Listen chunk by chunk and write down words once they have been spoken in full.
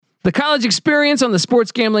The College Experience on the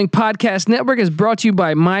Sports Gambling Podcast Network is brought to you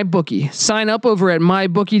by MyBookie. Sign up over at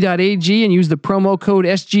mybookie.ag and use the promo code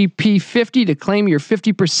SGP50 to claim your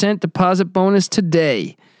 50% deposit bonus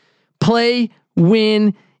today. Play,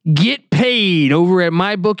 win, get paid over at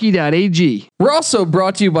mybookie.ag. We're also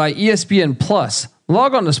brought to you by ESPN Plus.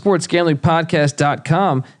 Log on to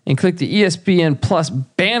sportsgamblingpodcast.com and click the ESPN Plus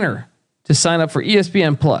banner to sign up for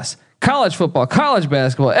ESPN Plus. College football, college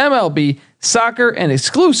basketball, MLB, soccer, and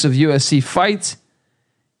exclusive UFC fights.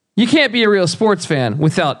 You can't be a real sports fan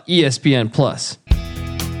without ESPN Plus.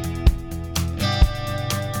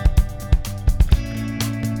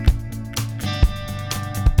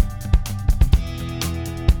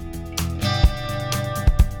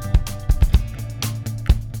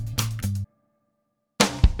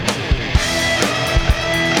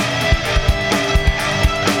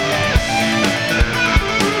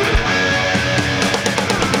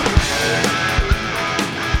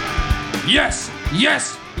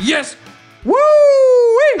 Yes. Woo!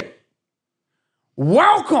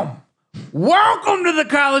 Welcome to the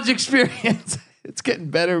College Experience. It's getting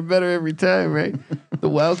better and better every time, right? The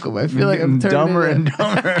welcome. I feel like I'm turning dumber and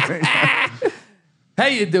dumber every time. How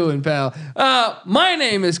you doing, pal? My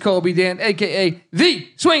name is Colby Dan, aka the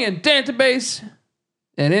Swinging Database,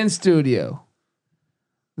 and in studio,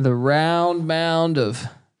 the round mound of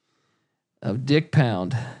dick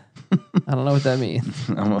pound. I don't know what that means.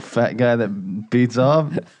 I'm a fat guy that beats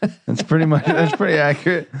off. That's pretty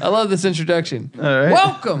accurate. I love this introduction. All right.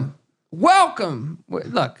 Welcome.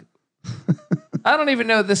 Look, I don't even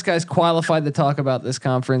know if this guy's qualified to talk about this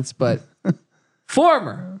conference, but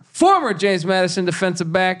former James Madison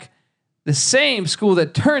defensive back, the same school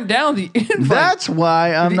that turned down the invite. That's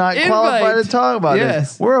why I'm not qualified to talk about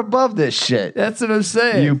this. We're above this shit. That's what I'm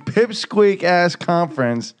saying. You pipsqueak ass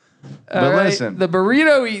conference. But listen, the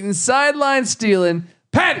burrito eating, sideline stealing,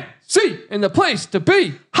 Patty C in the place to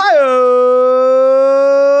be. Hi-oh!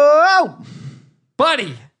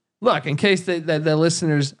 Buddy, look, in case the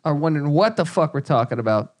listeners are wondering what the fuck we're talking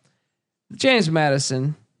about, James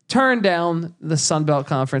Madison turned down the Sun Belt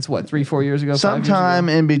Conference, 3-4 years ago? Sometime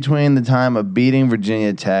in between the time of beating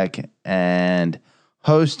Virginia Tech and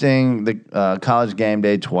hosting the college game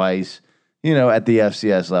day twice, at the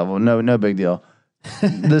FCS level. No big deal.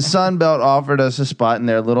 The Sun Belt offered us a spot in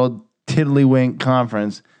their little tiddlywink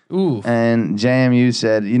conference. Ooh. And JMU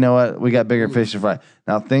said, you know what? We got bigger fish to fry.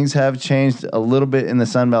 Now, things have changed a little bit in the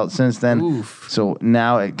Sun Belt since then. Oof. So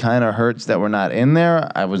now it kind of hurts that we're not in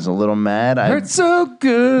there. I was a little mad. Hurts so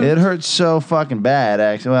good. It hurts so fucking bad,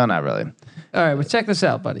 actually. Well, not really. All right, well, check this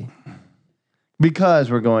out, buddy.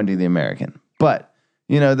 Because we're going to the American. But,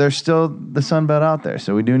 there's still the Sun Belt out there.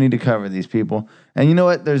 So we do need to cover these people. And you know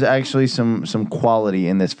what? There's actually some quality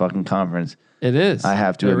in this fucking conference. It is. I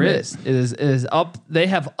have to admit. It is up. They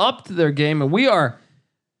have upped their game, and we are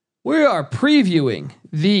previewing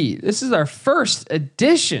this is our first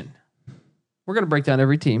edition. We're going to break down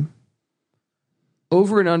every team.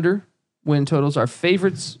 Over and under win totals, our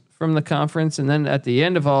favorites from the conference. And then at the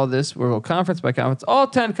end of all this, we'll go conference by conference, all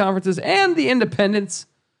 10 conferences and the independents.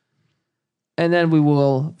 And then we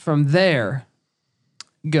will, from there,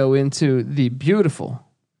 go into the beautiful,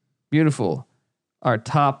 our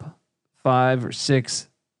top 5 or 6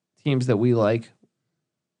 teams that we like.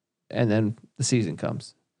 And then the season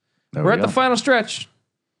comes. We're at the final stretch,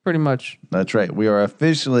 pretty much. That's right. We are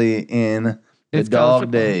officially in the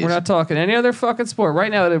dog days. We're not talking any other fucking sport.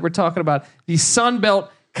 Right now, we're talking about the Sun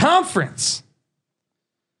Belt Conference.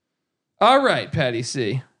 All right, Patty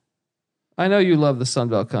C. I know you love the Sun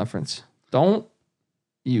Belt Conference. Don't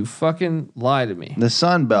you fucking lie to me. The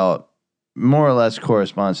Sun Belt more or less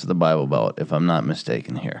corresponds to the Bible Belt, if I'm not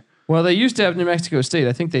mistaken here. Well, they used to have New Mexico State.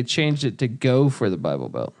 I think they changed it to go for the Bible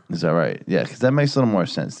Belt. Is that right? Yeah, because that makes a little more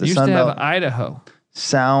sense. The used Sun to Belt have Idaho.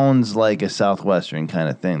 Sounds like a Southwestern kind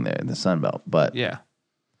of thing there, the Sun Belt. But yeah,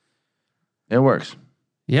 it works.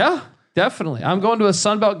 Yeah, definitely. I'm going to a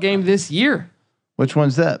Sun Belt game this year. Which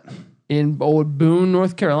one's that? In old Boone,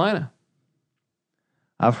 North Carolina.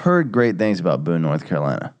 I've heard great things about Boone, North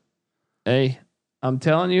Carolina. Hey, I'm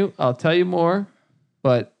telling you, I'll tell you more,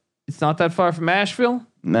 but it's not that far from Asheville.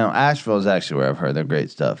 No, Asheville is actually where I've heard their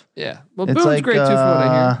great stuff. Yeah. Well, it's Boone's great too, from what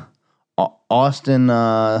I hear. Austin,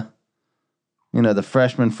 the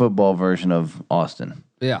freshman football version of Austin.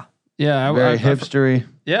 Yeah. Yeah. Very hipstery.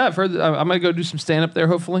 Yeah, I've heard. I'm going to go do some stand up there,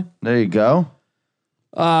 hopefully. There you go.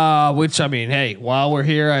 Which, I mean, hey, while we're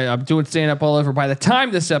here, I'm doing stand up all over. By the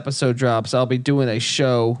time this episode drops, I'll be doing a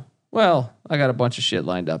show. Well, I got a bunch of shit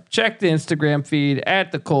lined up. Check the Instagram feed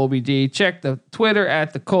at the Colby D. Check the Twitter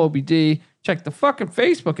at the Colby D. Check the fucking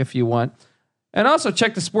Facebook if you want. And also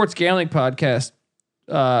check the Sports Gambling Podcast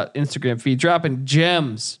Instagram feed, dropping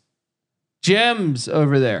gems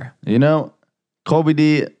over there. You know, Colby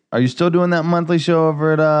D, are you still doing that monthly show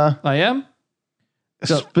over at I am.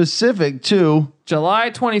 specific to July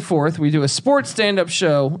 24th, we do a sports stand-up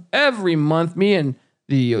show every month. Me and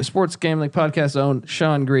the Sports Gambling Podcast own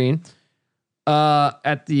Sean Green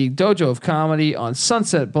at the Dojo of Comedy on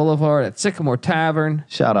Sunset Boulevard at Sycamore Tavern.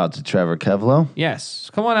 shout out to Trevor Kevlo. Yes,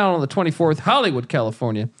 come on out on the 24th, Hollywood,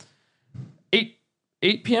 California.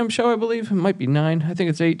 8 p.m. show, I believe. It might be 9. I think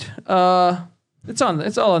it's 8. It's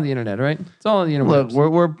all on the internet, right? It's all on the internet.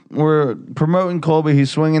 Look, we're promoting Colby. He's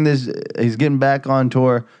swinging this. He's getting back on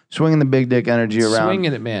tour, swinging the big dick energy around.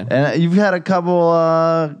 Swinging it, man. And you've had a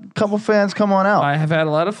couple fans come on out. I have had a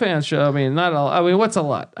lot of fans show. I mean, not all. I mean, what's a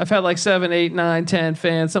lot? I've had like 7, 8, 9, 10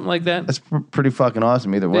 fans, something like that. That's pretty fucking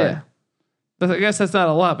awesome. Either way, I guess that's not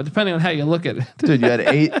a lot, but depending on how you look at it, dude, you had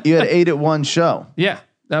 8. You had 8 at one show. Yeah,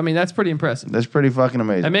 I mean that's pretty impressive. That's pretty fucking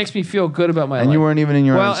amazing. That makes me feel good about my life. And you weren't even in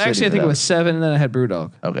your own city. Well, actually, I think for it was 7, and then I had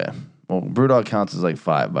Brewdog. Okay. Well, Brewdog counts as like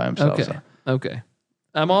 5 by himself. Okay. So. Okay.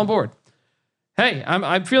 I'm on board. Hey,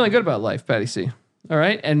 I'm feeling good about life, Patty C. All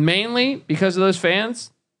right. And mainly because of those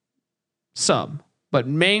fans, but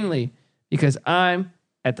mainly because I'm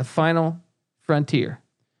at the final frontier.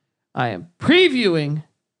 I am previewing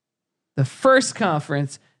the first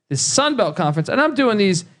conference, the Sun Belt Conference, and I'm doing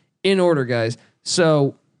these in order, guys.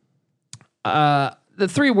 So the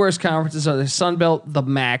 3 worst conferences are the Sun Belt, the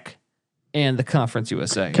MAC, and the Conference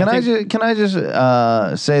USA. Can I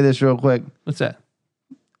just say this real quick? What's that?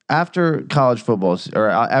 After college football, or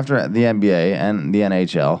after the NBA and the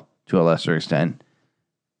NHL to a lesser extent,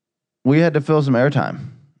 we had to fill some airtime,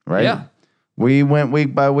 right? Yeah. We went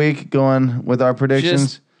week by week going with our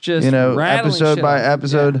predictions, just episode by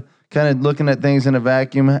episode, kind of looking at things in a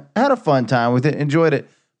vacuum. Had a fun time with it, enjoyed it.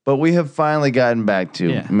 But we have finally gotten back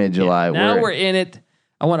to mid-July. Yeah. Now we're in it.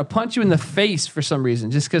 I want to punch you in the face for some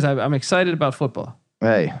reason, just because I'm excited about football.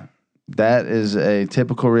 Hey, that is a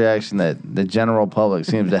typical reaction that the general public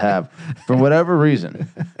seems to have for whatever reason.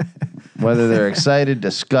 Whether they're excited,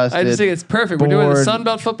 disgusted. I just think it's perfect. bored. We're doing the Sun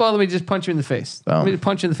Belt football. Let me just punch you in the face. Boom. Let me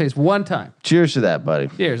punch you in the face one time. Cheers to that, buddy.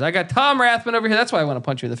 Cheers. I got Tom Rathman over here. That's why I want to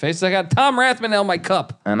punch you in the face. I got Tom Rathman on my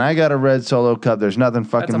cup. And I got a red Solo cup. There's nothing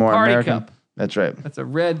fucking That's a more party American. cup. That's right. That's a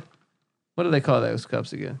red. What do they call those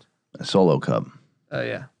cups again? A Solo cup. Oh,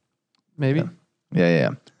 yeah. Maybe.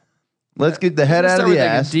 Yeah. Let's get the head Let's out of start with the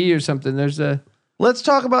like ass. a D or something. There's a. Let's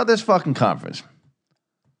talk about this fucking conference.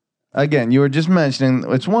 Again, you were just mentioning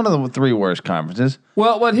it's one of the 3 worst conferences.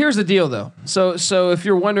 Well, here's the deal though. So if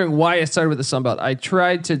you're wondering why I started with the Sun Belt, I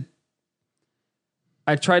tried to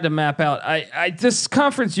map out. This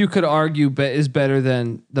conference you could argue is better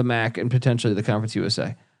than the MAC and potentially the Conference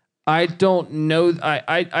USA. I don't know.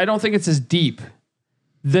 I don't think it's as deep.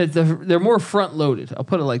 They're more front loaded. I'll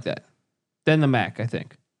put it like that than the MAC. I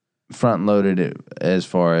think front loaded as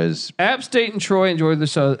far as App State and Troy and Georgia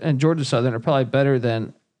Southern are probably better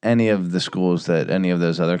than any of the schools that any of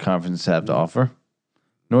those other conferences have to offer.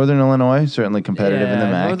 Northern Illinois certainly competitive in the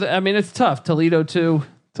MAC. I mean, it's tough. Toledo too.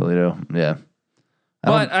 Toledo, yeah.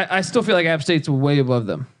 But I still feel like App State's way above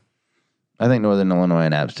them. I think Northern Illinois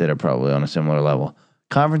and App State are probably on a similar level.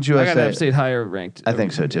 Conference USA. I got App State higher ranked. I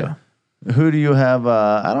think so too. Yeah. Who do you have?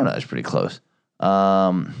 I don't know. It's pretty close.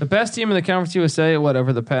 The best team in the Conference USA,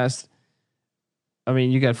 whatever the past. I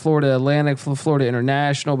mean, you got Florida Atlantic, Florida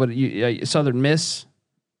International, but Southern Miss,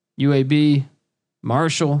 UAB,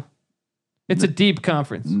 Marshall. It's a deep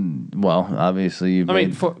conference. Well, obviously,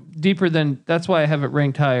 deeper than. That's why I have it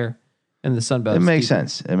ranked higher in the Sun Belt. It makes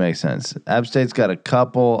sense. It makes sense. App State's got a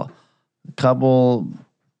couple. I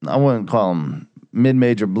wouldn't call them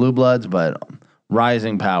mid-major blue bloods, but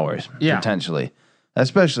rising powers potentially,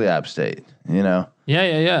 especially App State. You know.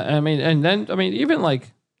 Yeah. I mean, even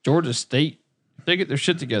like Georgia State, they get their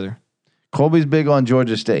shit together. Colby's big on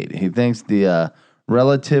Georgia State. He thinks the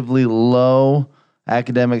relatively low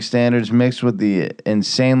academic standards mixed with the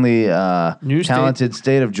insanely talented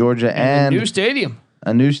state of Georgia and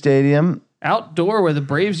a new stadium outdoor where the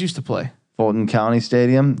Braves used to play. Fulton County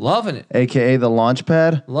Stadium. Loving it. AKA the launch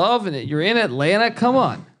pad. Loving it. You're in Atlanta. Come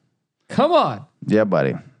on. Yeah,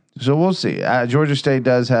 buddy. So we'll see. Georgia State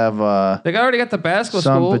does have they already got the basketball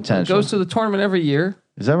some school. Potential. It goes to the tournament every year.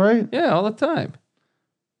 Is that right? Yeah, all the time.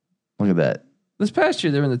 Look at that. This past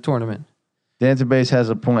year they're in the tournament. Dancer Base has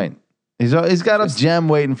a point. He's got a gem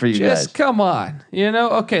waiting for you guys. Just come on.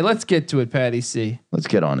 Okay, let's get to it, Patty C. Let's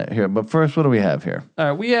get on it here. But first, what do we have here? All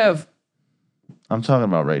right, we have... I'm talking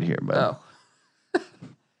about right here, buddy. Oh.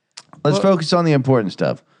 Let's focus on the important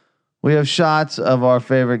stuff. We have shots of our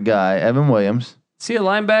favorite guy, Evan Williams. See a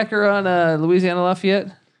linebacker on Louisiana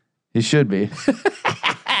Lafayette? He should be.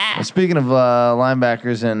 Speaking of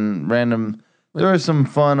linebackers and random, there are some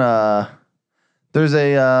fun. There's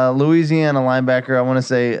a Louisiana linebacker. I want to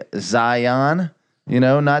say Zion.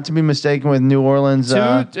 Not to be mistaken with New Orleans.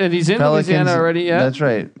 And he's in Pelicans. Louisiana already. Yeah, that's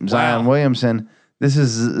right. Zion Williamson. This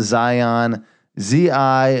is Zion.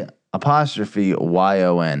 ZI''YON.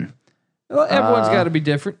 Well, everyone's got to be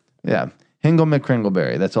different. Yeah. Hingle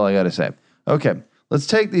McCringleberry. That's all I got to say. Okay. Let's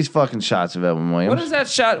take these fucking shots of Evan Williams. What is that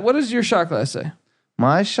shot? What does your shot glass say?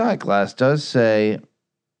 My shot glass does say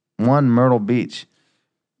 1 Myrtle Beach.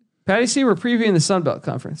 Patty C, we're previewing the Sun Belt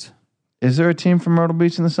Conference. Is there a team from Myrtle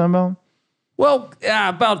Beach in the Sun Belt? Well,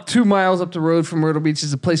 about 2 miles up the road from Myrtle Beach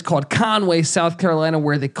is a place called Conway, South Carolina,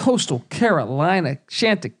 where the Coastal Carolina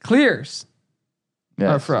Chanticleers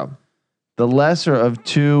are from. The lesser of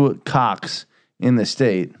two cocks in the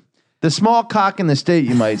state. The small cock in the state,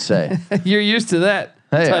 you might say. You're used to that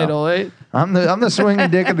title, eh? I'm the swinging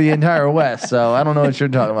dick of the entire West, so I don't know what you're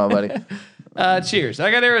talking about, buddy. Cheers. I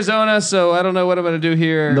got Arizona, so I don't know what I'm going to do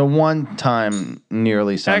here. The one time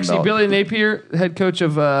nearly Sun Actually, Belt. Billy Napier, head coach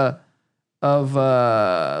of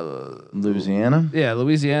Louisiana. Yeah,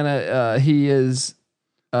 Louisiana. He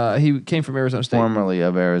came from Arizona State, Formerly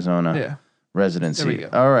of Arizona. Yeah. Residency. There we go.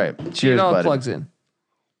 All right. Cheers, it all buddy. plugs in.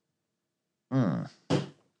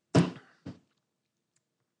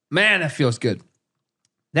 Man, that feels good.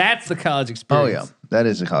 That's the college Oh experience. yeah, that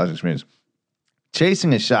is a college experience.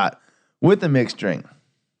 Chasing a shot with a mixed drink.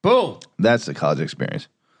 Boom. That's the college experience.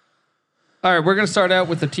 All right, we're gonna start out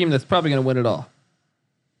with the team that's probably gonna win it all.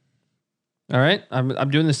 All right, I'm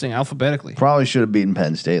doing this thing alphabetically. Probably should have beaten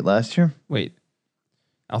Penn State last year. Wait,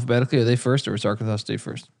 alphabetically, are they first or is Arkansas State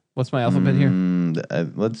first? What's my alphabet here?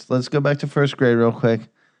 Let's go back to first grade real quick.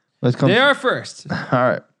 Let's come. They are first. All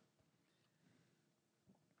right.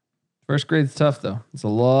 First grade's tough though. It's a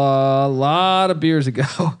lot of beers ago.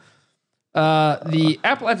 The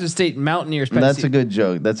Appalachian State Mountaineers. That's a good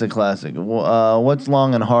joke. That's a classic. What's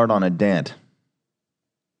long and hard on a dant?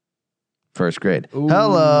 First grade. Ooh.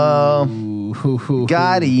 Hello.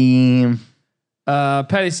 Got him.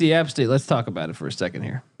 Patty C. App State. Let's talk about it for a second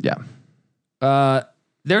here. Yeah.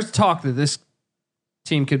 There's talk that this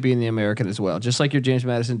team could be in the American as well, just like your James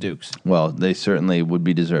Madison Dukes. Well, they certainly would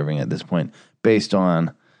be deserving at this point based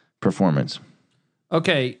on performance.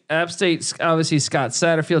 Okay, App State, obviously Scott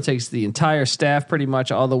Satterfield takes the entire staff pretty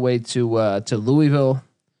much all the way to Louisville.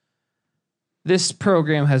 This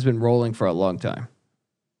program has been rolling for a long time.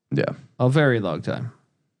 Yeah. A very long time.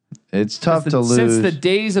 It's tough to lose. Since the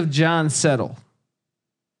days of John Settle.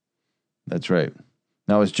 That's right.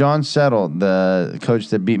 Now, is John Settle the coach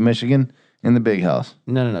that beat Michigan in the Big House?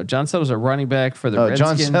 No. John Settle's a running back for the Redskins.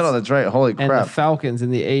 John Settle, that's right. Holy crap. And the Falcons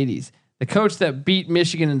in the 80s. The coach that beat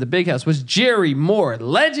Michigan in the Big House was Jerry Moore,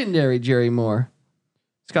 legendary Jerry Moore.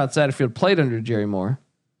 Scott Satterfield played under Jerry Moore.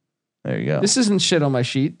 There you go. This isn't shit on my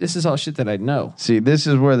sheet. This is all shit that I know. See, this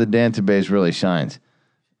is where the database really shines.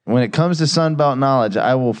 When it comes to Sun Belt knowledge,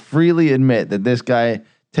 I will freely admit that this guy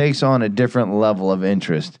takes on a different level of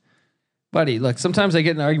interest. Buddy, look, sometimes I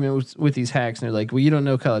get in an argument with these hacks and they're like, well, you don't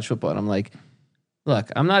know college football. And I'm like, look,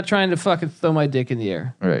 I'm not trying to fucking throw my dick in the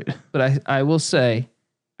air. Right. But I will say,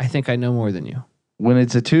 I think I know more than you. When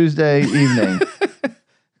it's a Tuesday evening,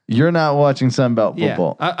 you're not watching Sun Belt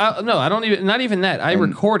football. Yeah. No, I don't even, not even that. I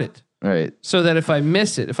record it. Right. So that if I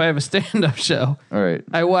miss it, if I have a stand-up show, all right,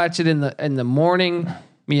 I watch it in the morning.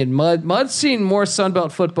 Me and Mud. Mud's seen more Sun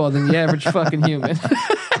Belt football than the average fucking human.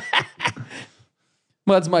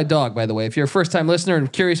 Mud's my dog, by the way. If you're a first-time listener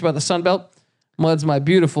and curious about the Sun Belt, Mud's my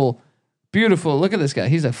beautiful. Look at this guy.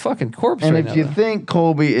 He's a fucking corpse. And right if now, you though. think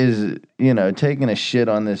Colby is, taking a shit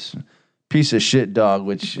on this piece of shit dog,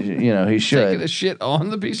 which he should. Taking a shit on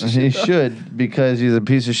the piece of He shit. should, because he's a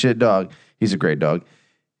piece of shit dog. He's a great dog.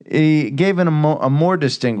 He gave him a more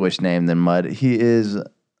distinguished name than Mud. He is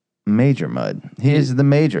Major Mud. He is the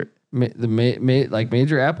Major. Like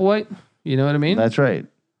Major Applewhite. You know what I mean? That's right.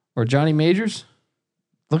 Or Johnny Majors.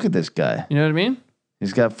 Look at this guy. You know what I mean?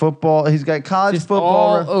 He's got football. He's got college Just football.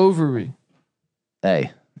 all over me.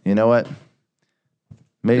 Hey, you know what?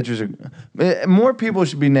 Majors are more people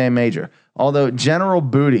should be named Major. Although General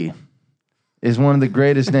Booty is one of the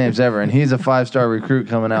greatest names ever, and he's a 5-star recruit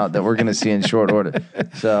coming out that we're going to see in short order.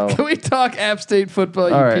 So, can we talk App State football?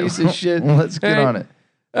 You all right, piece of shit. Let's get on it.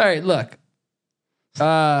 All right, look.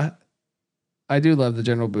 I do love the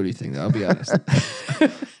General Booty thing, though. I'll be honest.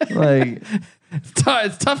 Like,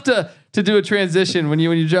 it's tough to do a transition when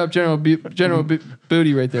you drop General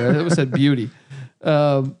Booty right there. I almost said beauty.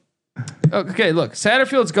 Okay, look,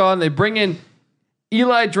 Satterfield's gone. They bring in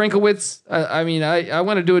Eli Drinkowitz. I mean, I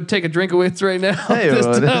want to take a Drinkowitz right now. Hey, this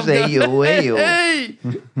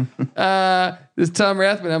is Tom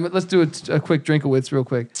Rathman. Let's do a quick Drinkowitz real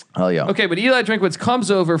quick. Oh yeah. Okay, but Eli Drinkowitz comes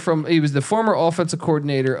over he was the former offensive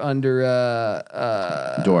coordinator under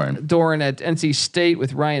Doran at NC State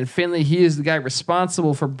with Ryan Finley. He is the guy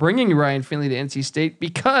responsible for bringing Ryan Finley to NC State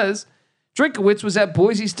because Drinkowitz was at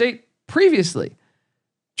Boise State previously.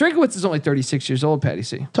 Drinkowitz is only 36 years old, Patty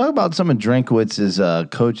C. Talk about some of Drinkowitz's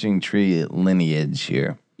coaching tree lineage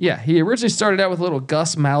here. Yeah, he originally started out with little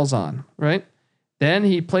Gus Malzahn, right? Then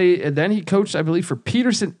he coached, I believe, for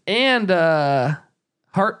Peterson and Harsin.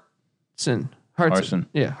 Yeah,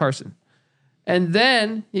 Harsin. And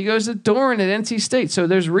then he goes to Doran at NC State. So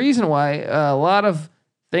there's a reason why a lot of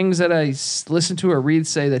things that I listen to or read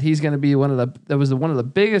say that he's going to be one of the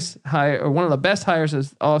biggest hire or one of the best hires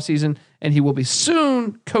this offseason, and he will be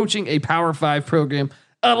soon coaching a Power 5 program,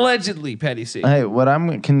 allegedly, Petty C. Hey, what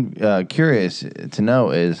I'm curious to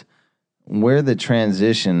know is where the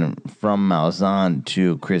transition from Malzahn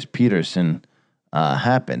to Chris Peterson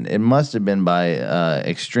happened. It must have been by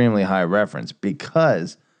extremely high reference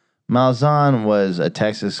because Malzahn was a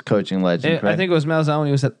Texas coaching legend. I think it was Malzahn when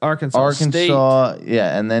he was at Arkansas State.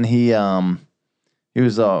 Yeah, and then he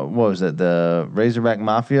was what was it, the Razorback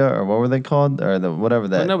Mafia, or what were they called, or the whatever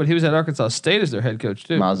that? No, but he was at Arkansas State as their head coach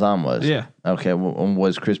too. Malzahn was. Yeah. Okay.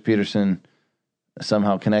 Was Chris Peterson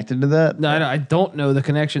somehow connected to that? No, I don't know the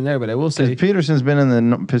connection there, but I will say Peterson's been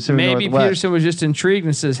in the Pacific maybe Northwest. Peterson was just intrigued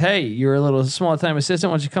and says, "Hey, you're a little small time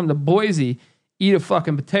assistant. Why don't you come to Boise, eat a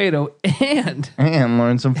fucking potato, and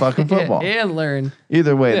learn some fucking football and learn."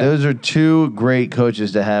 Either way, those are two great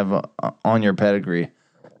coaches to have on your pedigree.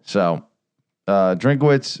 So,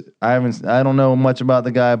 Drinkowitz, I don't know much about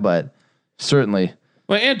the guy, but certainly.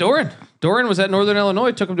 Well, and Doran was at Northern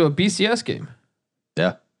Illinois, took him to a BCS game.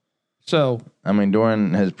 Yeah. So I mean,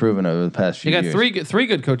 Doran has proven over the past few years. You got three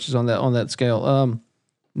good coaches on that scale.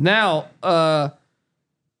 Now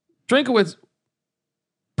Drinkowitz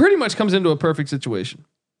pretty much comes into a perfect situation.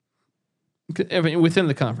 I mean, within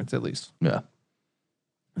the conference, at least. Yeah.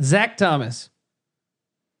 Zach Thomas,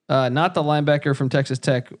 not the linebacker from Texas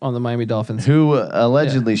Tech on the Miami Dolphins, who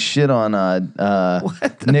allegedly shit on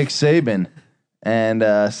Nick Saban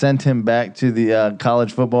and sent him back to the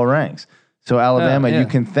college football ranks. So Alabama, you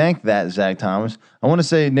can thank that Zach Thomas. I want to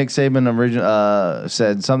say Nick Saban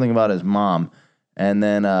said something about his mom, and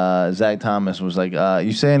then Zach Thomas was like,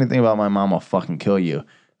 "You say anything about my mom, I'll fucking kill you."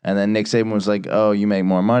 And then Nick Saban was like, "Oh, you make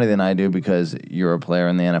more money than I do because you're a player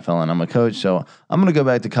in the NFL and I'm a coach. So I'm gonna go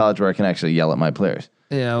back to college where I can actually yell at my players."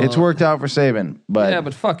 Yeah, well, it's worked out for Saban,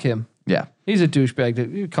 but fuck him. Yeah, he's a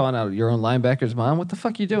douchebag. You're calling out your own linebacker's mom. What the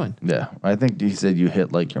fuck you doing? Yeah, I think he said you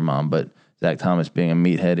hit like your mom, but Zach Thomas, being a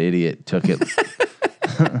meathead idiot, took it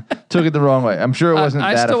the wrong way. I'm sure it wasn't.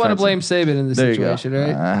 I still want to blame Saban in this situation,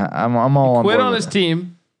 right? I'm all on board. Quit on his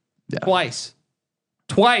team twice.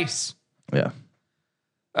 Yeah.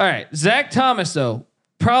 All right, Zach Thomas though,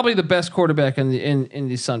 probably the best quarterback in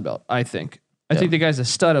the Sun Belt. I think. I think the guy's a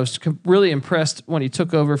stud. I was really impressed when he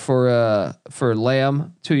took over for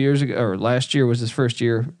Lamb 2 years ago, or last year was his first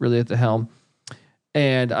year really at the helm,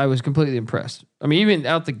 and I was completely impressed. I mean, even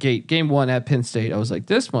out the gate, game one at Penn State, I was like,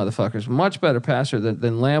 this motherfucker's much better passer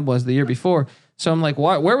than Lamb was the year before. So I'm like,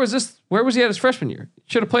 why? Where was this? Where was he at his freshman year?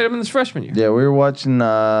 Should have played him in his freshman year. Yeah, we were watching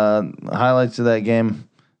highlights of that game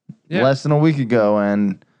less than a week ago,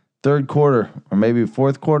 and third quarter or maybe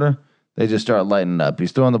fourth quarter, they just start lighting up.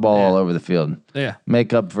 He's throwing the ball all over the field. Yeah,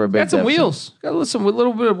 make up for a big. Got some wheels. Got some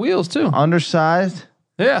little bit of wheels too. Undersized.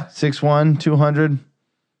 Yeah, 6'1", 200.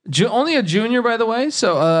 Only a junior, by the way.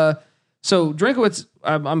 So Drinkowitz,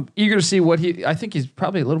 I'm eager to see what he. I think he's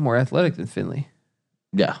probably a little more athletic than Finley.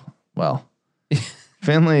 Yeah, well,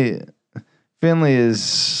 Finley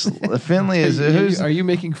is. Are you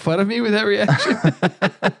making fun of me with that reaction?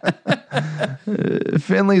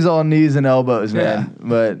 Finley's all knees and elbows, man.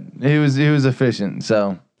 But he was efficient.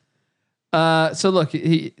 So. So look,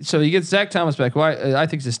 he gets Zach Thomas back. Why I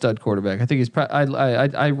think he's a stud quarterback. I think he's.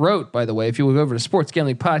 I wrote, by the way, if you will go over to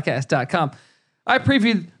sportsgamblingpodcast.com, I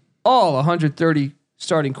previewed all 130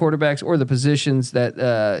 starting quarterbacks or the positions that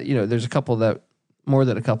there's more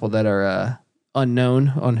than a couple that are unknown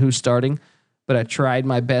on who's starting, but I tried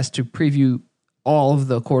my best to preview all of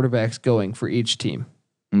the quarterbacks going for each team.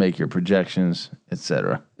 Make your projections,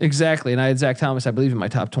 etc. Exactly, and I had Zach Thomas, I believe, in my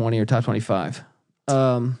top 20 or top 25.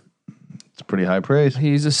 It's pretty high praise.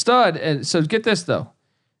 He's a stud. And so get this though.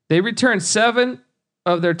 They returned 7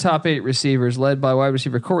 of their top 8 receivers, led by wide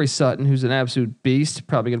receiver Corey Sutton, who's an absolute beast,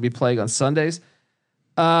 probably going to be playing on Sundays.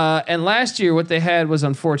 And last year, what they had was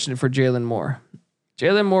unfortunate for Jalen Moore.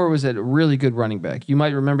 Jalen Moore was a really good running back. You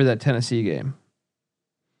might remember that Tennessee game.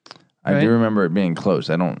 I Right? do remember it being close.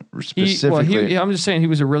 I don't specifically. I'm just saying he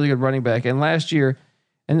was a really good running back. And last year,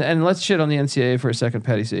 and let's shit on the NCAA for a second,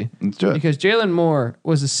 Petty C. Let's do it. Because Jalen Moore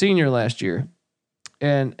was a senior last year,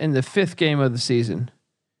 and in the 5th game of the season,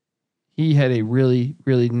 he had a really,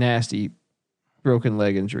 really nasty broken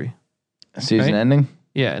leg injury. Season ending?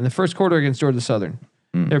 Yeah, in the first quarter against Georgia Southern.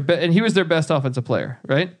 And he was their best offensive player,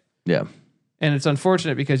 right? Yeah. And it's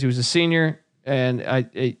unfortunate because he was a senior, and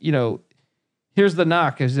here's the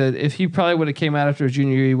knock: is that if he probably would have came out after his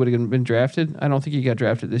junior year, he would have been drafted. I don't think he got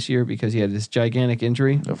drafted this year because he had this gigantic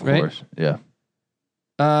injury. Of course, yeah.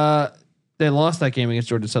 They lost that game against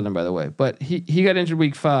Georgia Southern, by the way, but he got injured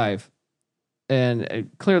week 5,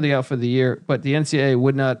 and clearly out for the year. But the NCAA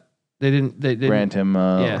would not. They didn't grant him.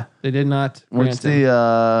 They did not. What's grant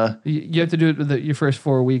the? him. You have to do it with your first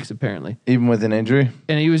 4 weeks apparently, Even with an injury.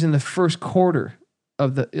 and he was in the first quarter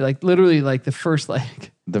of the literally the first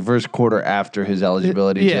The first quarter after his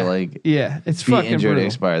eligibility to it's be fucking injured brutal. to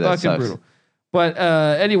expire. That Fucking sucks. brutal. But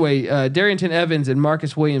anyway, Darrington Evans and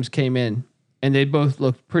Marcus Williams came in, and they both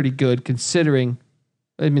looked pretty good considering.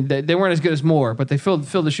 I mean, they weren't as good as Moore, but they filled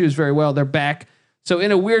the shoes very well. They're back, so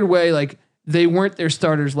in a weird way, they weren't their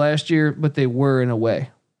starters last year, but they were in a way.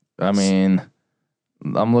 I mean,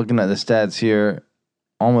 I'm looking at the stats here.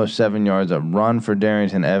 Almost 7 yards a run for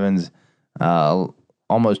Darrington Evans.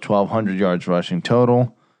 Almost 1,200 yards rushing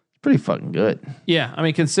total. It's pretty fucking good. Yeah, I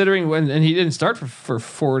mean, considering and he didn't start for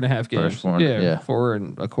 4.5 games. First 4, yeah. 4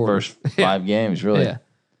 and a quarter. First 5 games, really. Yeah.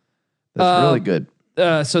 That's really good.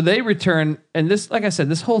 So they return, and this, like I said,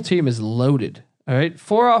 this whole team is loaded. All right,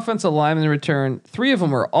 4 offensive linemen return. 3 of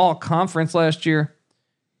them are all conference last year,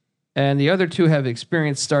 and the other 2 have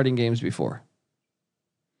experienced starting games before.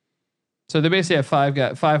 So they basically have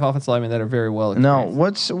 5 offensive linemen that are very well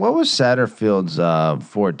experienced. No, what was Satterfield's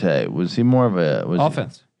forte? Was he more of a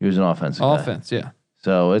offense? He was an offensive guy. Offense, yeah.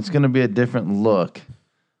 So it's going to be a different look.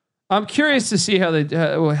 I'm curious to see how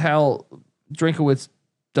how Drinkowitz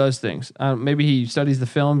does things. Maybe he studies the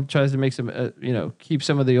film, tries to make some, keep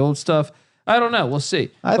some of the old stuff. I don't know. We'll see.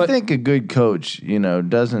 I think a good coach,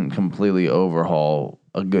 doesn't completely overhaul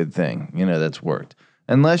a good thing, that's worked.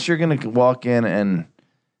 Unless you're going to walk in and,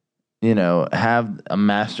 have a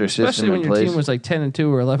master system especially when in your place. team was 10-2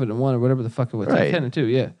 or 11-1 or whatever the fuck it was. Right.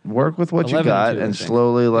 10-2, yeah. Work with what you 11-2, got I and think.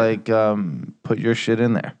 slowly put your shit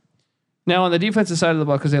in there. Now on the defensive side of the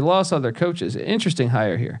ball, because they lost all their coaches, interesting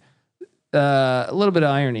hire here. A little bit of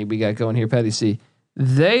irony we got going here, Patty C.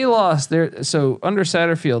 They lost so under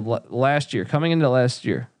Satterfield last year, coming into last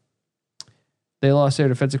year, they lost their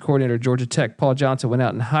defensive coordinator, Georgia Tech. Paul Johnson went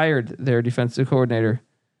out and hired their defensive coordinator,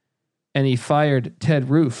 and he fired Ted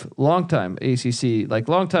Roof, longtime ACC,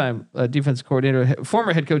 longtime defensive coordinator,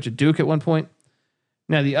 former head coach at Duke at one point.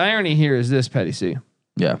 Now the irony here is this, Patty C.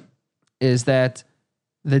 Yeah. Is that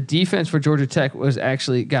the defense for Georgia Tech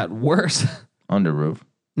got worse. Under Roof.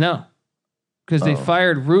 No. Because they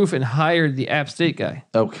fired Roof and hired the App State guy.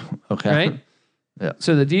 Okay. Right? Yeah.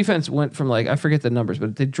 So the defense went from I forget the numbers,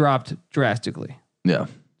 but they dropped drastically. Yeah.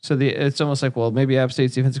 So it's almost maybe App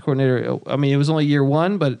State's defensive coordinator. I mean, it was only year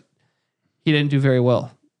 1, but he didn't do very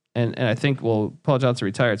well. And I think Paul Johnson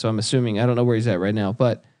retired, so I'm assuming I don't know where he's at right now.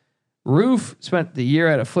 But Roof spent the year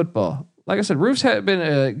out of football. Like I said, Roof's had been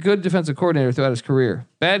a good defensive coordinator throughout his career.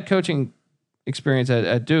 Bad coaching experience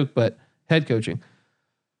at Duke, but head coaching.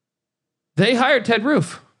 They hired Ted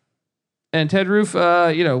Roof, and Ted Roof,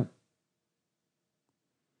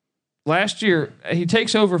 last year he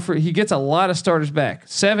takes over he gets a lot of starters back,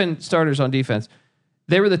 7 starters on defense.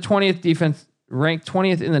 They were the 20th defense, ranked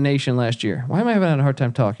 20th in the nation last year. Why am I having a hard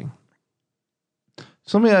time talking?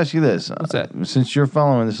 So let me ask you this. What's that? Since you're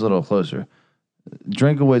following this a little closer,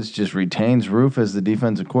 Drinkowitz just retains Roof as the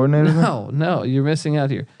defensive coordinator? No, you're missing out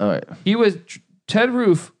here. All right. Ted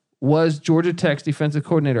Roof was Georgia Tech's defensive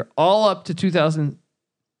coordinator all up to 2000.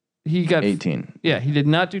 He got 18. Yeah, he did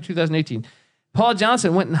not do 2018. Paul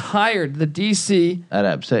Johnson went and hired the DC At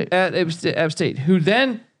App State. at App State, who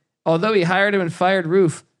then, although he hired him and fired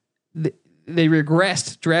Roof, they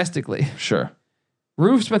regressed drastically. Sure.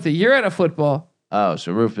 Roof spent the year out of football. Oh,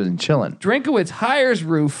 so Roof isn't chilling. Drinkowitz hires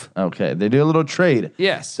Roof. Okay. They do a little trade.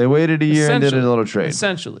 Yes. They waited a year and did a little trade.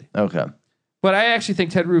 Essentially. Okay. But I actually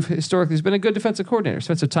think Ted Roof historically has been a good defensive coordinator.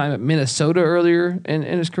 Spent some time at Minnesota earlier in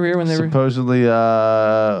his career when they were supposedly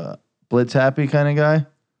blitz happy kind of guy.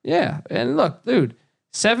 Yeah, and look, dude,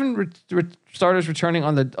 7 starters returning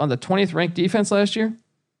on the 20th ranked defense last year.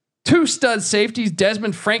 2 stud safeties,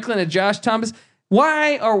 Desmond Franklin and Josh Thomas.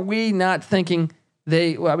 Why are we not thinking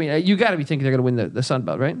you got to be thinking they're going to win the Sun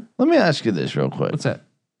Belt, right? Let me ask you this real quick. What's that?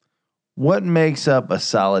 What makes up a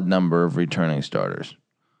solid number of returning starters?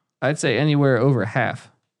 I'd say anywhere over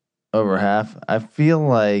half. Over half? I feel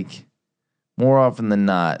like more often than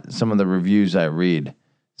not, some of the reviews I read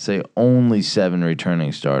say only 7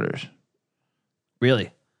 returning starters.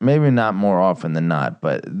 Really? Maybe not more often than not,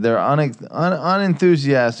 but they're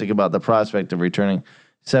unenthusiastic about the prospect of returning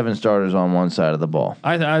 7 starters on one side of the ball.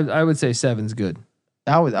 I would say 7's good.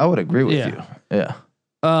 I would agree with you. Yeah.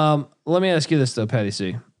 Let me ask you this though, Patty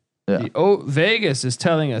C. Yeah. Vegas is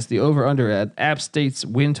telling us the over under at App State's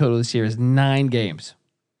win total this year is 9 games.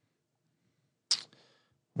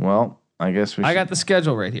 Well, I guess I got the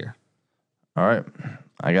schedule right here. All right.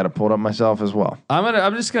 I got to pull it up myself as well.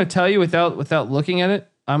 I'm just gonna tell you without looking at it.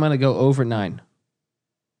 I'm gonna go over 9.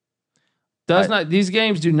 These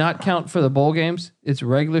games do not count for the bowl games. It's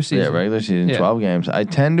regular season. Yeah, regular season, 12 games. I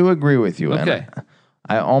tend to agree with you. Okay.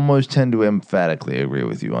 I almost tend to emphatically agree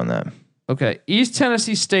with you on that. Okay. East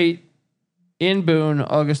Tennessee State in Boone,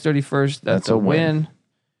 August 31st. That's a win.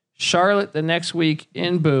 Charlotte the next week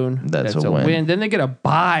in Boone. That's a win. Then they get a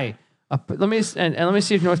bye. Let me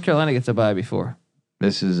see if North Carolina gets a bye before.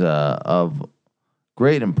 This is of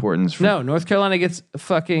great importance. No, North Carolina gets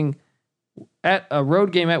fucking at a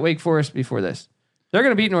road game at Wake Forest before this. They're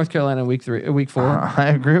going to beat North Carolina in week 4. I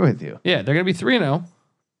agree with you. Yeah, they're going to be 3-0.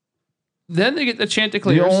 Then they get the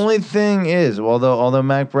Chanticleers. The only thing is, although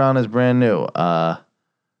Mac Brown is brand new,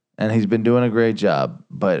 and he's been doing a great job,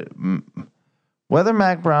 but whether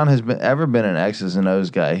Mac Brown has ever been an X's and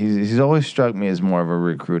O's guy, he's always struck me as more of a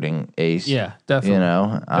recruiting ace. Yeah, definitely. You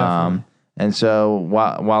know, definitely. And so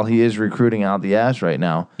while he is recruiting out the ass right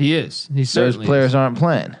now, he is. Those players aren't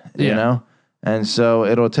playing. You know, and so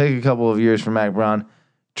it'll take a couple of years for Mac Brown.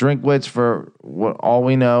 Drinkwitz, for what all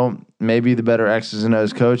we know, maybe the better X's and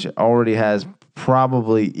O's coach, already has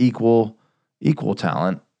probably equal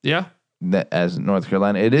talent. Yeah. As North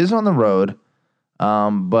Carolina, it is on the road,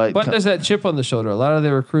 but there's that chip on the shoulder. A lot of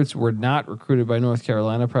the recruits were not recruited by North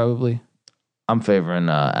Carolina. Probably. I'm favoring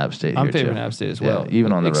App State. I'm favoring App State as well,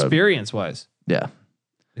 even on the road. Experience wise. Yeah.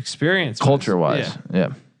 Culture wise.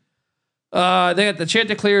 Yeah. They got the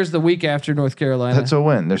Chanticleers the week after North Carolina. That's a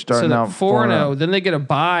win. They're starting out 4-0. Then they get a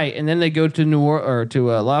bye, and then they go to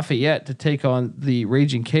Lafayette to take on the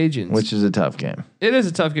Raging Cajuns, which is a tough game. It is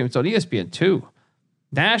a tough game. It's on ESPN2,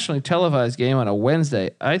 nationally televised game on a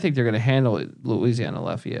Wednesday. I think they're going to handle Louisiana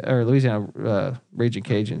Raging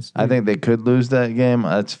Cajuns. I think they could lose that game.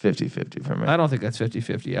 That's 50-50 for me. I don't think that's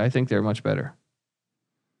 50-50. I think they're much better.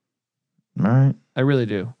 All right. I really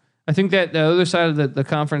do. I think that the other side of the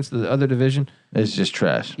conference, the other division, is just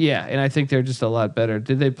trash. Yeah, and I think they're just a lot better.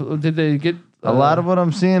 Did they get a lot of what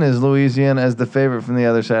I'm seeing is Louisiana as the favorite from the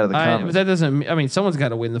other side of the conference. But that doesn't. I mean, someone's got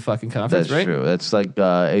to win the fucking conference, right? That's true. That's like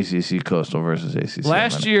ACC Coastal versus ACC.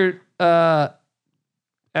 Last year,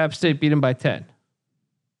 App State beat them by 10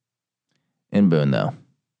 in Boone, though.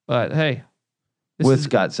 But hey, with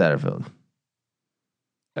Scott Satterfield.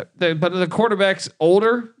 But the quarterback's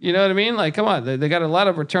older, you know what I mean? Like, come on, they got a lot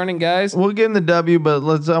of returning guys. We'll give them the W, but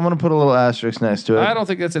I'm going to put a little asterisk next to it. I don't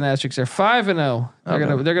think that's an asterisk. They're 5-0.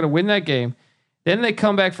 They're gonna win that game. Then they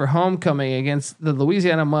come back for homecoming against the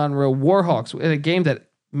Louisiana Monroe Warhawks in a game that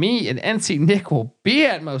me and NC Nick will be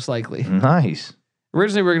at most likely. Nice.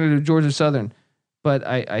 Originally, we were going to do Georgia Southern, but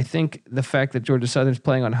I think the fact that Georgia Southern's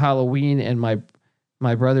playing on Halloween and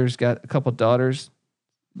my brother's got a couple daughters.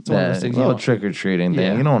 It's one of those things. A little trick or treating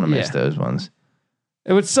thing. You don't want to miss those ones.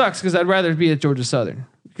 It would suck because I'd rather be at Georgia Southern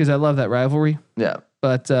because I love that rivalry. Yeah.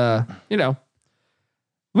 But Louisiana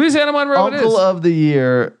Monroe. Uncle of the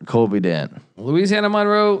year, Colby Dant. Louisiana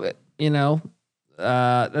Monroe.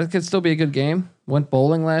 That could still be a good game. Went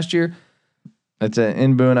bowling last year. That's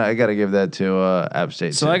in Boone. I got to give that to App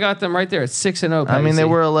State. So I got them right there at 6-0. I mean, they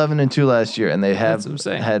were 11-2 last year, and they have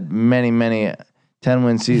had many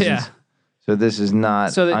 10-win seasons. Yeah. So this is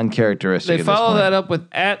not uncharacteristic. They follow that up with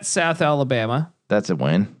at South Alabama. That's a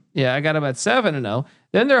win. Yeah, I got them at 7-0.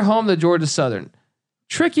 Then they're home to Georgia Southern.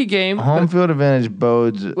 Tricky game. Home field advantage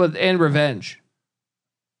bodes and revenge.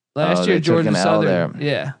 Last year Georgia Southern.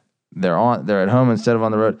 Yeah. They're at home instead of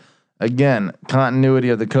on the road. Again, continuity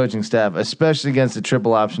of the coaching staff, especially against the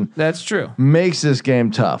triple option. That's true. Makes this game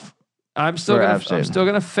tough. I'm still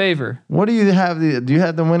gonna favor. What do you have? Do you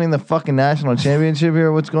have them winning the fucking national championship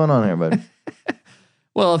here? What's going on here, buddy?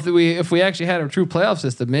 Well, if we actually had a true playoff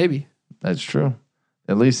system, maybe. That's true.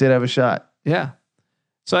 At least they'd have a shot. Yeah.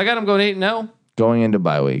 So I got them going 8-0. Going into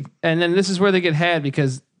bye week. And then this is where they get had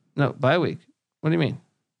because bye week. What do you mean?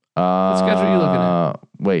 What schedule are you looking at?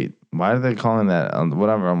 Wait, why are they calling that?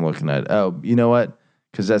 Whatever I'm looking at. Oh, you know what?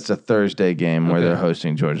 Because that's a Thursday game where they're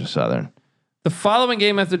hosting Georgia Southern. The following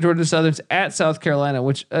game after Georgia Southern's at South Carolina,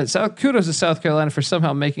 which kudos to South Carolina for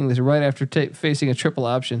somehow making this right after facing a triple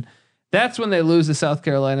option. That's when they lose to South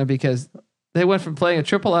Carolina because they went from playing a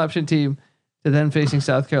triple option team to then facing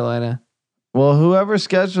South Carolina. Well, whoever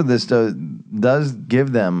scheduled this does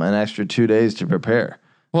give them an extra 2 days to prepare.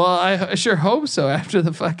 Well, I sure hope so after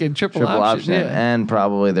the fucking triple option. And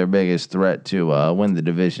probably their biggest threat to win the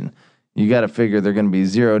division. You got to figure they're going to be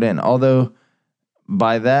zeroed in. Although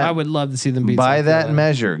by that, I would love to see them beat. By that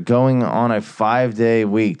measure, going on a 5-day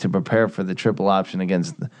week to prepare for the triple option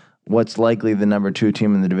against what's likely the number 2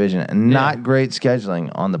 team in the division, and not great scheduling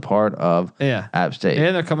on the part of App State.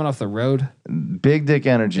 And they're coming off the road. Big dick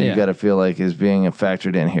energy. You got to feel like is being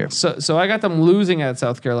factored in here. So I got them losing at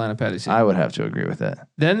South Carolina, Patty C. I would have to agree with that.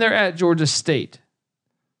 Then they're at Georgia State.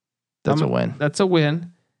 That's a win. That's a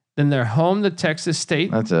win. Then they're home to Texas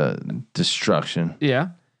State. That's a destruction. Yeah.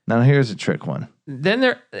 Now here's a trick one. Then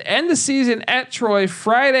they're end the season at Troy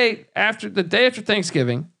Friday after the day after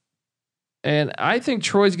Thanksgiving. And I think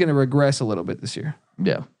Troy's going to regress a little bit this year.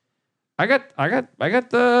 Yeah. I got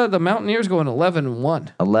the Mountaineers going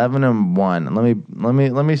 11-1.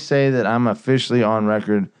 11-1. Let me say that I'm officially on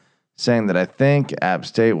record saying that I think App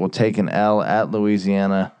State will take an L at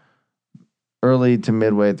Louisiana early to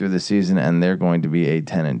midway through the season, and they're going to be a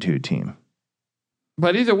 10-2 team.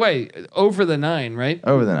 But either way, over the 9, right?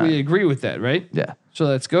 Over the 9. We agree with that, right? Yeah. So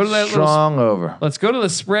let's go to that strong over. Let's go to the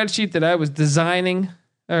spreadsheet that I was designing.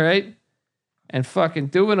 All right. And fucking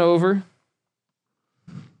do an over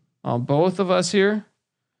on both of us here.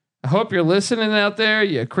 I hope you're listening out there,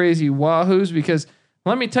 you crazy wahoos, because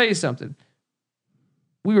let me tell you something.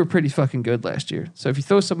 We were pretty fucking good last year. So if you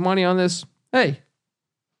throw some money on this, hey,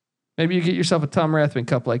 maybe you get yourself a Tom Rathman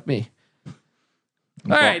cup like me.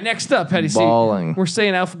 All right, next up, Petty C. We're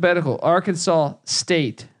staying alphabetical. Arkansas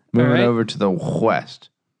State. Moving over to the West.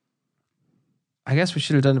 I guess we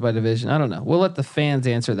should have done it by division. I don't know. We'll let the fans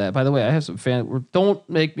answer that. By the way, I have some fans. Don't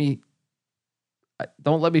let me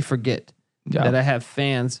forget that I have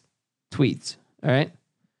fans' tweets. All right.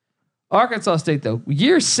 Arkansas State though,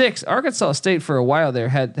 year 6, Arkansas State for a while there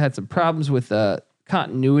had some problems with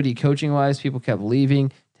continuity coaching wise. People kept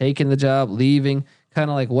leaving, taking the job, leaving, kind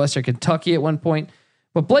of like Western Kentucky at one point.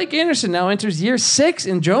 But Blake Anderson now enters year 6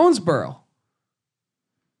 in Jonesboro.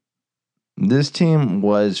 This team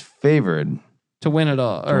was favored to win it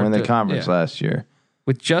all. To win the conference last year.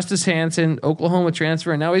 With Justice Hansen, Oklahoma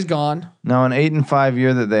transfer, and now he's gone. Now an 8-5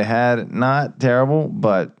 year that they had, not terrible,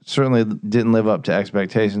 but certainly didn't live up to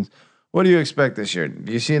expectations. What do you expect this year?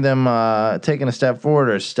 Do you see them taking a step forward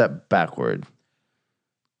or a step backward?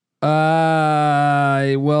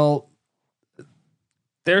 Well,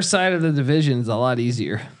 their side of the division is a lot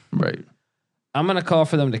easier. Right. I'm going to call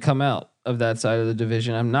for them to come out of that side of the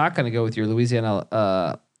division. I'm not going to go with your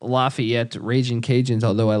Louisiana Lafayette Raging Cajuns,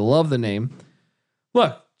 although I love the name.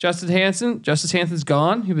 Look, Justice Hansen's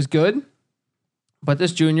gone. He was good. But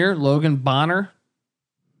this junior, Logan Bonner,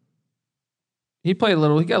 he got a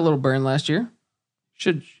little burn last year.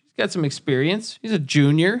 He's got some experience. He's a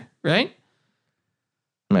junior, right?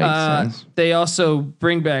 Makes sense. They also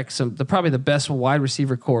bring back probably the best wide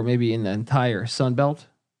receiver core maybe in the entire Sun Belt.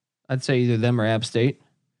 I'd say either them or App State.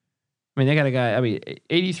 I mean, they got a guy,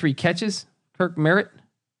 83 catches, Kirk Merritt.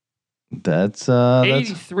 That's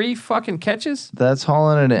 83 fucking catches. That's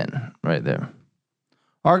hauling it in right there.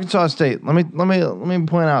 Arkansas State. Let me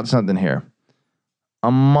point out something here.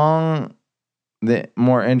 Among the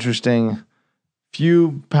more interesting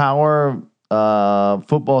few power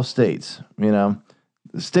football states,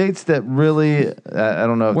 states that really I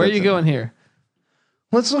don't know. Where are you going here?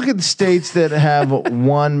 Let's look at the states that have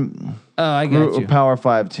one Power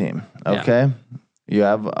 5 team. Okay, yeah. You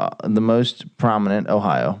have the most prominent,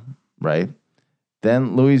 Ohio, right?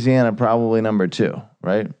 Then Louisiana, probably number 2,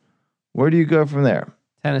 right? Where do you go from there?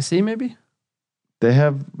 Tennessee, maybe? They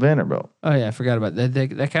have Vanderbilt. Oh, yeah, I forgot about that.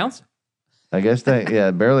 That counts? I guess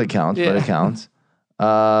it barely counts, but it counts.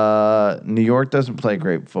 New York doesn't play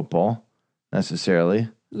great football, necessarily.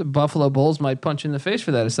 The Buffalo Bulls might punch in the face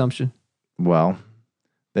for that assumption. Well,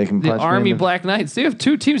 they can punch the Army Black Knights. They have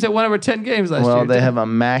 2 teams that won over 10 games last year. Well, they have a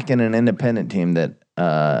MAC and an independent team that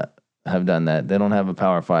have done that. They don't have a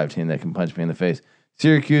Power 5 team that can punch me in the face.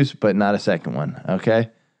 Syracuse, but not a second one. Okay,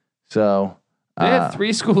 so they had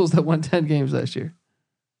 3 schools that won 10 games last year.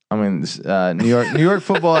 I mean, New York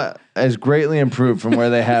football has greatly improved from where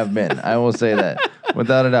they have been. I will say that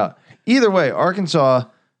without a doubt. Either way, Arkansas,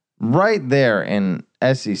 right there in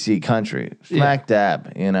SEC country, smack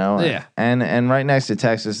dab, Yeah. And right next to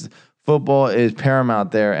Texas, football is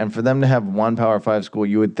paramount there. And for them to have one Power 5 school,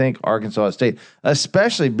 you would think Arkansas State,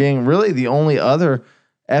 especially being really the only other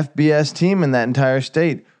FBS team in that entire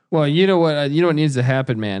state. Well, you know what needs to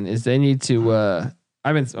happen, man, is they need to.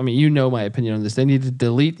 You know my opinion on this. They need to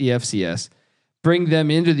delete the FCS, bring them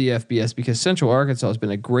into the FBS because Central Arkansas has been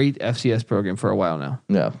a great FCS program for a while now.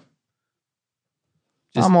 Yeah.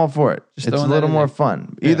 I'm all for it. It's a little more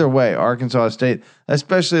fun. Either way, Arkansas State,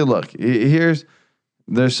 especially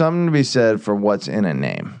there's something to be said for what's in a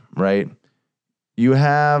name, right? You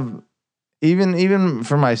have even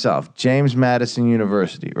for myself, James Madison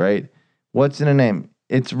University, right? What's in a name?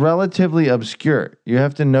 It's relatively obscure. You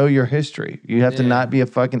have to know your history. You have to not be a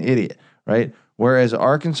fucking idiot, right? Whereas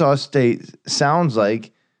Arkansas State sounds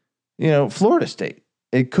like, Florida State.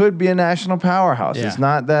 It could be a national powerhouse. Yeah. It's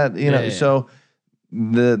not that, so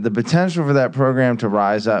the potential for that program to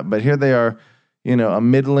rise up, but here they are, a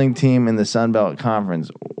middling team in the Sun Belt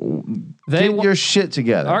Conference. Get your shit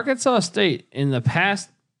together. Arkansas State in the past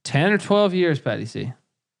 10 or 12 years, Patty C,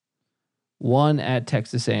 won at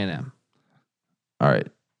Texas A&M. All right.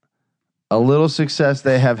 A little success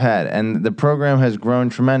they have had, and the program has grown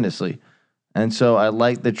tremendously. And so I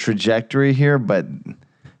like the trajectory here, but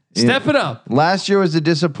step it up. Last year was a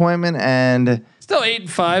disappointment, and still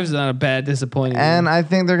 8-5 is not a bad disappointment. And I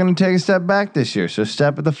think they're going to take a step back this year. So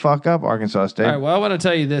step it the fuck up, Arkansas State. All right. Well, I want to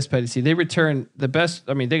tell you this, Petty C. They return the best.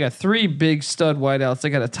 I mean, they got 3 big stud wideouts.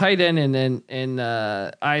 They got a tight end and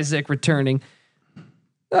Isaac returning.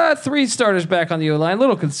 3 starters back on the O-line.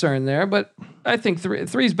 Little concern there, but I think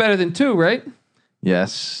 3 is better than 2, right?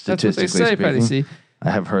 Yes, statistically that's what they say, speaking. Patty C. I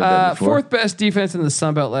have heard that before. 4th best defense in the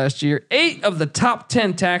Sun Belt last year. 8 of the top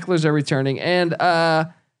 10 tacklers are returning, and I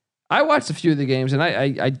watched a few of the games, and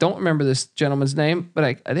I don't remember this gentleman's name,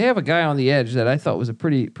 but they have a guy on the edge that I thought was a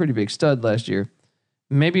pretty big stud last year.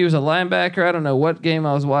 Maybe he was a linebacker. I don't know what game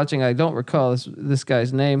I was watching. I don't recall this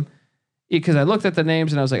guy's name because I looked at the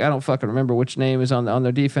names and I was like, I don't fucking remember which name is on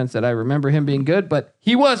their defense that I remember him being good, but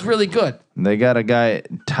he was really good. They got a guy,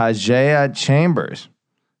 Tajaya Chambers,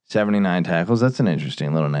 79 tackles. That's an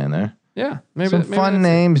interesting little name there. Yeah, maybe some fun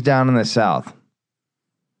names down in the South.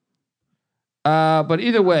 But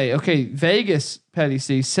either way, okay, Vegas, Patty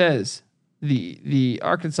C, says the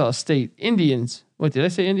Arkansas State Indians. What did I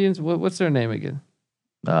say? Indians? What's their name again?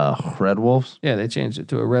 Red Wolves. Yeah, they changed it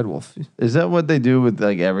to a Red Wolf. Is that what they do with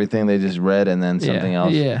like everything? They just red and then something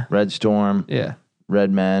else. Yeah. Red Storm. Yeah.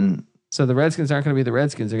 Red Men. So the Redskins aren't going to be the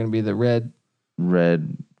Redskins. They're going to be the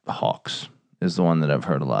Red Hawks is the one that I've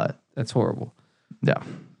heard a lot. That's horrible. Yeah.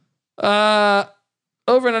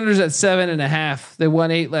 Over and unders at 7.5. They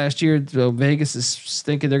won 8 last year. So Vegas is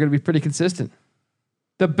thinking they're going to be pretty consistent.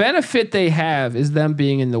 The benefit they have is them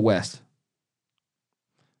being in the West.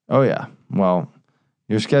 Oh yeah. Well,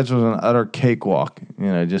 your schedule is an utter cakewalk,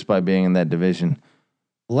 just by being in that division.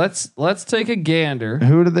 Let's take a gander.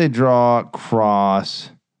 Who do they draw cross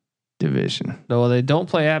division? No, they don't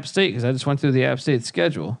play App State because I just went through the App State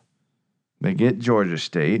schedule. They get Georgia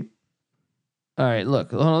State. All right,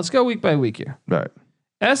 look, hold on, let's go week by week here. All right.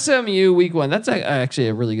 SMU week 1. That's actually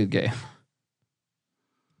a really good game.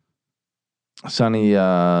 Sonny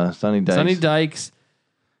Dykes. Sonny Dykes.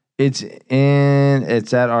 It's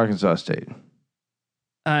at Arkansas State.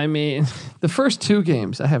 I mean, the first 2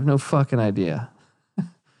 games, I have no fucking idea.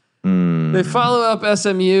 They follow up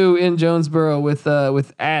SMU in Jonesboro with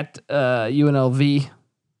at UNLV.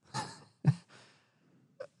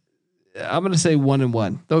 I'm gonna say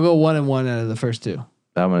 1-1. They'll go 1-1 out of the first 2.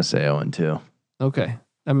 I'm gonna say 0-2. Okay.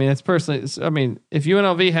 I mean, if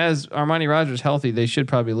UNLV has Armani Rogers healthy, they should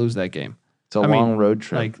probably lose that game. It's a long road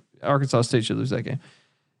trip. Like Arkansas State should lose that game.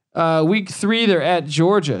 Week 3, they're at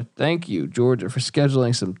Georgia. Thank you, Georgia, for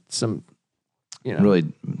scheduling some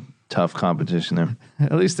really tough competition there.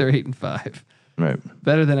 At least they're 8-5. Right.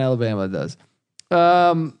 Better than Alabama does.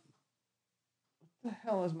 What the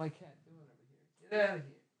hell is my cat doing over here? Get out of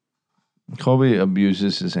here. Colby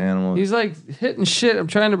abuses his animals. He's like hitting shit. I'm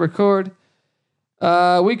trying to record.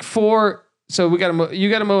 Week 4. So you got him at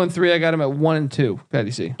 0-3. I got him at 1-2.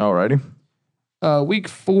 Patty C. Alrighty. Week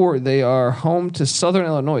 4, they are home to Southern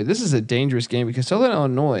Illinois. This is a dangerous game because Southern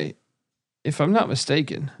Illinois, if I'm not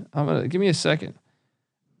mistaken, give me a second.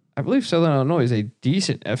 I believe Southern Illinois is a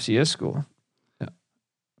decent FCS school. Yeah.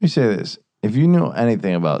 Let me say this: if you know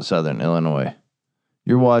anything about Southern Illinois,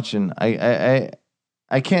 you're watching.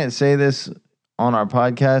 I can't say this on our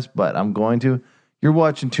podcast, but I'm going to. You're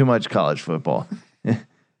watching too much college football.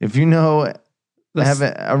 If you have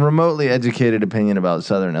a remotely educated opinion about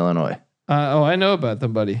Southern Illinois. I know about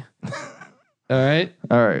them, buddy. All right.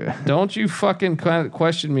 All right. Don't you fucking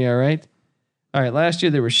question me. All right. All right. Last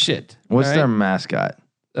year they were shit. What's their mascot?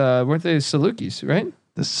 Weren't they Salukis, right?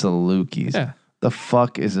 The Salukis. Yeah. The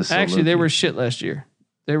fuck is a Saluki? Actually, they were shit last year.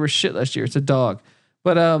 It's a dog.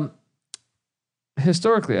 But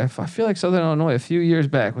historically, I feel like Southern Illinois a few years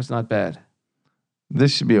back was not bad.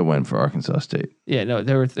 This should be a win for Arkansas State. Yeah, no,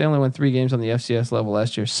 they only won 3 games on the FCS level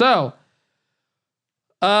last year. So,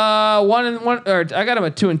 1-1, or I got them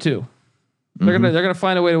at 2-2. They're gonna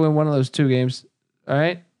find a way to win one of those 2 games. All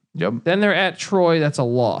right. Yep. Then they're at Troy. That's a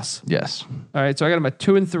loss. Yes. All right. So I got them at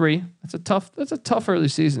 2-3. That's a tough early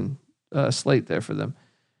season slate there for them.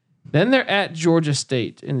 Then they're at Georgia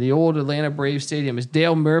State in the old Atlanta Braves Stadium. Is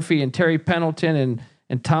Dale Murphy and Terry Pendleton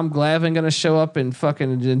and Tom Glavine going to show up, and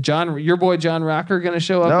fucking your boy John Rocker going to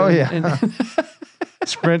show up? Oh, yeah.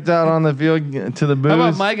 Sprint out on the field to the booth. How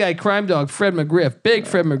about my guy, Crime Dog, Fred McGriff? Big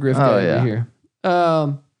Fred McGriff guy over here.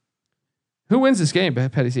 Who wins this game,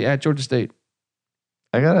 Petty C, at Georgia State?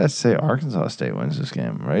 I got to say Arkansas State wins this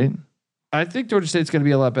game, right? I think Georgia State's going to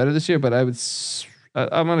be a lot better this year, but I'm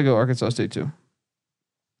going to go Arkansas State too.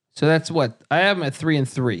 So that's what I have them at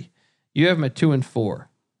 3-3. You have them at 2-4. Right?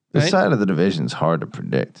 This side of the division is hard to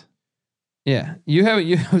predict. Yeah,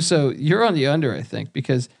 so you're on the under, I think,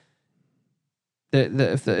 because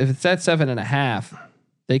if it's at 7.5,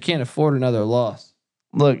 they can't afford another loss.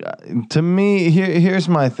 Look, to me, here's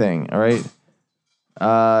my thing. All right.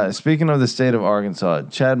 Speaking of the state of Arkansas,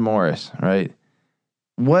 Chad Morris, right?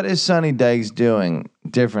 What is Sonny Dykes doing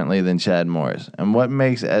differently than Chad Morris, and what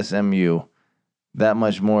makes SMU that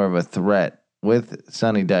much more of a threat with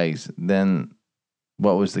Sonny Dykes than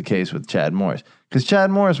what was the case with Chad Morris? Because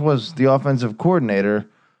Chad Morris was the offensive coordinator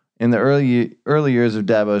in the early years of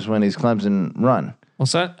Dabo Swinney's Clemson run. Well,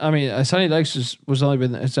 Sonny Dykes has only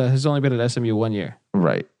been at SMU 1 year.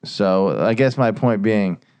 Right. So I guess my point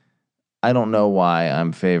being, I don't know why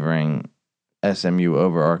I'm favoring SMU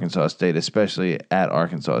over Arkansas State, especially at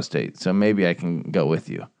Arkansas State. So maybe I can go with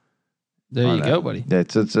you. There you go, buddy.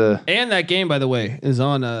 And that game, by the way, is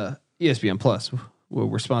on ESPN Plus.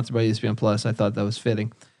 We're sponsored by ESPN Plus. I thought that was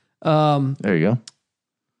fitting. There you go.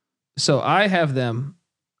 So I have them.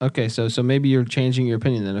 Okay, so maybe you're changing your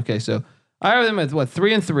opinion then. Okay, so I have them at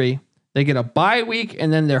 3-3. They get a bye week,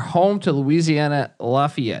 and then they're home to Louisiana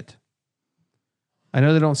Lafayette. I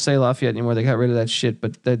know they don't say Lafayette anymore. They got rid of that shit,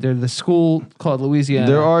 but they're the school called Louisiana.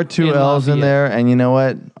 There are 2 L's Lafayette. in there, and you know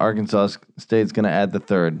what? Arkansas State's going to add the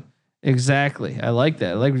 3rd. Exactly. I like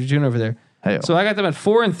that. I like what you're doing over there. Hey, so I got them at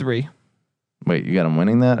 4-3. Wait, you got them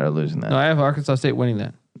winning that or losing that? No, I have Arkansas State winning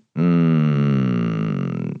that.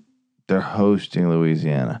 They're hosting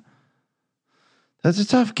Louisiana. That's a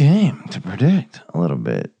tough game to predict a little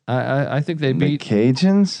bit. I think they beat the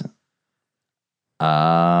Cajuns.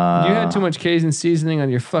 You had too much Cajun seasoning on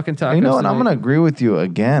your fucking tacos. You know what? I'm gonna agree with you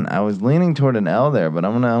again. I was leaning toward an L there, but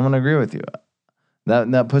I'm gonna agree with you.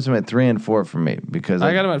 That puts them at 3 and 4 for me because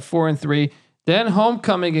I got them at 4-3. Then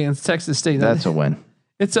homecoming against Texas State. That's a win.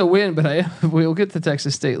 It's a win, but we'll get to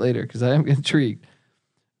Texas State later because I am intrigued.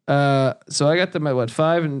 So I got them at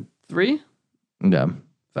 5-3. Yeah,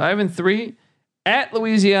 5-3 at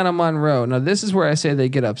Louisiana Monroe. Now this is where I say they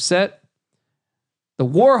get upset. The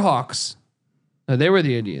Warhawks. No, they were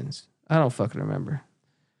the Indians. I don't fucking remember.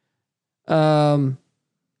 I'm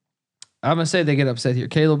gonna say they get upset here.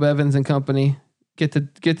 Caleb Evans and company get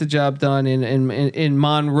the job done in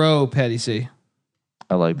Monroe, Petty C.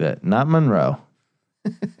 I like that. Not Monroe.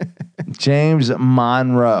 James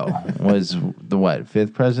Monroe was the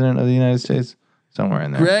 5th president of the United States? Somewhere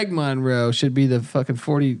in there. Greg Monroe should be the fucking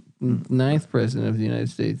 49th president of the United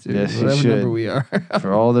States. Yes, whatever he should. Number we are.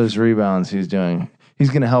 For all those rebounds he's doing. He's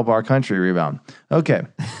going to help our country rebound. Okay.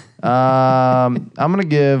 I'm going to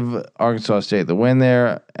give Arkansas State the win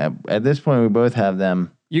there. At this point, we both have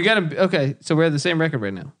them. You got to, okay, so we have the same record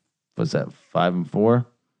right now. What's that, 5-4?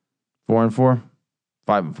 4-4?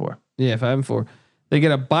 5-4. Yeah, 5-4. They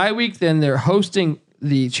get a bye week, then they're hosting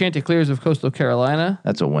the Chanticleers of Coastal Carolina.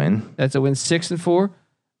 That's a win. That's a win, 6-4.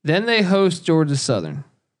 Then they host Georgia Southern.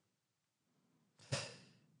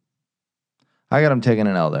 I got them taking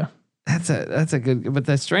an L there. That's a good, but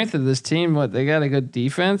the strength of this team, they got a good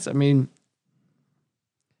defense. I mean,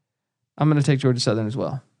 I'm going to take Georgia Southern as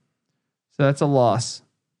well. So that's a loss.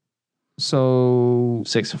 So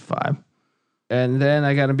 6-5. And then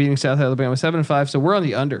I got them beating South Alabama 7-5. So we're on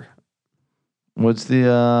the under. What's the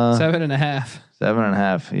 7.5?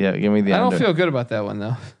 7.5. Yeah, give me the under. I don't feel good about that one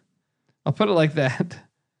though. I'll put it like that.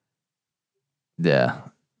 Yeah.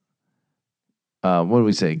 What did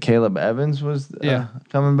we say? Caleb Evans was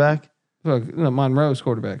coming back? Look, no, Monroe's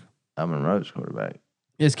quarterback. Monroe's quarterback.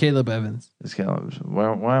 It's Caleb Evans. It's Caleb.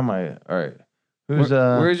 Why am I? All right.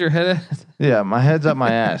 Where's your head at? Yeah, my head's up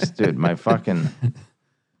my ass, dude. My fucking.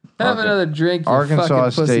 Have another drink. You Arkansas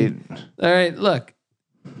fucking pussy. State. All right, look.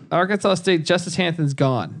 Arkansas State, Justice Hanson's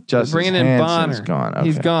gone. Justice Bringing in Hanson's Bonner. gone. Okay.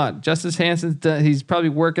 He's gone. Justice Hanson's done. He's probably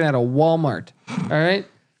working at a Walmart. All right.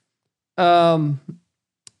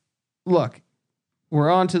 Look, we're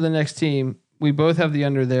on to the next team. We both have the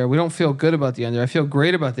under there. We don't feel good about the under. I feel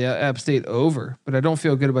great about the App State over, but I don't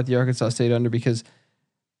feel good about the Arkansas State under because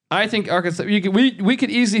I think Arkansas. We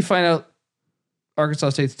could easily find out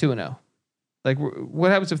Arkansas State's 2-0. Like,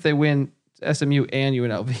 what happens if they win SMU and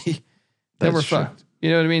UNLV? Then we're fucked.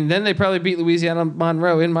 You know what I mean? Then they probably beat Louisiana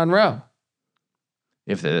Monroe in Monroe.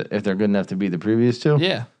 If they're good enough to beat the previous two,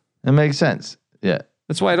 Yeah, it makes sense. Yeah,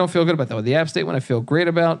 that's why I don't feel good about that one. The App State one I feel great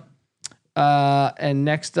about. And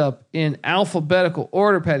next up in alphabetical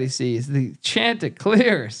order, Patty C, is the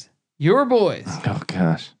Chanticleers. Your boys. Oh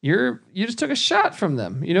gosh, You just took a shot from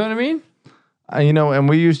them. You know what I mean? and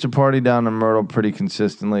we used to party down in Myrtle pretty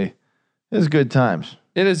consistently. It was good times.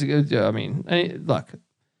 It is a good. I mean, look,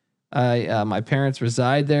 my parents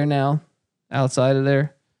reside there now, outside of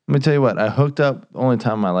there. Let me tell you what. I hooked up. The only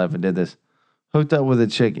time in my life I did this. Hooked up with a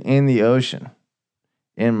chick in the ocean,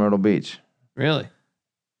 in Myrtle Beach. Really?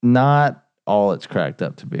 Not all it's cracked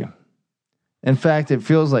up to be. In fact, it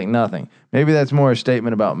feels like nothing. Maybe that's more a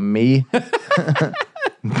statement about me.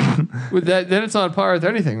 With that, then it's on par with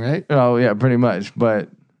anything, right? Oh yeah, pretty much. But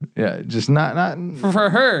yeah, just not For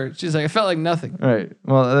her, she's like, it felt like nothing. right.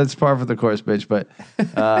 Well, that's par for the course, bitch. But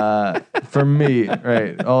for me,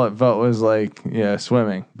 right, all it felt was like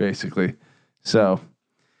swimming basically. So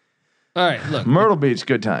All right, look, Myrtle Beach,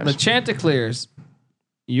 good the times. Chanticleers,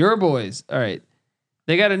 your boys. All right.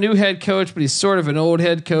 They got a new head coach, but he's sort of an old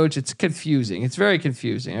head coach. It's confusing. It's very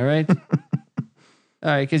confusing. All right. All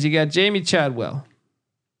right. Because you got Jamie Chadwell.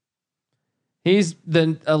 He's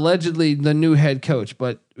allegedly the new head coach,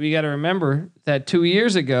 but we got to remember that 2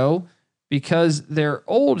 years ago, because their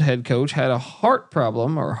old head coach had a heart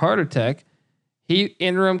problem or heart attack, he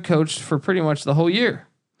interim coached for pretty much the whole year.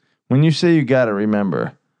 When you say you got to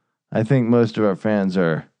remember, I think most of our fans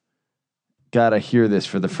are got to hear this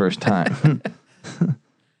for the first time.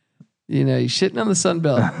 You know, he's shitting on the Sun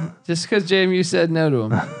Belt just because JMU said no to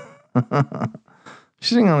him.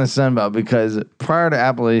 Shitting on the Sun Belt because prior to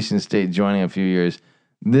Appalachian State joining a few years,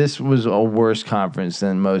 this was a worse conference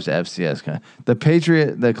than most FCS.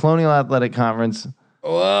 The Colonial Athletic Conference.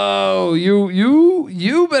 Whoa,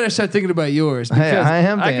 you better start thinking about yours. Because Hey, I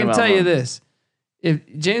am thinking can about tell you mine. this. If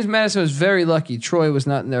James Madison was very lucky, Troy was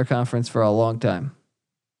not in their conference for a long time.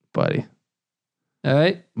 Buddy, All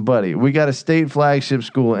right. we got a state flagship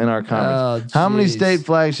school in our conference. Oh, How many geez. state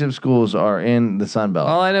flagship schools are in the Sun Belt?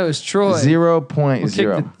 All I know is Troy.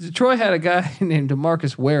 0.0. Troy had a guy named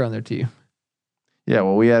DeMarcus Ware on their team. Yeah,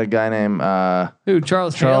 well, we had a guy named Who?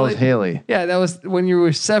 Charles Haley. Yeah, that was when you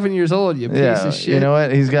were 7 years old. You piece of shit. You know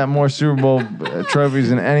what? He's got more Super Bowl trophies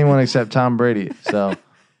than anyone except Tom Brady. So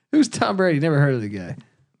Who's Tom Brady? Never heard of the guy.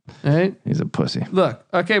 All right. he's a pussy. Look,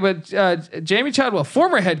 okay, but Jamie Chadwell,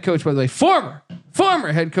 former head coach, by the way,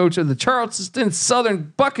 former head coach of the Charleston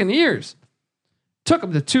Southern Buccaneers, took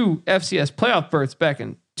them to 2 FCS playoff berths back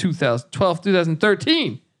in 2012,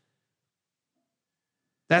 2013.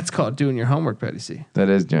 That's called doing your homework, Petty C. That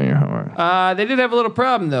is doing your homework. They did have a little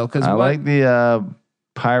problem though, because I like the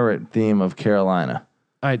pirate theme of Carolina.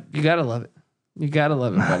 All right, you gotta love it. You gotta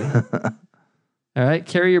love it, buddy. All right,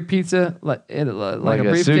 carry your pizza like a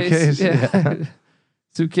briefcase. Suitcase? Yeah.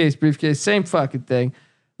 Suitcase, briefcase, same fucking thing.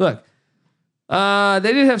 Look, they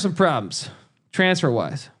did have some problems transfer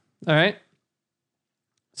wise. All right.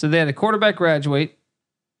 So they had a quarterback graduate,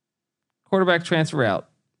 quarterback transfer out.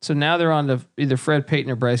 So now they're on to either Fred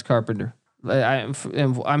Payton or Bryce Carpenter.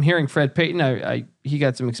 I'm hearing Fred Payton. He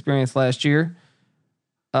got some experience last year.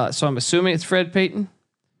 So I'm assuming it's Fred Payton.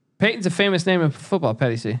 Payton's a famous name in football,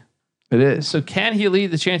 Petty C. It is. So can he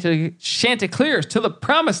lead the Chanticleers to the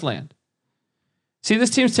promised land? See, this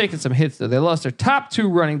team's taking some hits, though. They lost their top 2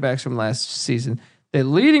 running backs from last season. Their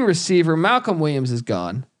leading receiver, Malcolm Williams, is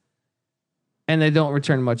gone. And they don't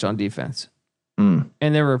return much on defense. And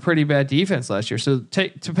they were a pretty bad defense last year. So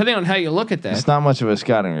depending on how you look at that. It's not much of a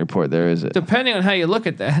scouting report there, is it? Depending on how you look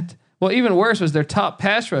at that. Well, even worse was their top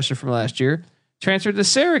pass rusher from last year transferred to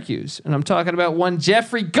Syracuse. And I'm talking about one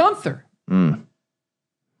Jeffrey Gunther. But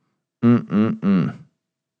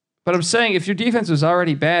I'm saying if your defense was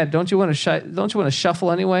already bad, don't you want to shuffle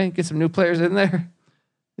anyway? Get some new players in there?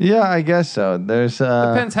 Yeah, I guess so. There's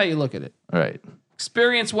Depends how you look at it. right.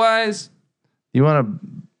 Experience wise, You want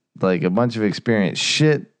a bunch of experienced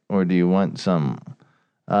shit, or do you want some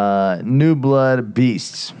new blood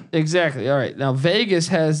beasts? exactly. All right. Now Vegas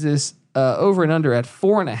has this over and under at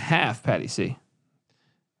 4.5, Patty C.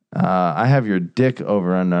 I have your dick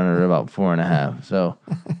over and under about 4.5. So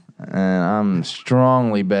and I'm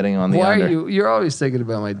strongly betting on the Why under. are you? You're always thinking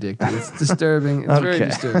about my dick. Dude. It's disturbing. It's very Okay.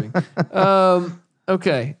 disturbing.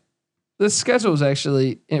 Okay. This schedule is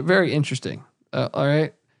actually very interesting. All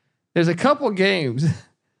right. There's a couple games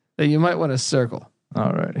that you might want to circle.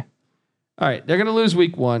 Alrighty. All right. They're going to lose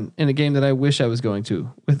week 1 in a game that I wish I was going to.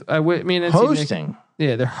 Me and NC Hosting. Nick,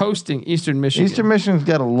 yeah, they're hosting Eastern Michigan. Eastern Michigan's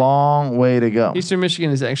got a long way to go. Eastern Michigan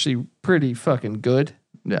is actually pretty fucking good.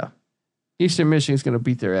 Yeah. Eastern Michigan's going to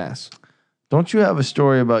beat their ass. Don't you have a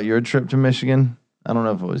story about your trip to Michigan? I don't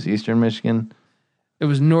know if it was Eastern Michigan, It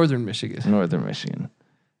was Northern Michigan. Northern Michigan.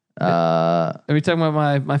 Are we talking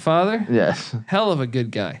about my father? Yes. Hell of a good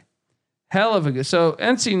guy. Hell of a good. So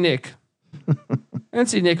NC Nick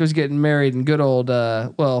was getting married in good old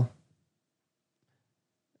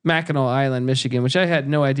Mackinac Island, Michigan, which I had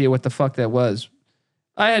no idea what the fuck that was.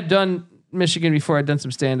 I had done Michigan before. I'd done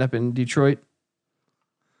some stand up in Detroit.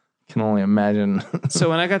 Can only imagine. So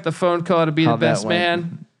when I got the phone call to be How the best that went.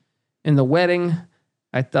 man in the wedding,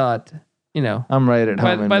 I thought, I'm right at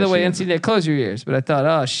home. By the way, Michigan. NC Nick, close your ears. But I thought,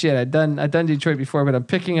 oh shit, I've done Detroit before, but I'm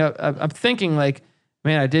picking up. I'm thinking like,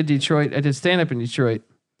 man, I did Detroit. I did stand up in Detroit.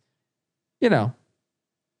 I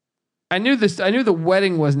knew this. I knew the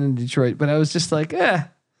wedding wasn't in Detroit, but I was just like, you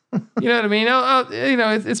know what I mean?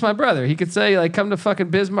 It's my brother. He could say like, come to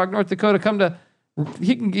fucking Bismarck, North Dakota.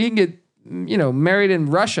 He can get married in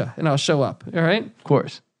Russia, and I'll show up. All right, Of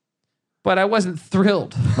course. but I wasn't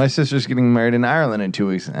thrilled. My sister's getting married in Ireland in 2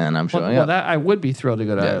 weeks, and I'm showing Well, up. that I would be thrilled to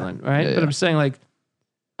go to Yeah. Ireland, right? Yeah, But yeah. I'm saying like,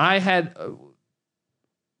 I had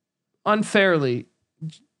unfairly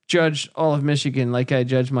judged all of Michigan like I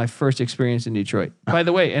judged my first experience in Detroit. By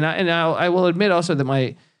the way, I will admit also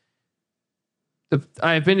that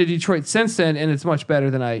I've been to Detroit since then, and it's much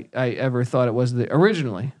better than I ever thought it was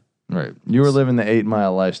originally. Right. You were living the 8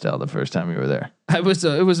 mile lifestyle the first time you were there. It was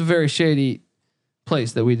a very shady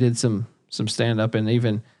place that we did some stand up, and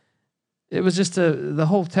even it was just the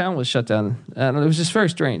whole town was shut down. I don't know, it was just very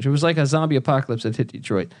strange. It was like a zombie apocalypse that hit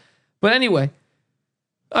Detroit. But anyway,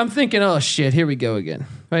 I'm thinking, oh shit, here we go again.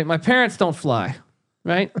 Right? My parents don't fly.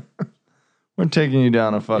 Right? We're taking you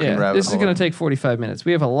down a fucking rabbit this is hole. going to take 45 minutes.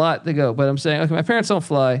 We have a lot to go, but I'm saying, okay, my parents don't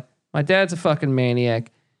fly. My dad's a fucking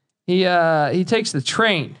maniac. He takes the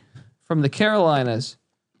train from the Carolinas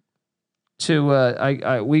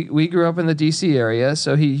to we grew up in the DC area,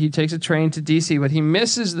 so he takes a train to DC, but he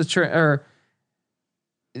misses the train. Or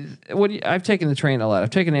I've taken the train a lot. I've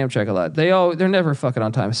taken Amtrak a lot. They're never fucking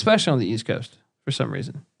on time, especially on the East Coast for some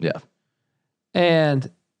reason. Yeah. And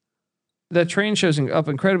the train shows up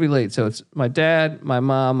incredibly late. So it's my dad, my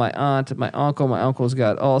mom, my aunt, my uncle. My uncle's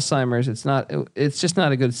got Alzheimer's. It's just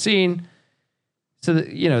not a good scene. So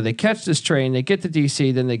they catch this train, they get to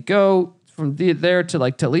DC, then they go from there to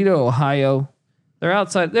like Toledo, Ohio. They're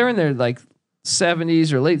outside. They're in their like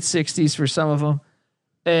 70s or late 60s for some of them,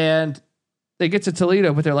 and they get to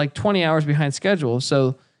Toledo, but they're like 20 hours behind schedule.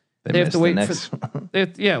 So they have to wait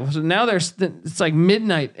so now it's like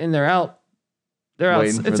midnight and they're out. They're out.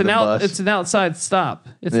 Waiting for the bus. It's an outside stop.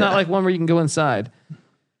 It's not like one where you can go inside.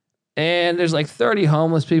 And there's like 30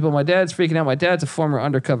 homeless people. My dad's freaking out. My dad's a former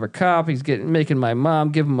undercover cop. He's making my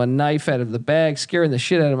mom give him a knife out of the bag, scaring the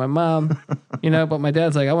shit out of my mom. But my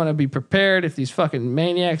dad's like, I want to be prepared if these fucking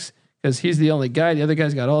maniacs, because he's the only guy. The other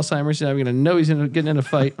guy's got Alzheimer's, and I'm gonna know he's getting in a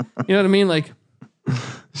fight. You know what I mean? Like,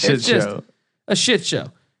 Shit just show. a shit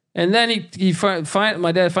show. And then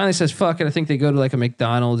my dad finally says, fuck it. I think they go to like a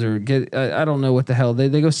McDonald's or I don't know what the hell.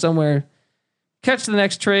 They go somewhere, catch the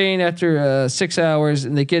next train after 6 hours,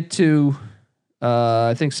 and they get to,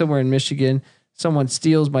 I think somewhere in Michigan. Someone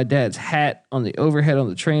steals my dad's hat on the overhead on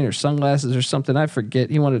the train, or sunglasses or something. I forget.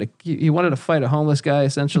 He wanted to fight a homeless guy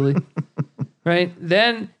essentially. Right.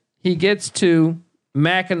 Then he gets to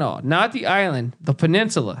Mackinac, not the island, the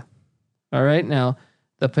peninsula. All right. Now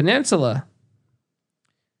the peninsula,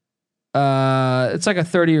 it's like a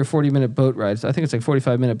 30 or 40 minute boat ride. So I think it's like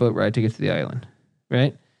 45-minute boat ride to get to the island.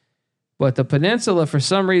 Right. But the peninsula, for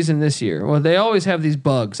some reason this year, well, they always have these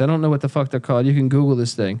bugs. I don't know what the fuck they're called. You can Google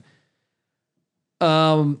this thing.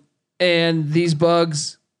 And these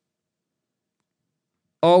bugs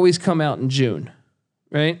always come out in June,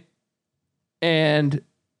 right? And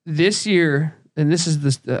this year, and this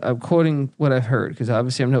is I'm quoting what I've heard, because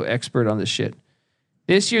obviously I'm no expert on this shit.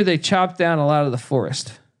 This year they chopped down a lot of the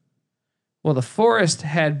forest. Well, the forest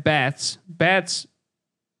had bats. Bats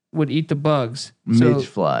would eat the bugs. Midge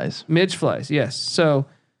flies. Midge flies, yes. So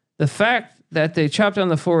the fact that they chopped down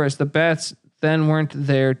the forest, the bats then weren't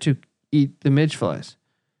there to eat the midge flies,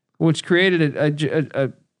 which created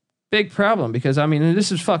a big problem, because, I mean, and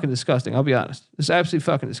this is fucking disgusting. I'll be honest. This is absolutely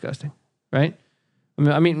fucking disgusting, right? I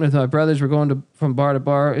mean, I'm meeting with my brothers. We're going from bar to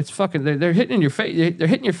bar. It's fucking. They're hitting in your face. They're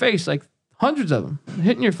hitting your face like hundreds of them,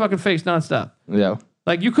 hitting your fucking face nonstop. Yeah.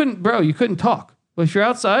 Like you couldn't talk. But if you're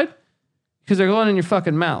outside, because they're going in your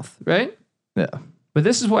fucking mouth, right? Yeah. But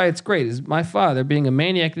this is why it's great. Is my father being a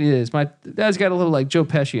maniac that he is. My dad's got a little like Joe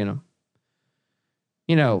Pesci in him.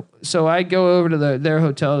 You know, so I go over to their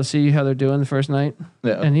hotel to see how they're doing the first night.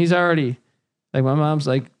 Yeah. And he's already, like, my mom's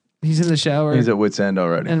like, he's in the shower. He's at wit's end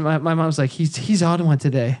already. And my mom's like, he's on one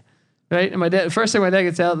today, right? And my dad, first thing my dad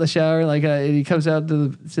gets out of the shower, like he comes out to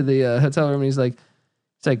the hotel room, and he's like,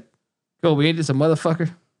 "Go, we ain't just a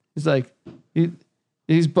motherfucker." He's like,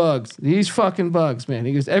 these bugs, these fucking bugs, man.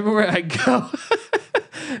 He goes, everywhere I go,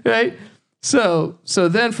 right? So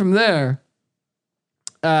then from there,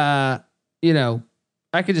 you know,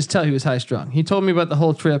 I could just tell he was high strung. He told me about the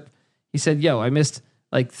whole trip. He said, "Yo, I missed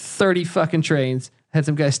like 30 fucking trains. Had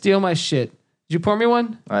some guy steal my shit. Did you pour me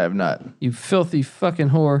one? I have not. You filthy fucking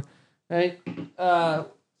whore." Right?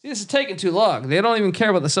 See, this is taking too long. They don't even care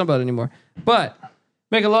about the Sunbelt anymore. But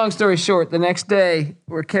make a long story short, the next day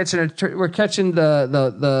we're catching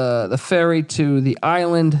the ferry to the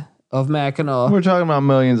island of Mackinac. We're talking about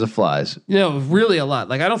millions of flies. You know, really a lot.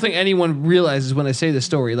 Like I don't think anyone realizes when I say the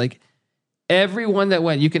story. Like everyone that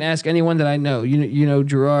went, you can ask anyone that I know. You know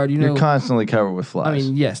Gerard. You're constantly covered with flies. I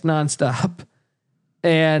mean, yes, nonstop.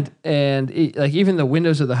 And like even the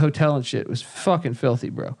windows of the hotel and shit was fucking filthy,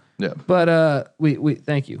 bro. Yeah. But we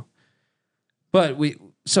thank you. But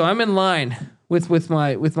so I'm in line with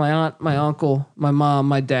my aunt, my uncle, my mom,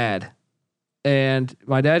 my dad. And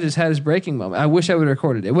my dad just had his breaking moment. I wish I would have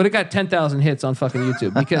recorded it. It would have got 10,000 hits on fucking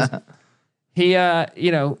YouTube because he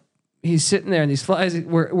you know, he's sitting there and these flies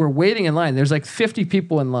we're waiting in line. There's like 50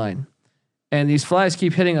 people in line. And these flies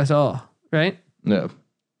keep hitting us all, right? Yeah.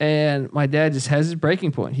 And my dad just has his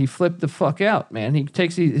breaking point. He flipped the fuck out, man. He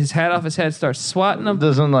takes his hat off his head, starts swatting them.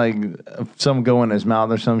 Doesn't like some go in his mouth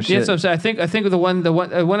or some shit. Yeah, so I'm saying. I think the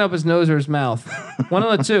one up his nose or his mouth. One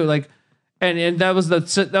of the two, like, and that was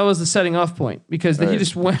the setting off point because he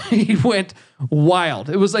just went wild.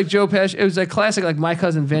 It was like Joe Pesci. It was like classic, like My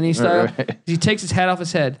Cousin Vinny style. Right. He takes his hat off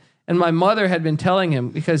his head. And my mother had been telling him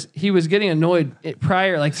because he was getting annoyed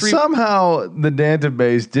prior, like Somehow the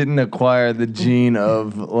database didn't acquire the gene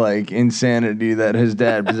of like insanity that his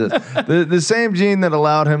dad possessed. the same gene that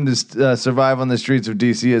allowed him to survive on the streets of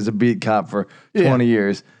DC as a beat cop for 20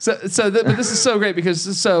 years. But this is so great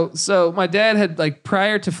because so my dad had like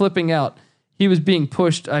prior to flipping out, he was being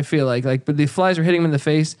pushed. I feel like, but the flies were hitting him in the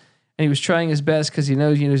face, and he was trying his best because he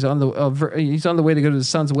knows he's on the way to go to his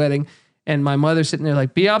son's wedding. And my mother's sitting there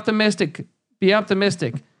like, be optimistic,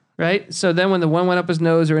 right? So then when the one went up his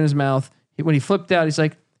nose or in his mouth, when he flipped out,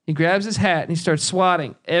 he grabs his hat and he starts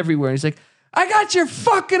swatting everywhere. And he's like, I got your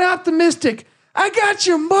fucking optimistic. I got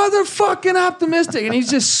your motherfucking optimistic. And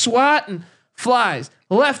he's just swatting flies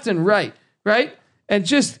left and right? And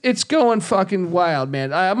just it's going fucking wild,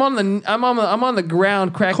 man. I'm on the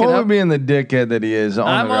ground cracking Colby up. being the dickhead that he is.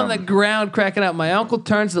 I'm on the ground cracking up. My uncle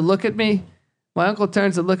turns to look at me.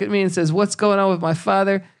 And says, "What's going on with my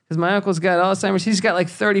father?" Because my uncle's got Alzheimer's. He's got like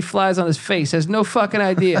 30 flies on his face. Has no fucking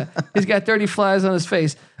idea. He's got 30 flies on his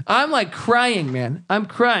face. I'm like crying, man. I'm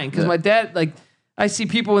crying because my dad, like, I see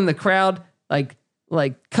people in the crowd like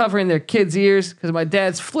covering their kids' ears because my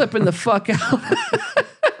dad's flipping the fuck out.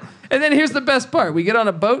 And then here's the best part: we get on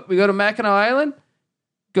a boat. We go to Mackinac Island.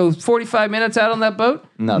 Go 45 minutes out on that boat.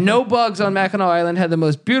 Nothing. No bugs on Mackinac Island. Had the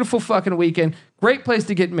most beautiful fucking weekend. Great place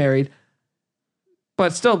to get married.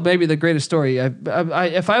 But still, maybe the greatest story.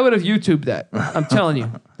 If I would have YouTubed that, I'm telling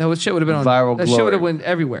you, that shit would have been on viral. That shit would have went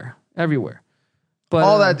everywhere. But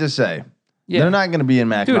all that to say, they're not going to be in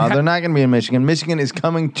Mackinac. They're not going to be in Michigan. Michigan is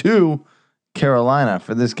coming to Carolina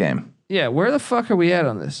for this game. Yeah, where the fuck are we at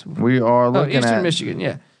on this? We are looking at Eastern Michigan.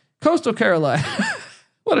 Yeah, Coastal Carolina.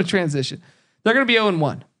 What a transition. They're going to be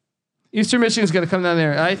 0-1. Eastern Michigan's going to come down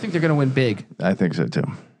there. I think they're going to win big. I think so too.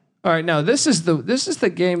 All right, now this is the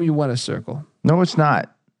game you want to circle. No, it's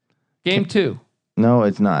not. Game 2. No,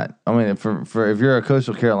 it's not. I mean, for if you're a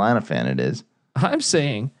Coastal Carolina fan, it is. I'm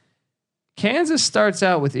saying Kansas starts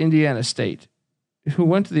out with Indiana State, who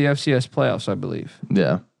went to the FCS playoffs, I believe.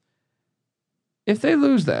 Yeah. If they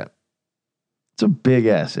lose that, it's a big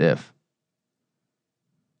ass if.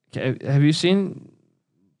 Okay, have you seen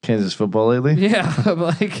Kansas football lately? Yeah,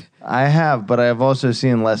 like I have, but I have also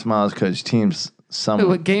seen Les Miles coach teams.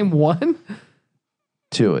 Game 1?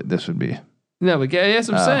 2. This would be. No, but yes,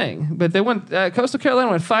 I'm saying. But they went. Coastal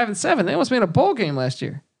Carolina went 5-7. They almost made a bowl game last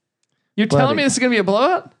year. You're telling me this is going to be a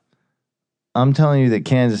blowout? I'm telling you that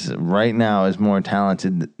Kansas right now is more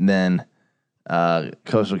talented than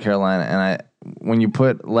Coastal Carolina, when you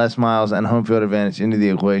put Les Miles and home field advantage into the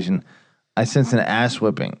equation, I sense an ass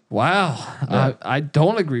whipping. Wow. I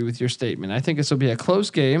don't agree with your statement. I think this will be a close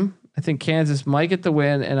game. I think Kansas might get the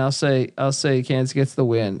win, and I'll say Kansas gets the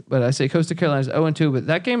win. But I say Coastal Carolina's 0-2, but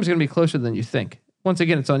that game is going to be closer than you think. Once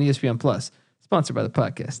again, it's on ESPN Plus, sponsored by the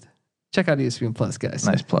podcast. Check out ESPN Plus, guys.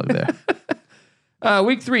 Nice plug there.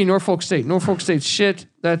 Week 3, Norfolk State. Norfolk State shit.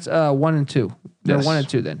 That's 1-2. They're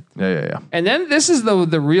 1-2 then. Yeah. And then this is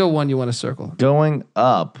the real one you want to circle. Going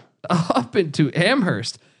up Into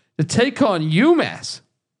Amherst to take on UMass.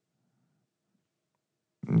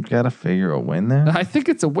 You got to figure a win there. I think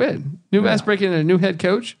it's a win. UMass breaking in a new head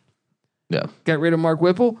coach. Yeah. Got rid of Mark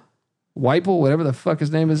Whipple, whatever the fuck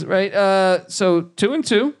his name is. Right. So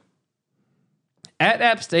 2-2 at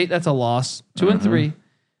App State. That's a loss. 2-3.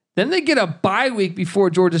 Then they get a bye week before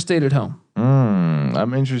Georgia State at home.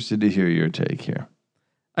 I'm interested to hear your take here.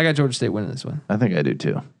 I got Georgia State winning this one. I think I do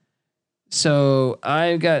too. So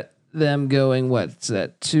I got them going. What's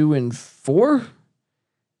that? 2-4.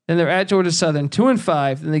 Then they're at Georgia Southern,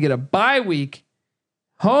 2-5. Then they get a bye week,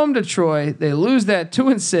 home to Troy. They lose that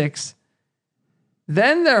 2-6.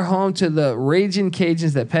 Then they're home to the Raging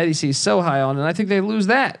Cajuns that Patty C is so high on, and I think they lose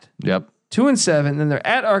that. Yep. 2-7. Then they're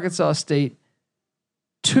at Arkansas State,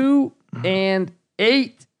 2-8.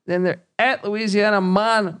 Then they're at Louisiana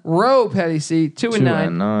Monroe, Patty C,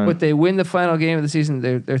 2-9. But they win the final game of the season.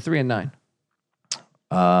 They're 3-9.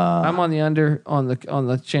 I'm on the under on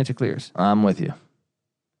the Chanticleers. I'm with you.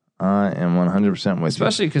 I am 100% with you.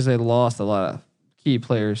 Especially because they lost a lot of key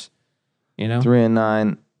players.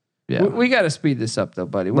 3-9. Yeah. We got to speed this up though,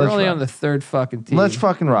 buddy. We're only on the third fucking team. Let's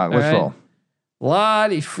fucking rock. Let's roll.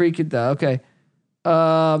 Lottie freaking da. Okay.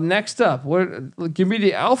 Next up, give me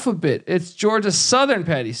the alphabet. It's Georgia Southern,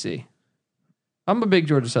 Patty C. I'm a big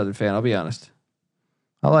Georgia Southern fan. I'll be honest.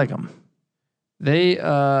 I like them. They've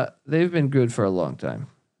been good for a long time.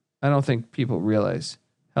 I don't think people realize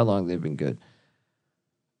how long they've been good.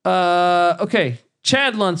 Okay.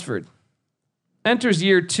 Chad Lunsford enters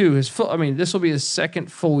year 2. This will be his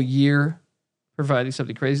second full year, providing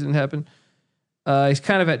something crazy didn't happen. He's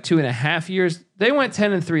kind of at 2.5 years. They went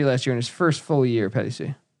 10-3 last year in his first full year, Patty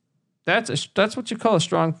C. That's what you call a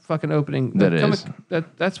strong fucking opening.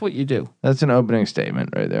 That's what you do. That's an opening statement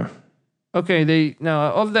right there. Okay,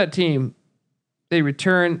 of that team, they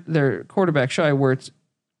return their quarterback Shai Werts.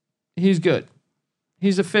 He's good.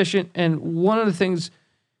 He's efficient, and the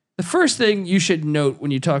first thing you should note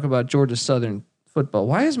when you talk about Georgia Southern football.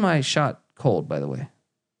 Why is my shot cold, by the way?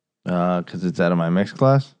 Because it's out of my mixed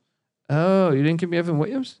class. Oh, you didn't give me Evan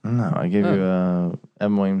Williams? No, I gave you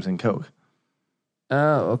Evan Williams and Coke.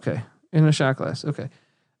 Oh, okay. In a shot glass. Okay.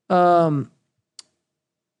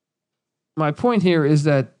 My point here is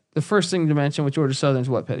that the first thing to mention with Georgia Southern is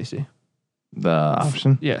what, Petty C? The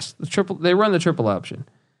option? Yes. They run the triple option.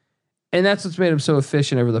 And that's what's made them so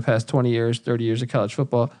efficient over the past 20 years, 30 years of college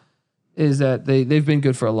football, is that they've been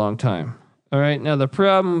good for a long time. All right. Now the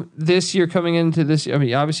problem this year coming into this,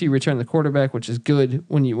 obviously you return the quarterback, which is good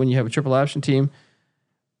when you have a triple option team.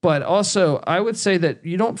 But also, I would say that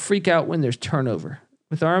you don't freak out when there's turnover.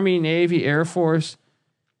 With Army, Navy, Air Force,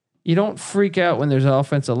 you don't freak out when there's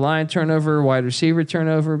offensive line turnover, wide receiver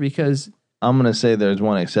turnover, because I'm going to say there's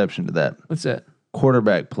one exception to that. What's that?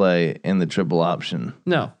 Quarterback play in the triple option.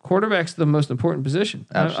 No, quarterback's the most important position.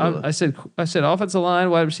 Absolutely. I said offensive line,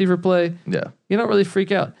 wide receiver play. Yeah. You don't really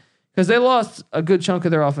freak out because they lost a good chunk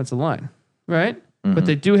of their offensive line, right? Mm-hmm. But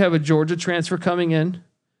they do have a Georgia transfer coming in.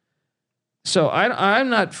 So I'm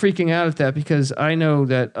not freaking out at that because I know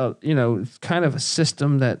that, it's kind of a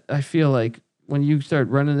system that I feel like when you start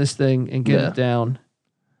running this thing and get it down.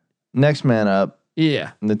 Next man up.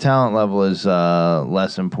 Yeah. The talent level is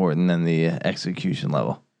less important than the execution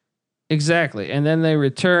level. Exactly. And then they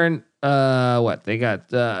return, they got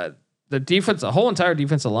the defense, the whole entire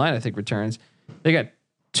defensive line, I think, returns. They got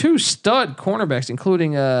 2 stud cornerbacks,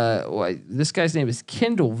 including this guy's name is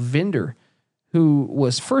Kendall Vinder, who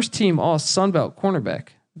was first team all Sunbelt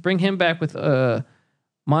cornerback. Bring him back with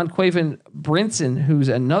Monquavian Brinson, who's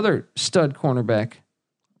another stud cornerback.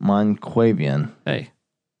 Monquavian. Hey.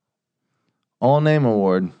 All name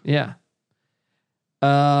award. Yeah.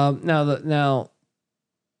 Now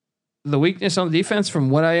the weakness on the defense, from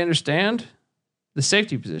what I understand, the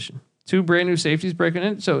safety position. 2 brand new safeties breaking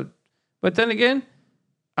in. So, but then again,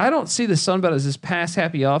 I don't see the Sunbelt as this pass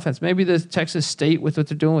happy offense. Maybe the Texas State with what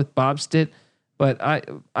they're doing with Bob Stitt, but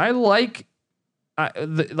the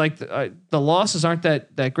losses aren't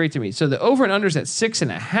that great to me. So the over and unders at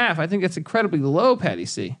 6.5. I think that's incredibly low, Patty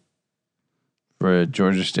C. For a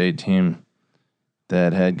Georgia State team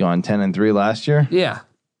that had gone 10-3 last year. Yeah.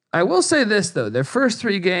 I will say this though. Their first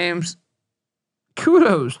 3 games,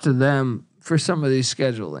 kudos to them for some of these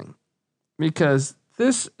scheduling, because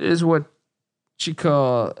this is what you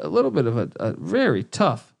call a little bit of a very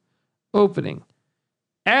tough opening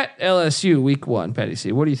at LSU week 1. Patty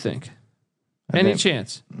C, what do you think? Any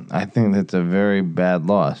chance? I think that's a very bad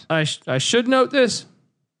loss. I should note this.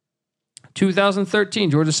 2013,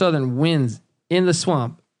 Georgia Southern wins in the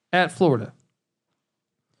Swamp at Florida.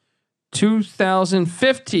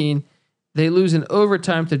 2015, they lose in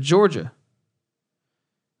overtime to Georgia.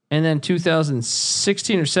 And then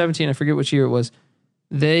 2016 or 17, I forget which year it was,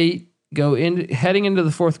 they go in heading into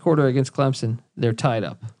the fourth quarter against Clemson. They're tied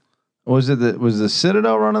up. Was the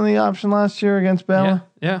Citadel running the option last year against Bama?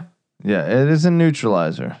 Yeah. Yeah, it is a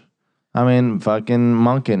neutralizer. I mean, fucking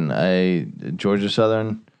Monken, a Georgia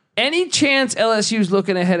Southern. Any chance LSU's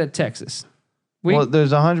looking ahead at Texas? Well,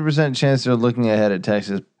 there's 100% chance they're looking ahead at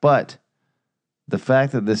Texas, but the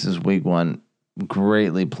fact that this is week 1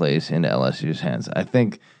 greatly plays into LSU's hands. I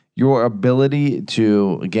think your ability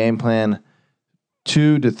to game plan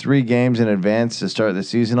 2 to 3 games in advance to start the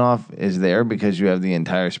season off is there because you have the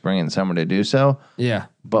entire spring and summer to do so. Yeah.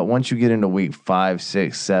 But once you get into week 5,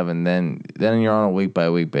 6, 7, then you're on a week by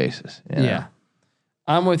week basis. You know? Yeah.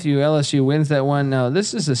 I'm with you. LSU wins that one. Now,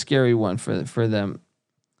 this is a scary one for them.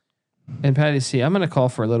 And Patty C, I'm going to call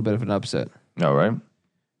for a little bit of an upset. All right.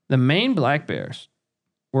 The Maine Black Bears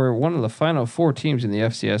were one of the final 4 teams in the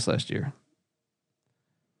FCS last year.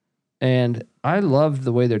 And I loved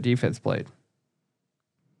the way their defense played.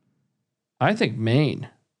 I think Maine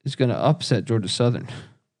is going to upset Georgia Southern.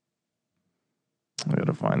 I got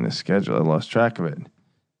to find this schedule. I lost track of it.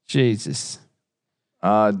 Jesus.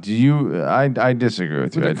 I disagree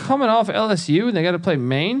with you. They're coming off LSU and they got to play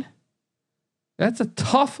Maine. That's a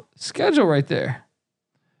tough schedule right there.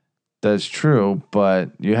 That's true, but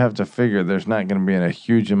you have to figure there's not going to be a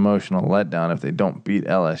huge emotional letdown if they don't beat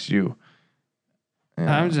LSU.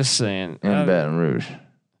 I'm just saying. In Baton Rouge.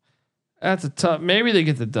 That's a tough. Maybe they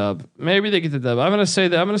get the dub. I'm gonna say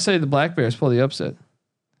the Black Bears pull the upset.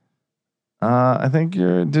 I think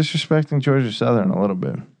you're disrespecting Georgia Southern a little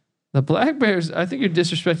bit. The Black Bears. I think you're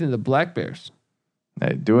disrespecting the Black Bears.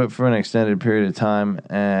 Hey, do it for an extended period of time,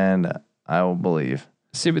 and I will believe.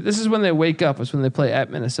 See, but this is when they wake up. It's when they play at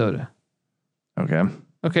Minnesota. Okay.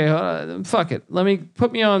 Okay. Fuck it.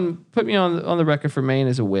 Put me on the record for Maine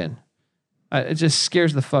as a win. It just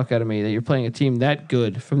scares the fuck out of me that you're playing a team that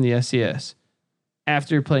good from the SCS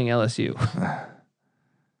after you're playing LSU.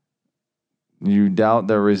 You doubt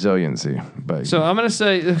their resiliency, but so I'm gonna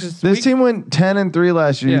say this team went 10-3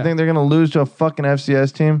 last year. Yeah. You think they're gonna lose to a fucking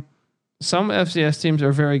FCS team? Some FCS teams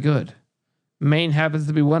are very good. Maine happens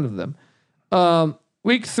to be one of them.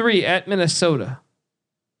 Week 3 at Minnesota.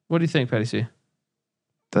 What do you think, Patty C?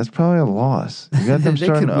 That's probably a loss. You got them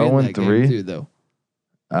starting 0-3 too, though.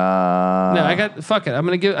 No, I got fuck it.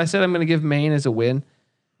 I said I'm gonna give Maine as a win.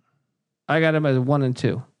 I got them as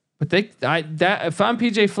 1-2. But if I'm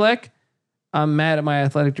PJ Fleck, I'm mad at my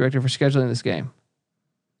athletic director for scheduling this game.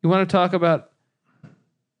 You want to talk about,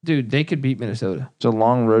 dude? They could beat Minnesota. It's a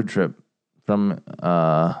long road trip from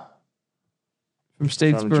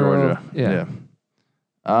Statesboro, from Georgia. Yeah.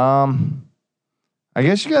 I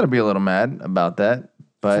guess you got to be a little mad about that,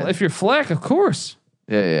 but if you're Fleck, of course.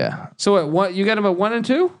 Yeah. So at what you got them at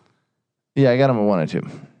 1-2? Yeah, I got them at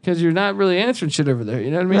 1-2. Because you're not really answering shit over there. You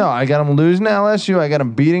know what I mean? No, I got them losing to LSU. I got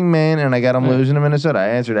them beating Maine, and I got them losing to Minnesota. I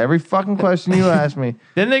answered every fucking question you asked me.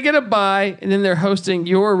 Then they get a bye, and then they're hosting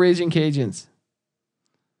your Raging Cajuns.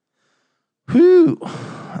 Whew.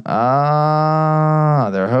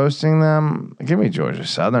 They're hosting them. Give me Georgia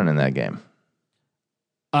Southern in that game.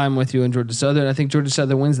 I'm with you on Georgia Southern. I think Georgia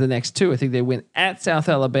Southern wins the next 2. I think they win at South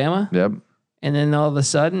Alabama. Yep. And then all of a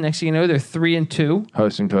sudden, next thing you know, they're 3-2.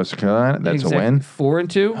 Hosting Coastal Carolina, that's a win.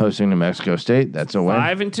 4-2. Hosting New Mexico State, that's a win.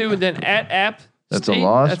 5-2, and then at App that's State, a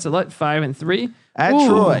loss. That's a 5-3. At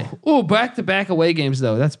Troy. Ooh, back-to-back away games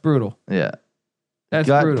though. That's brutal. Yeah. That's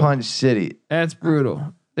Gut brutal. Punch City. That's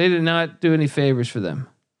brutal. They did not do any favors for them.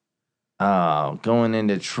 Oh, going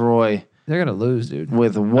into Troy. They're gonna lose, dude.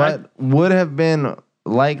 With what would have been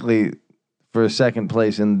likely for a second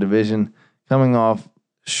place in the division, coming off.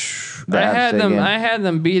 I had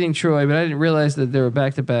them beating Troy, but I didn't realize that they were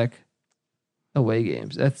back-to-back away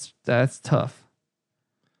games. That's tough.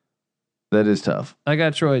 That is tough. I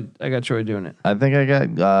got Troy doing it. I think I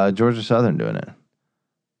got Georgia Southern doing it. I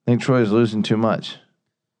think Troy's losing too much.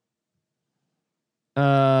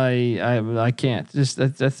 I can't. Just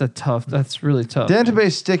that's really tough.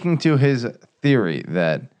 Dantabase sticking to his theory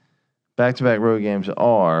that back-to-back road games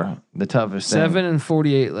are the toughest.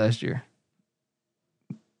 7-48 last year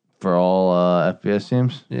for all FBS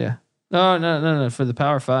teams. Yeah. Oh no! For the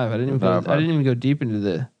Power Five, I didn't even go. I didn't even go deep into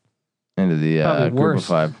the group worse. of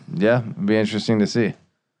 5. Yeah, it'd be interesting to see.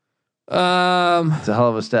 It's a hell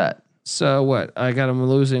of a stat. So what? I got them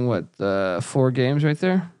losing 4 games right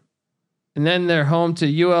there, and then they're home to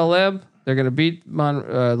ULM. They're gonna beat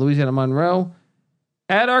Louisiana Monroe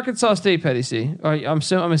at Arkansas State. Petty C. I'm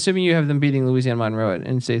assuming you have them beating Louisiana Monroe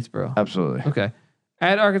in Statesboro. Absolutely. Okay.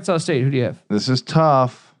 At Arkansas State, who do you have? This is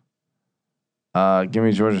tough. Give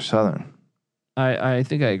me Georgia Southern. I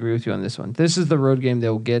think I agree with you on this one. This is the road game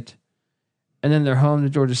they'll get, and then they're home to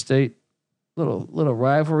Georgia State. Little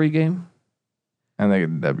rivalry game. And they get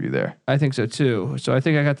a W there. I think so too. So I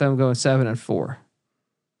think I got them going 7-4.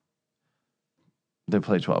 They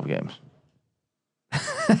play 12 games.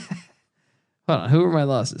 Hold on. Who are my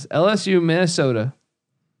losses? LSU, Minnesota,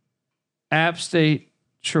 App State,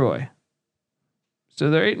 Troy.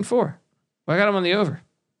 So they're 8-4. Well, I got them on the over.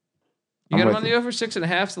 You got them on the over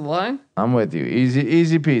 6.5 to the line? I'm with you.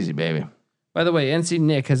 Easy peasy, baby. By the way, NC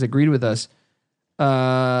Nick has agreed with us.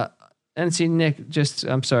 NC Nick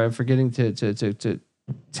I'm sorry, I'm forgetting to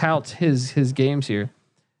tout his games here.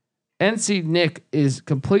 NC Nick is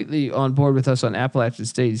completely on board with us on Appalachian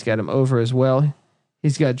State. He's got him over as well.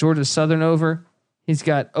 He's got Georgia Southern over. He's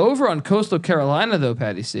got over on Coastal Carolina though,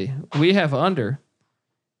 Patty C. We have under.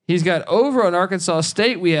 He's got over on Arkansas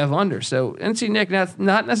State. We have under. So NC Nick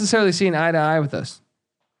not necessarily seeing eye to eye with us.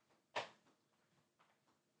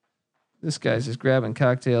 This guy's just grabbing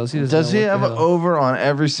cocktails. Does he have an over on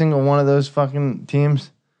every single one of those fucking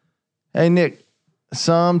teams? Hey, Nick,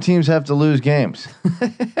 some teams have to lose games.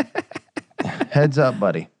 Heads up,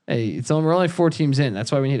 buddy. Hey, we're only 4 teams in.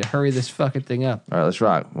 That's why we need to hurry this fucking thing up. All right, let's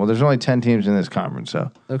rock. Well, there's only 10 teams in this conference,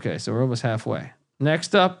 so. Okay, so we're almost halfway.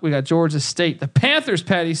 Next up, we got Georgia State. The Panthers,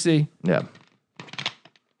 Patty C. Yeah.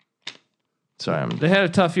 Sorry, they had a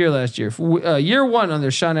tough year last year. Year 1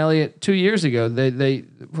 under Sean Elliott 2 years ago.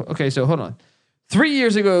 Okay, so hold on. 3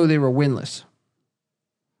 years ago, they were winless.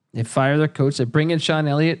 They fire their coach. They bring in Sean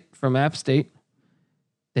Elliott from App State.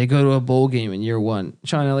 They go to a bowl game in year 1.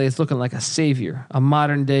 Sean Elliott's looking like a savior, a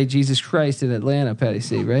modern day Jesus Christ in Atlanta, Patty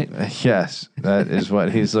C, right? Yes, that is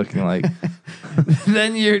what he's looking like.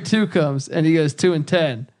 Then year 2 comes and he goes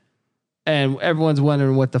 2-10, and everyone's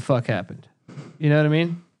wondering what the fuck happened. You know what I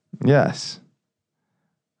mean? Yes.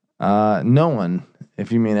 No one,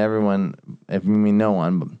 if you mean everyone, if you mean no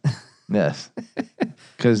one, but yes.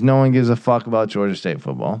 Because no one gives a fuck about Georgia State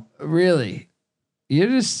football. Really? You're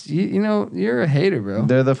just, you're a hater, bro.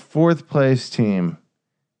 They're the 4th place team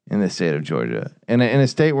in the state of Georgia. In a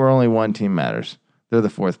state where only one team matters. They're the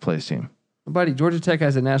 4th place team. Buddy, Georgia Tech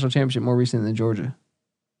has a national championship more recent than Georgia.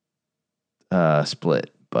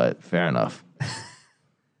 Split, but fair enough.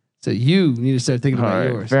 So you need to start thinking about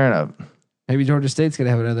yours. Fair enough. Maybe Georgia State's going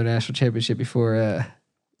to have another national championship before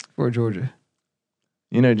Georgia.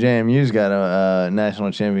 JMU's got a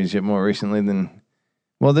national championship more recently than...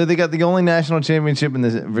 Well, they got the only national championship in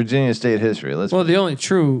the Virginia State history. The only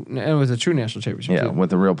true... It was a true national championship. Yeah, too.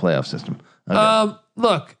 with the real playoff system. Okay.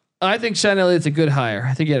 Look, I think Sean Elliott's a good hire.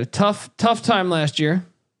 I think he had a tough time last year.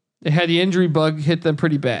 They had the injury bug hit them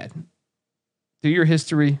pretty bad. Do your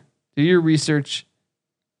history. Do your research.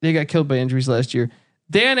 They got killed by injuries last year.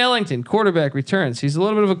 Dan Ellington, quarterback, returns. He's a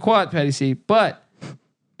little bit of a quad, Patty C, but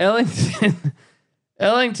Ellington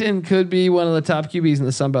could be one of the top QBs in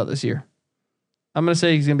the Sun Belt this year. I'm going to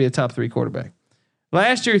say he's going to be a top 3 quarterback.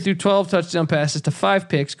 Last year, he threw 12 touchdown passes to 5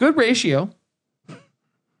 picks. Good ratio.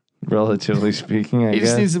 Relatively speaking, I guess. He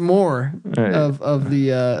just needs more of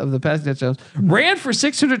the passing touchdowns. Ran for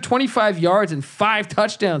 625 yards and 5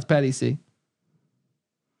 touchdowns, Patty C.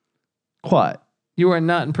 What? You are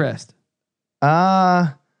not impressed.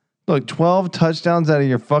 Look, 12 touchdowns out of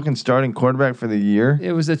your fucking starting quarterback for the year.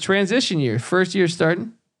 It was a transition year. First year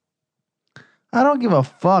starting. I don't give a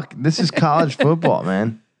fuck. This is college football,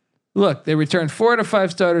 man. Look, they returned 4 out of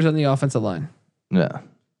 5 starters on the offensive line. Yeah.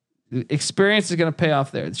 Experience is going to pay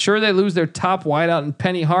off there. Sure, they lose their top wideout in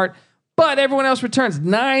Penny Hart, but everyone else returns.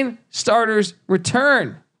 9 starters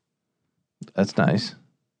return. That's nice.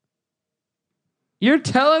 You're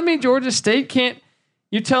telling me Georgia State can't...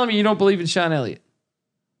 You're telling me you don't believe in Sean Elliott?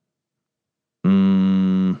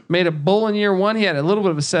 Made a bowl in year 1. He had a little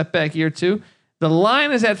bit of a setback year 2. The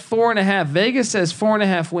line is at 4.5. Vegas says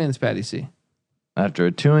 4.5 wins, Patty C. After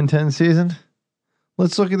a 2-10 season?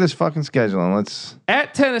 Let's look at this fucking schedule and let's...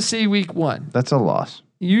 At Tennessee, week 1. That's a loss.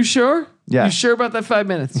 You sure? Yeah. You sure about that 5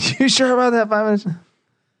 minutes? You sure about that 5 minutes?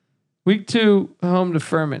 Week 2, home to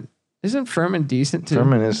Furman. Isn't Furman decent too?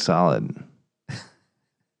 Furman is solid.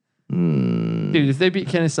 Dude, if they beat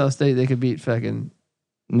Kennesaw State, they could beat fucking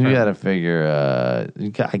You got to figure.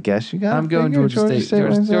 I guess you got. I'm going Georgia State.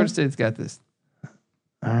 Georgia State's got this.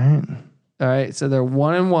 All right. All right. So they're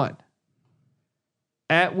 1-1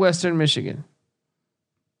 at Western Michigan.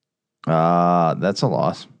 That's a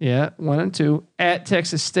loss. Yeah, 1-2 at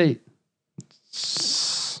Texas State.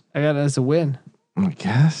 I got it as a win. I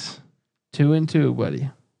guess 2-2, buddy.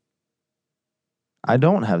 I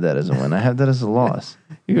don't have that as a win. I have that as a loss.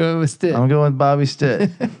 You go with Stitt. I'm going with Bobby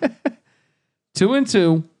Stitt.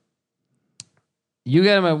 2-2. You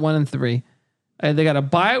got them at 1-3. And they got a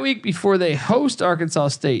bye week before they host Arkansas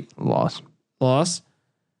State. Loss.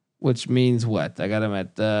 Which means what? I got them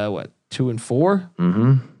at 2-4.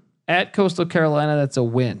 Mm-hmm. At Coastal Carolina, that's a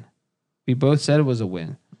win. We both said it was a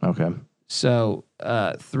win. Okay. So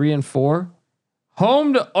 3-4.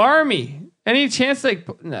 Home to Army. Any chance they?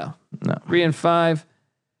 No. 3-5.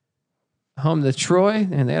 Home to Troy,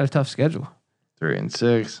 and they had a tough schedule.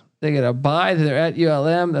 3-6. They get a bye. They're at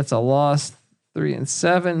ULM. That's a loss.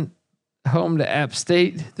 3-7. Home to App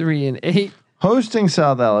State. 3-8. Hosting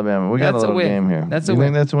South Alabama. We got a little game here. That's a win. You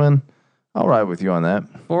think that's a win? I'll ride with you on that.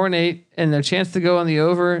 4-8, and their chance to go on the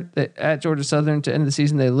over at Georgia Southern to end the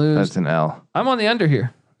season, they lose. That's an L. I'm on the under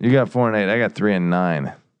here. You got 4-8. I got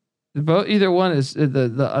 3-9. Either one is the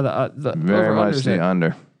very over much the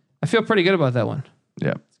under. I feel pretty good about that one.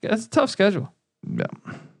 Yeah, that's a tough schedule. Yeah,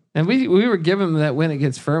 and we were giving them that win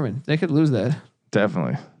against Furman. They could lose that.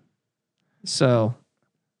 Definitely. So,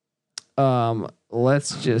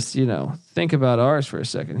 let's just think about ours for a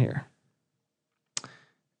second here.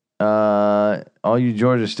 All you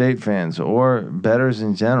Georgia State fans or bettors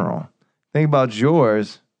in general, think about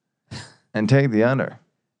yours and take the under.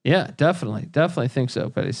 Yeah, definitely think so,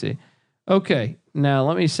 Petty C. Okay, now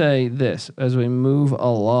let me say this as we move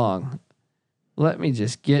along. Let me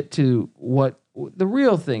just get to what the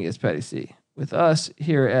real thing is, Petty C. With us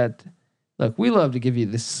here at, look, we love to give you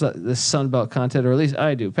this Sunbelt content, or at least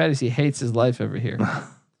I do. Petty C hates his life over here.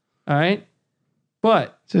 All right,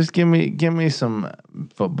 but just give me some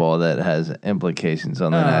football that has implications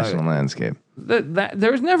on the national landscape.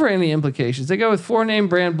 There's never any implications. They go with 4 name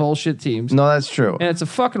brand bullshit teams. No, that's true. And it's a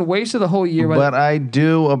fucking waste of the whole year. But I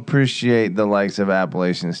do appreciate the likes of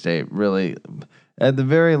Appalachian State really, at the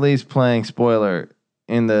very least, playing spoiler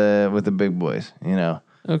with the big boys.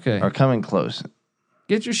 Okay. Are coming close.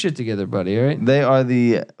 Get your shit together, buddy. All right. They are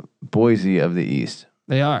the Boise of the East.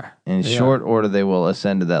 They are. In short order, they will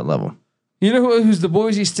ascend to that level. You know who's the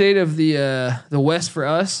Boise State of the West for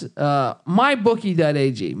us?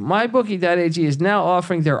 MyBookie.ag. MyBookie.ag is now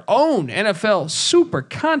offering their own NFL Super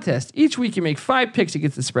Contest. Each week you make 5 picks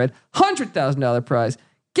against the spread, $100,000 prize,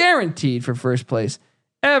 guaranteed for first place.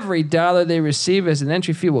 Every dollar they receive as an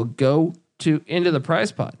entry fee will go into the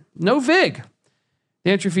prize pot. No vig. The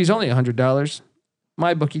entry fee is only $100.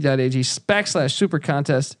 MyBookie.ag/Super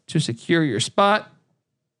Contest to secure your spot.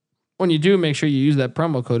 When you do, make sure you use that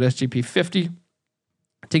promo code SGP50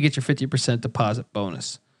 to get your 50% deposit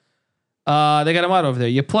bonus. They got a motto over there.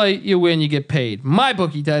 You play, you win, you get paid.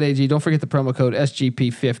 MyBookie.ag. Don't forget the promo code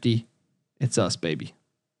SGP50. It's us, baby.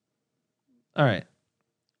 All right.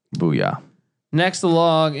 Booyah. Next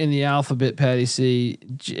along in the alphabet, Patty C,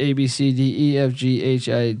 A, B, C, D, E, F, G, H,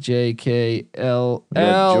 I, J, K, L,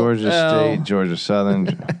 L, Georgia State, Georgia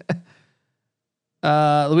Southern.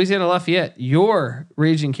 Louisiana Lafayette, your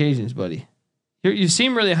Raging Cajuns, buddy. You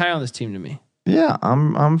seem really high on this team to me. Yeah,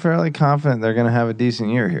 I'm fairly confident they're going to have a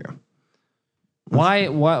decent year here. Why?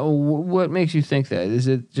 What makes you think that? Is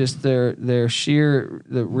it just their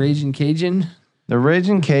the Raging Cajun? The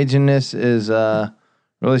Raging Cajunness is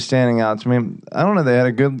really standing out to me. I don't know. They had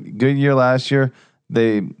a good year last year.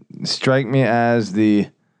 They strike me as the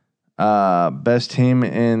best team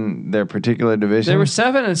in their particular division. They were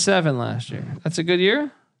 7-7 last year. That's a good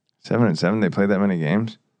year. 7-7. They played that many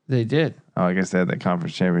games. They did. Oh, I guess they had that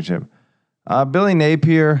conference championship. Billy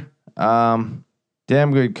Napier, damn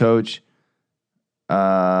good coach.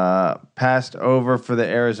 Passed over for the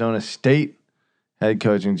Arizona State head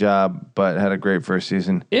coaching job, but had a great first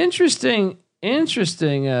season. Interesting.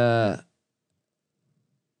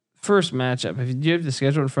 First matchup. Do you have the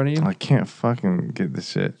schedule in front of you? I can't fucking get this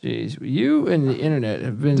shit. Jeez, you and the internet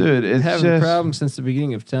have been having problems since the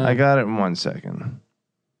beginning of time. I got it in 1 second.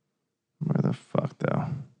 Where the fuck though?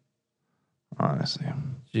 Honestly.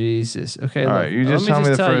 Jesus. Okay. All right, you just tell me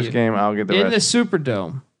the first game. I'll get the rest. In the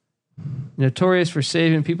Superdome, notorious for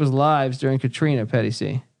saving people's lives during Katrina, Petty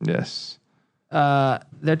C. Yes.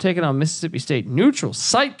 They're taking on Mississippi State. Neutral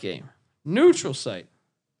site game. Neutral site.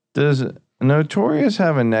 Does notorious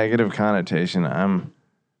have a negative connotation? I'm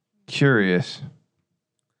curious.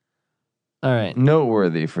 All right.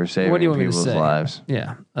 Noteworthy for saving people's lives.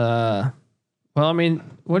 Yeah. Well, I mean,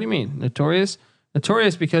 what do you mean? Notorious?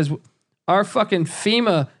 Notorious because our fucking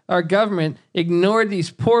FEMA, our government, ignored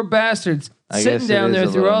these poor bastards sitting down there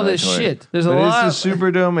through all this shit. There's a lot. Is the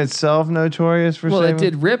Superdome itself notorious for Well, it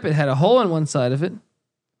did rip. It had a hole in one side of it.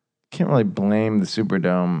 Can't really blame the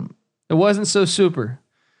Superdome. It wasn't so super.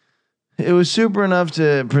 It was super enough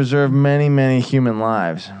to preserve many, many human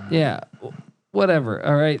lives. Yeah. Whatever.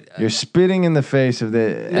 All right. You're spitting in the face of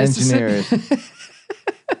the engineers.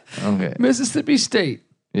 Okay. Mississippi State.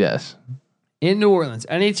 Yes. In New Orleans.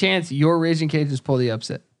 Any chance your Raging Cajuns pull the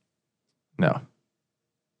upset? No.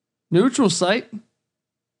 Neutral site.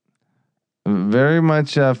 Very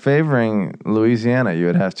much favoring Louisiana, you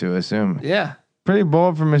would have to assume. Yeah. Pretty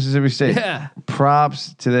bold for Mississippi State. Yeah.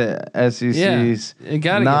 Props to the SEC's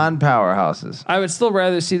non-powerhouses. I would still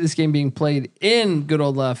rather see this game being played in good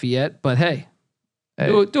old Lafayette, but hey.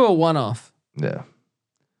 Do a one-off. Yeah.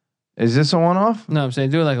 Is this a one-off? No, I'm saying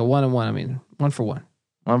do it like a 1-1. I mean, 1-for-1.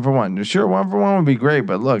 1-for-1. Sure, 1-for-1 would be great,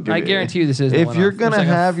 but look. I guarantee you this is. If you're going to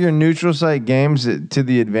have your neutral site games to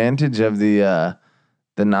the advantage of the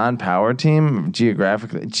non-power team,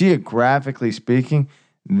 geographically speaking,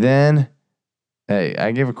 then hey,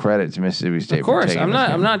 I give a credit to Mississippi State. Of course, I'm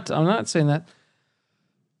not saying that.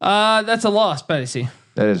 That's a loss, Betty C.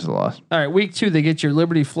 That is a loss. All right, week 2, they get your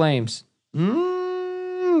Liberty Flames.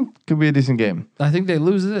 Could be a decent game. I think they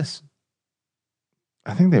lose this.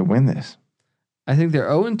 I think they win this. I think they're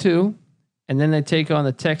 0-2, and then they take on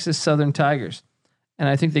the Texas Southern Tigers, and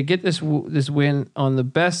I think they get this win on the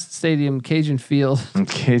best stadium, Cajun Field.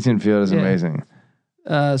 Cajun Field is amazing.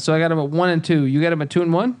 So I got them at 1-2. You got them at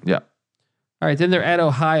 2-1. Yeah. All right, then they're at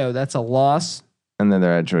Ohio. That's a loss. And then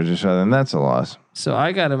they're at Georgia Southern. That's a loss. So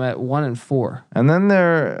I got them at 1-4. And then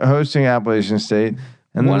they're hosting Appalachian State,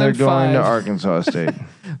 and then they're going to Arkansas State.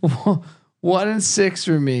 1-6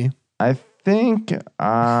 for me. I think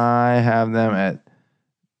I have them at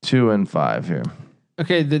 2-5 here.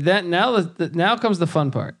 Okay, now comes the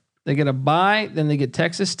fun part. They get a bye, then they get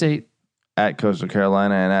Texas State, at Coastal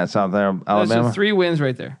Carolina, and at South Alabama. Those are 3 wins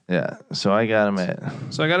right there. Yeah, so I got them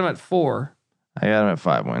at. So I got them at 4. I got them at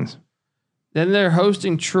 5 wins. Then they're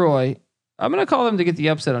hosting Troy. I'm going to call them to get the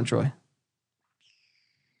upset on Troy.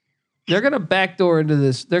 They're going to backdoor into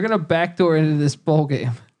this. They're going to backdoor into this bowl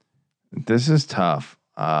game. This is tough.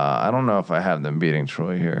 I don't know if I have them beating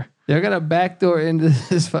Troy here. They're going to backdoor into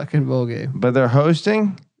this fucking bowl game. But they're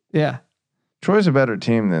hosting? Yeah. Troy's a better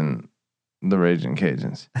team than the Raging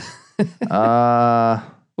Cajuns.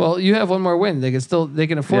 Well, you have one more win. They can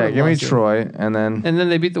afford it. Yeah, give me Troy, and then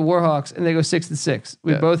they beat the Warhawks, and they go 6-6.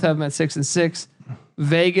 We both have them at 6-6.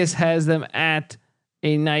 Vegas has them at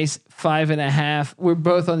a nice 5.5. We're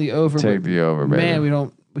both on the over. Take the over, baby.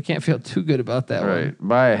 Man, we can't feel too good about that one. Right,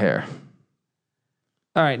 by a hair.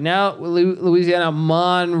 All right, now Louisiana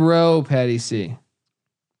Monroe, Patty C.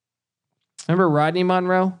 Remember Rodney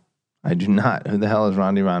Monroe? I do not. Who the hell is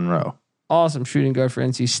Rodney Monroe? Awesome shooting guard for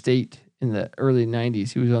NC State in the early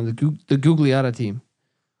 90s. He was on the Gugliotta team.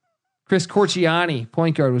 Chris Corciani,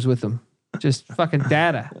 point guard, was with him. Just fucking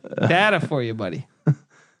data for you, buddy.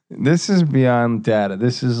 This is beyond data.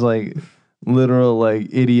 This is like literal like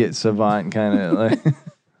idiot savant kind of like.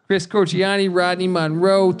 Chris Corciani, Rodney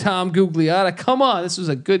Monroe, Tom Gugliotta. Come on, this was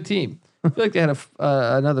a good team. I feel like they had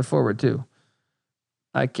another forward too.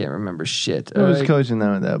 I can't remember shit. Who was coaching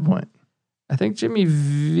them at that point? I think Jimmy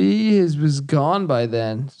V was gone by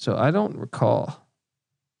then, so I don't recall.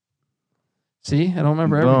 See, I don't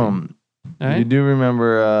remember everything. Right? You do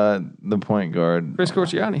remember the point guard, Chris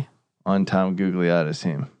Corciani, on Tom Gugliotta's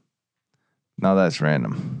team. Now that's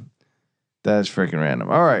random. That's freaking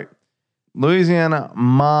random. All right, Louisiana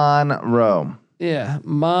Monroe. Yeah,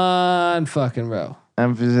 fucking row.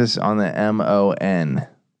 Emphasis on the MON.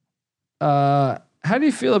 How do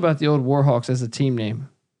you feel about the old Warhawks as a team name?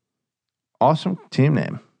 Awesome team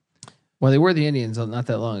name. Well, they were the Indians not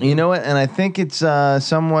that long ago. You know what? And I think it's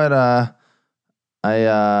somewhat.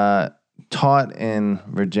 I taught in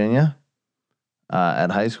Virginia at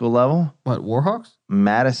high school level. What, Warhawks?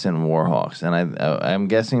 Madison Warhawks, and I'm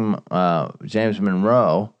guessing James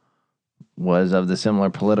Monroe was of the similar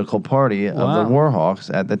political party of the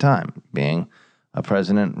Warhawks at the time, being a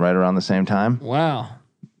president right around the same time. Wow.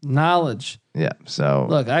 Knowledge. Yeah. So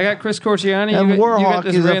look, I got Chris Corciani. And Warhawk you got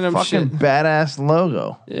this is random a fucking shit. badass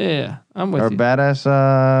logo. Yeah, I'm with you. Or badass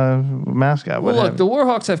mascot. Well, look, the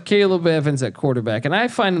Warhawks have Caleb Evans at quarterback, and I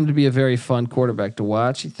find him to be a very fun quarterback to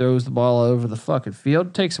watch. He throws the ball all over the fucking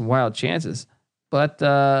field, takes some wild chances, but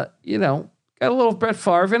got a little Brett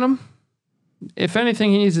Favre in him. If anything,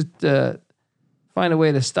 he needs to find a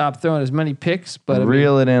way to stop throwing as many picks, but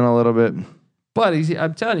reel it in a little bit. But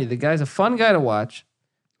I'm telling you, the guy's a fun guy to watch.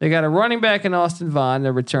 They got a running back in Austin Vaughn.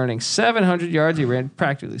 They're returning 700 yards. He ran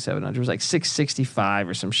practically 700. It was like 665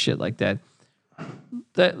 or some shit like that.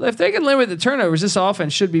 If they can limit the turnovers, this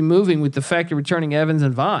offense should be moving with the fact you're returning Evans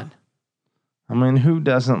and Vaughn. I mean, who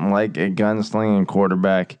doesn't like a gunslinging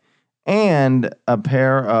quarterback and a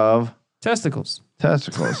pair of testicles?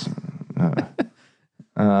 Okay,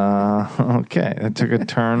 that took a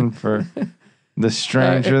turn for the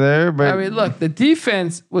stranger there. But I mean, look, the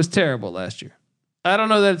defense was terrible last year. I don't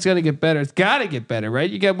know that it's going to get better. It's got to get better, right?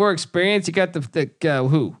 You got more experience. You got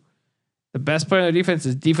who? The best player on the defense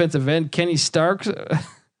is defensive end Kenny Starks,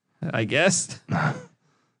 I guess.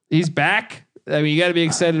 He's back. I mean, you got to be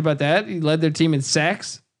excited about that. He led their team in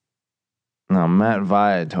sacks. No, Matt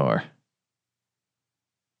Viator.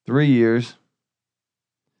 3 years.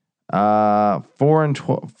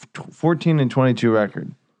 14 and 22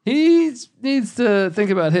 record. He needs to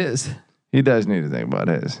think about his. He does need to think about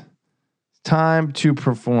his. Time to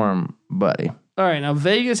perform, buddy. All right, now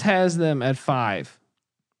Vegas has them at 5.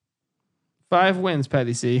 5 wins,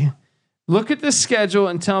 Patty C. Look at the schedule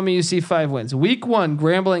and tell me you see 5 wins. Week 1,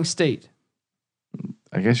 Grambling State.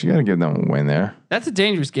 I guess you got to give them a win there. That's a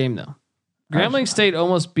dangerous game, though. Grambling State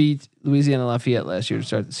almost beat Louisiana Lafayette last year to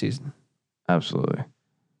start the season. Absolutely.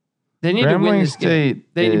 They need to win this game.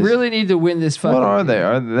 They really need to win this fucking What are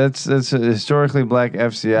game. they? That's a historically black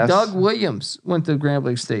FCS. Doug Williams went to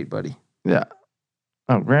Grambling State, buddy. Yeah.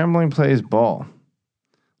 Oh, Grambling plays ball.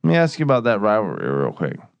 Let me ask you about that rivalry real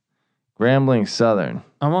quick. Grambling Southern.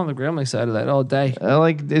 I'm on the Grambling side of that all day.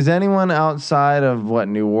 Is anyone outside of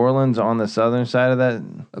New Orleans on the southern side of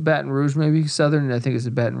that? Baton Rouge, maybe Southern. I think it's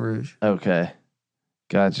a Baton Rouge. Okay,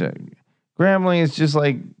 gotcha. Grambling is just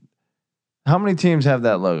like, how many teams have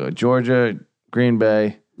that logo? Georgia, Green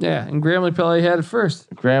Bay. Yeah, and Grambling probably had it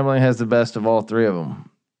first. Grambling has the best of all 3 of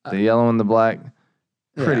them. The yellow and the black.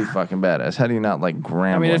 Pretty fucking badass. How do you not like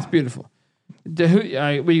Grambling? I mean, it's beautiful.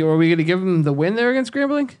 Are we going to give them the win there against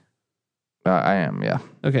Grambling? I am, yeah.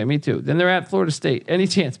 Okay, me too. Then they're at Florida State. Any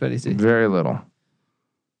chance, Betty C? Very little.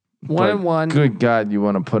 1-1. Good God, you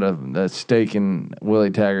want to put a stake in Willie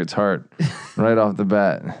Taggart's heart right off the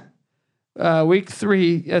bat. Week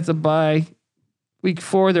 3, that's a bye. Week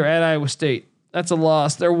 4, they're at Iowa State. That's a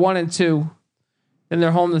loss. They're 1-2. Then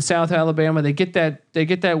they're home to South Alabama. They get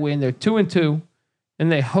that win. They're 2-2.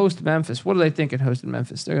 And they host Memphis. What are they thinking hosting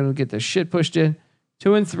Memphis? They're going to get their shit pushed in.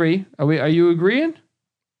 2-3. Are you agreeing?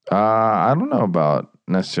 I don't know about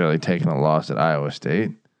necessarily taking a loss at Iowa State.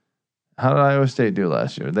 How did Iowa State do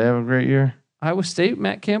last year? Did they have a great year? Iowa State,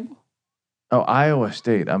 Matt Campbell? Oh, Iowa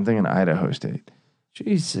State. I'm thinking Idaho State.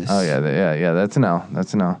 Jesus. Oh, yeah. That's an L.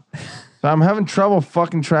 So I'm having trouble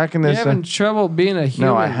fucking tracking this. You're having trouble being a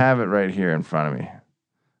human. No, I have it right here in front of me.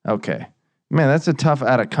 Okay. Man, that's a tough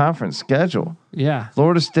out-of-conference schedule. Yeah.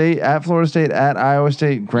 Florida State, at Iowa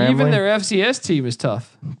State, Grambling. Even their FCS team is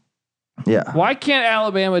tough. Yeah. Why can't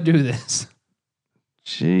Alabama do this?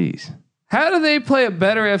 Jeez. How do they play a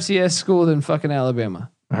better FCS school than fucking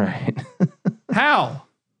Alabama? All right. How?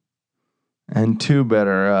 And 2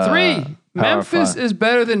 better. 3. Memphis is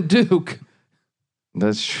better than Duke.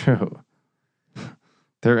 That's true.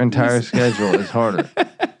 Their entire schedule is harder.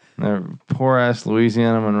 They're poor ass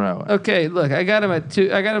Louisiana Monroe. Okay, look, I got them at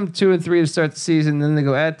 2. I got them 2-3 to start the season. Then they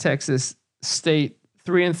go at Texas State,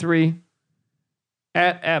 3-3.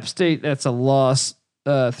 At App State, that's a loss.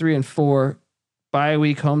 3-4. Bye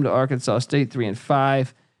week home to Arkansas State,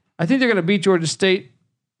 3-5. I think they're going to beat Georgia State.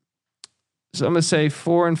 So I'm going to say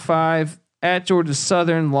 4-5. At Georgia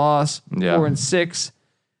Southern, loss. 4-6.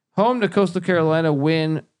 Home to Coastal Carolina,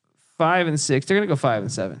 win 5-6. They're going to go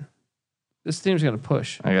 5-7. This team's going to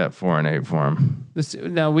push. I got 4-8 for them.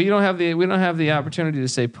 Now we don't have the opportunity to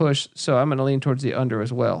say push, so I'm going to lean towards the under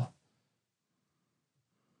as well.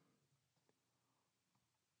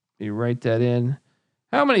 You write that in.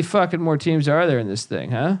 How many fucking more teams are there in this thing,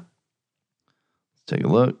 huh? Let's take a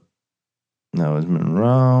look. That was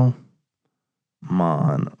Monroe.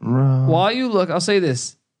 While you look, I'll say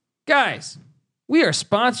this. Guys, we are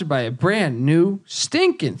sponsored by a brand new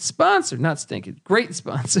stinking sponsor. Not stinking, great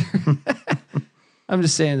sponsor. I'm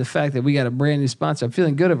just saying the fact that we got a brand new sponsor. I'm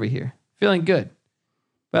feeling good over here. Feeling good.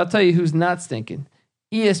 But I'll tell you who's not stinking.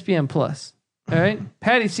 ESPN Plus. All right?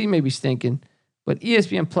 Patty C may be stinking, but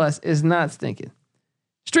ESPN Plus is not stinking.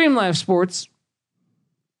 Stream live sports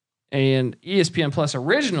and ESPN Plus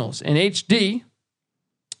originals in HD.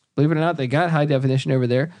 Believe it or not, they got high definition over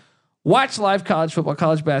there. Watch live college football,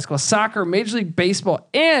 college basketball, soccer, Major League Baseball,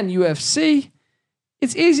 and UFC.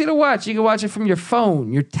 It's easy to watch. You can watch it from your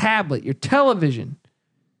phone, your tablet, your television.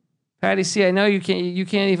 Patty C, I know you can't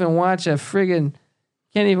even watch a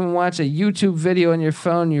YouTube video on your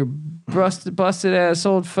phone. You're busted ass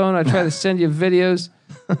old phone. I try to send you videos,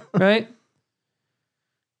 right?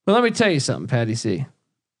 But let me tell you something, Patty C.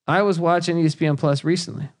 I was watching ESPN Plus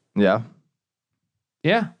recently. Yeah.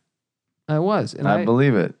 Yeah, I was, and I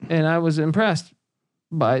believe it. And I was impressed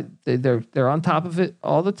by they're on top of it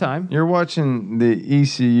all the time. You're watching the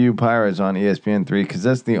ECU Pirates on ESPN3 because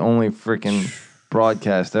that's the only freaking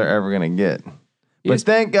broadcast they're ever gonna get. But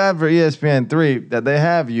thank God for ESPN3 that they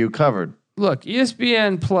have you covered. Look,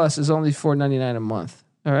 ESPN Plus is only $4.99 a month.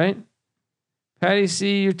 All right, Patty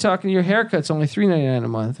C, you're talking your haircut's only $3.99 a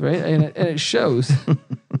month, right? And it shows,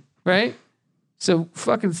 right? So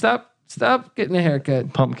fucking stop getting a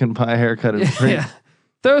haircut. Pumpkin pie haircut is free. Yeah.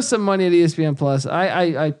 Throw some money at ESPN Plus.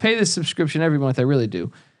 I pay this subscription every month. I really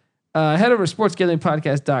do. Head over to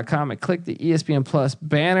sportsgamblingpodcast.com and click the ESPN Plus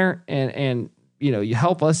banner and you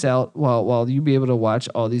help us out while you be able to watch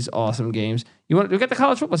all these awesome games. We got the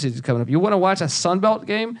college football season coming up. You want to watch a Sunbelt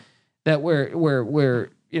game that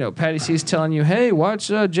where Patty C is telling you, hey, watch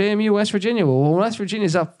JMU West Virginia. Well, West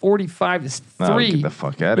Virginia's up 45-3. Get the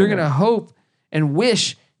fuck out of here. You're gonna hope and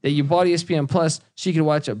wish that you bought ESPN Plus so you could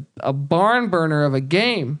watch a barn burner of a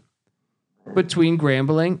game between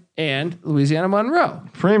Grambling and Louisiana Monroe.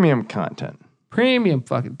 Premium content. Premium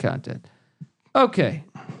fucking content. Okay.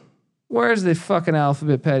 Where's the fucking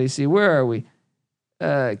alphabet, Patty C? Where are we?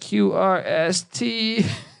 QRST.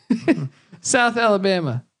 South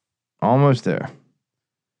Alabama. Almost there.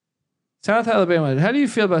 South Alabama. How do you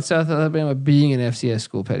feel about South Alabama being an FCS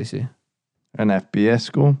school, Patty C? An FBS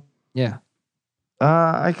school? Yeah.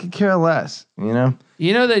 I could care less,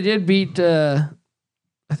 They did beat, I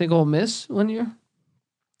think, Ole Miss one year.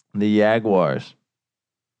 The Jaguars.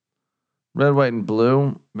 Red, white, and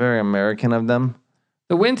blue. Very American of them.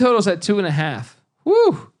 The win total's at 2.5.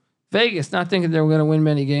 Woo! Vegas not thinking they were going to win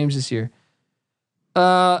many games this year.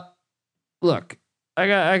 Look,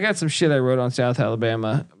 I got some shit I wrote on South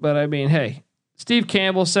Alabama, but I mean, hey, Steve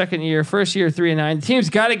Campbell, second year, first year 3-9. The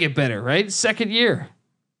team's got to get better, right? Second year.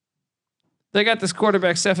 They got this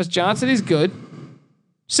quarterback, Cephas Johnson. He's good.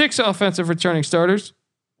 6 offensive returning starters.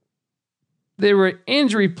 They were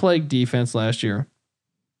injury-plagued defense last year.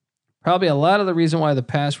 Probably a lot of the reason why the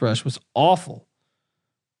pass rush was awful.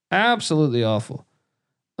 Absolutely awful.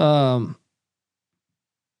 They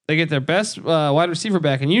get their best wide receiver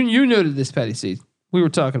back. And you noted this, Patty C. We were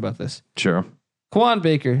talking about this. Sure. Quan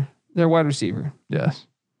Baker, their wide receiver. Yes.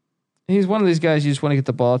 He's one of these guys you just want to get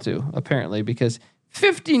the ball to, apparently, because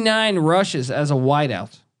 59 rushes as a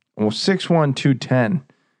wideout. Well, 6'1", 210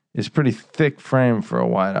 is pretty thick frame for a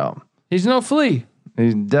wideout. He's no flea.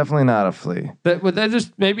 He's definitely not a flea. But that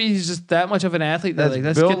just maybe he's just that much of an athlete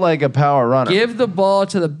that's built like a power runner. Give the ball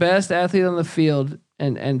to the best athlete on the field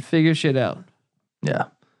and figure shit out. Yeah.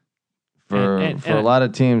 For a lot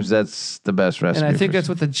of teams, that's the best recipe. And I think that's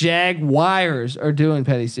what the Jaguars are doing,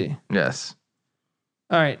 Petty C. Yes.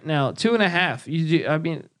 All right, now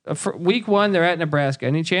 2.5. For week 1, they're at Nebraska.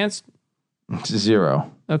 Any chance?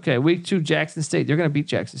 0. Okay, week 2, Jackson State. They're going to beat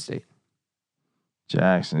Jackson State.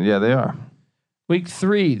 Jackson, yeah, they are. Week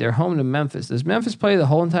 3, they're home to Memphis. Does Memphis play the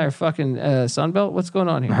whole entire fucking Sun Belt? What's going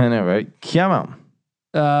on here? I know, right? Come on.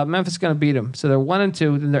 Memphis is going to beat them. So they're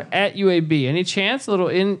 1-2. Then they're at UAB. Any chance? A little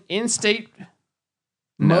in-state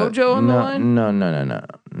mojo on the line? No.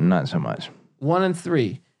 Not so much.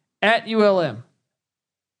 1-3. At ULM.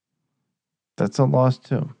 That's a loss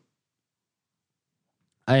too.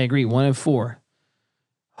 I agree. 1-4.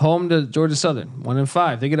 Home to Georgia Southern.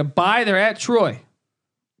 1-5. They get a bye. They're at Troy.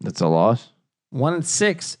 That's a loss.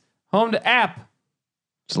 1-6. Home to App.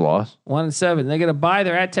 It's a loss. 1-7. They get a bye.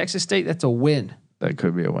 They're at Texas State. That's a win. That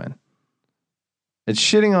could be a win. It's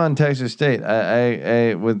shitting on Texas State.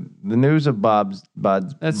 I with the news of Bob's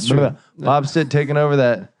That's true. Bob Stitt taking over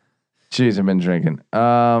that. Jeez, I've been drinking.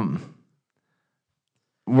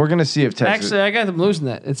 We're gonna see if Texas. Actually, I got them losing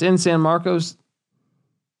that. It's in San Marcos,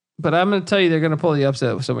 but I'm gonna tell you they're gonna pull the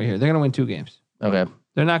upset with somebody here. They're gonna win 2 games. Okay.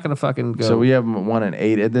 They're not gonna fucking go. So we have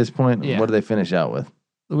 1-8 at this point. Yeah. What do they finish out with?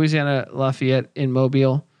 Louisiana Lafayette in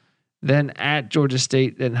Mobile, then at Georgia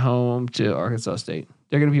State, then home to Arkansas State.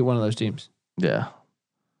 They're gonna be one of those teams. Yeah.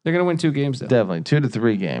 They're gonna win 2 games though. Definitely 2 to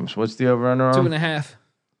 3 games. What's the over under on? 2.5.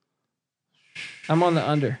 I'm on the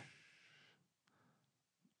under.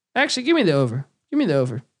 Actually, give me the over. Give me the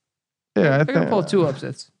over. Yeah, They're gonna pull 2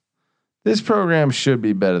 upsets. This program should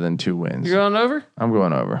be better than 2 wins. You're going over? I'm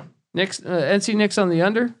going over. NC Nick's on the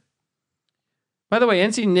under. By the way,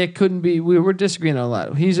 NC Nick couldn't be. We were disagreeing on a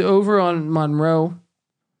lot. He's over on Monroe.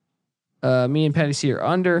 Me and Patty C are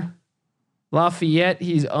under. Lafayette,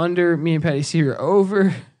 he's under. Me and Patty C are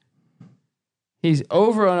over. He's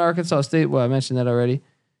over on Arkansas State. Well, I mentioned that already.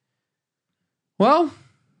 Well,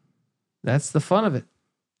 That's the fun of it.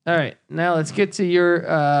 All right, now let's get to your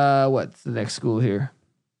what's the next school here?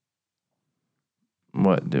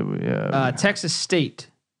 What did we have? Texas State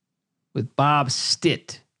with Bob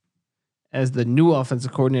Stitt as the new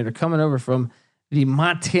offensive coordinator coming over from the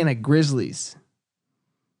Montana Grizzlies.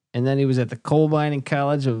 And then he was at the coal mining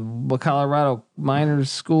college of Colorado Miners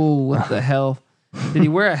School. What the hell? Did he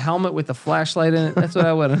wear a helmet with a flashlight in it? That's what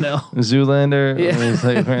I want to know. Zoolander. Yeah. He's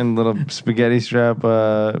like wearing a little spaghetti strap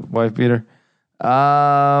wife beater.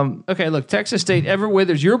 Okay, look, Texas State, Everett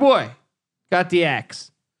Withers, your boy, got the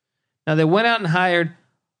axe. Now they went out and hired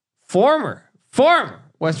former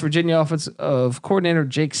West Virginia offensive coordinator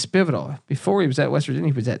Jake Spividal. Before he was at West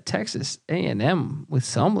Virginia, he was at Texas A&M with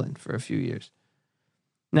Sumlin for a few years.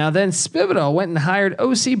 Now then Spividal went and hired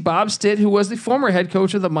OC Bob Stitt, who was the former head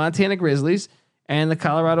coach of the Montana Grizzlies and the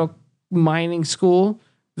Colorado Mining School.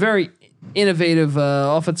 Very innovative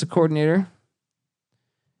offensive coordinator.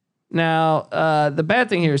 Now, the bad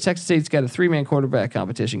thing here is Texas State's got a 3-man quarterback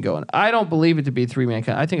competition going. I don't believe it to be 3-man.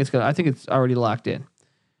 I think it's already locked in.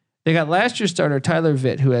 They got last year's starter Tyler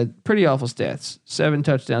Vitt, who had pretty awful stats: 7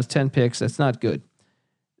 touchdowns, 10 picks. That's not good.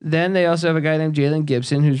 Then they also have a guy named Jalen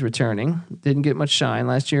Gibson who's returning. Didn't get much shine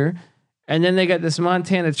last year. And then they got this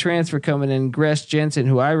Montana transfer coming in, Gresh Jensen,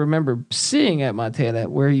 who I remember seeing at Montana,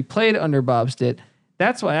 where he played under Bob Stitt.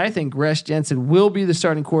 That's why I think Gresh Jensen will be the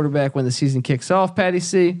starting quarterback when the season kicks off, Patty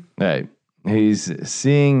C. Hey, he's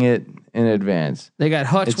seeing it in advance. They got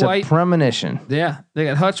Hutch White. It's a premonition. Yeah, they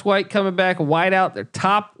got Hutch White coming back, a wideout. Their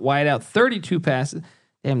top wideout, 32 passes.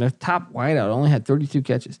 Damn, their top wideout only had 32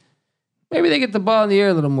 catches. Maybe they get the ball in the air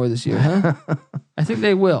a little more this year, huh? I think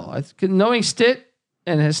they will. Knowing Stitt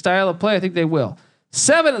and his style of play, I think they will.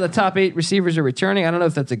 7 of the top 8 receivers are returning. I don't know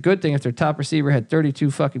if that's a good thing if their top receiver had 32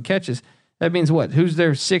 fucking catches. That means what? Who's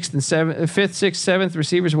their 5th, 6th, 7th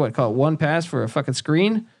receivers? What, call it one pass for a fucking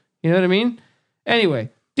screen? You know what I mean? Anyway,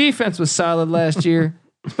 defense was solid last year,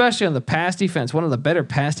 especially on the pass defense. One of the better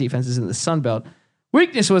pass defenses in the Sun Belt.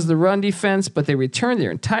 Weakness was the run defense, but they returned their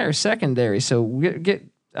entire secondary. So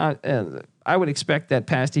I would expect that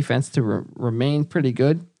pass defense to remain pretty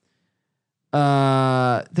good.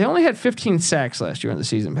 They only had 15 sacks last year in the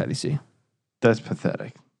season, Patty C. That's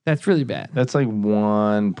pathetic. That's really bad. That's like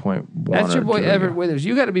 1.1. That's your boy Everett Withers.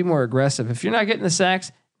 You got to be more aggressive. If you're not getting the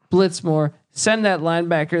sacks, blitz more. Send that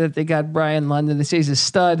linebacker that they got, Brian London. They say he's a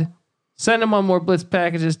stud. Send him on more blitz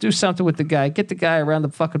packages. Do something with the guy. Get the guy around the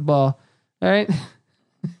fucking ball. All right.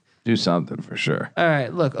 Do something for sure. All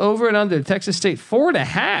right. Look, over and under Texas State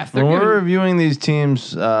 4.5. When we're reviewing these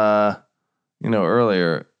teams,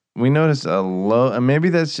 earlier, we noticed a low, and maybe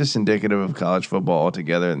that's just indicative of college football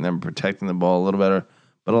altogether and them protecting the ball a little better.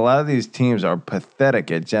 But a lot of these teams are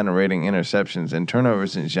pathetic at generating interceptions and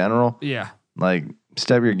turnovers in general. Yeah. Like,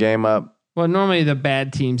 step your game up. Well, normally the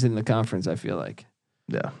bad teams in the conference, I feel like.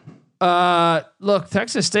 Yeah. Look,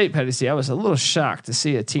 Texas State, Petty C, I was a little shocked to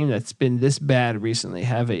see a team that's been this bad recently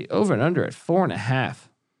have a over and under at 4.5.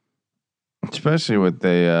 Especially with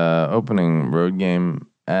the opening road game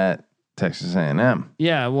at Texas A&M.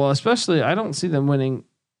 Yeah, well, especially I don't see them winning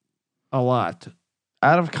a lot.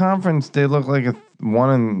 Out of conference, they look like a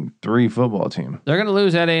 1-3 football team. They're going to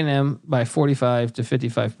lose at A&M by 45 to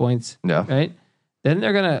 55 points. Yeah. Right? Then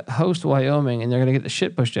they're going to host Wyoming, and they're going to get the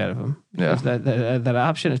shit pushed out of them. Yeah. That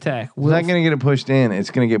option attack. It's not going to get it pushed in. It's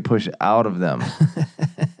going to get pushed out of them.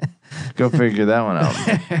 Go figure that one out.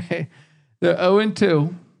 They're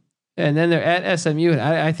 0-2, and then they're at SMU, and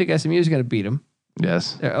I think SMU is going to beat them.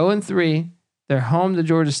 Yes. They're 0-3. They're home to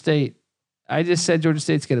Georgia State. I just said Georgia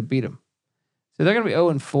State's going to beat them. So they're going to be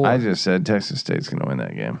 0-4. I just said Texas State's going to win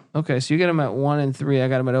that game. Okay, so you get them at 1-3. I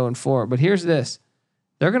got them at 0-4. But here's this: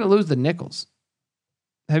 they're going to lose the Nichols.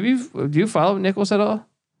 Do you follow Nichols at all?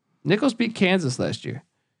 Nichols beat Kansas last year.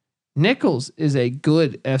 Nichols is a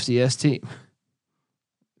good FCS team.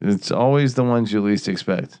 It's always the ones you least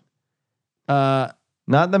expect. Not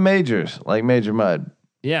the majors, like Major Mud.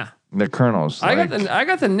 Yeah. The Colonels. I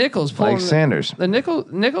got the Nichols pulling like Sanders. The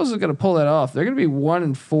Nichols is going to pull that off. They're going to be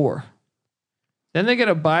 1-4. Then they get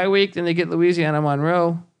a bye week. Then they get Louisiana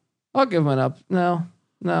Monroe. I'll give them an up. No,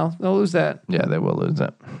 they'll lose that. Yeah, they will lose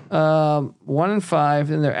that. 1-5.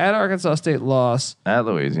 Then they're at Arkansas State, loss. At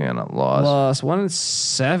Louisiana, loss.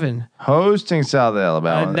 1-7. Hosting South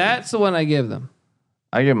Alabama. And that's the one I give them.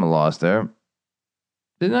 I give them a loss there.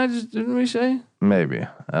 Didn't we say? Maybe.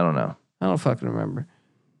 I don't know. I don't fucking remember.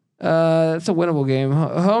 It's a winnable game.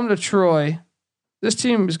 Home to Troy. This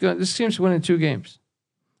team's winning 2 games.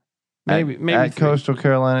 Maybe at 3. Coastal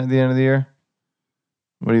Carolina at the end of the year.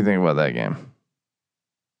 What do you think about that game?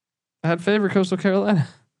 I had Coastal Carolina.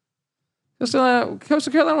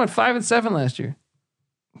 Coastal Carolina went 5-7 last year.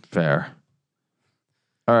 fair.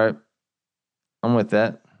 All right. I'm with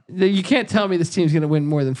that. You can't tell me this team's going to win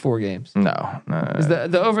more than 4 games. No.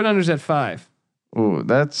 The over and under's at 5. Ooh,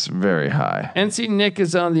 that's very high. NC Nick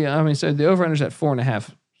is on the. So the over under's at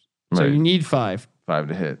 4.5. So you need 5. 5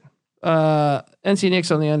 to hit. NC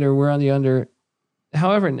Nick's on the under. We're on the under.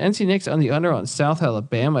 However, NC Nick's on the under on South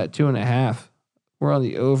Alabama at 2.5. We're on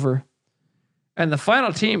the over. And the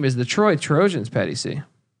final team is the Troy Trojans, Patty C.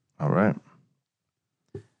 All right.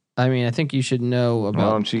 I mean, I think you should know about.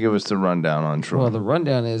 Why don't you give us the rundown on Troy? Well, the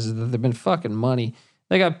rundown is that they've been fucking money.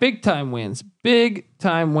 They got big time wins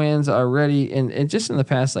already, and just in the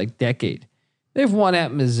past like decade. They've won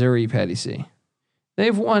at Missouri, Patty C.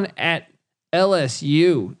 They've won at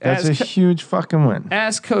LSU. That's a huge fucking win.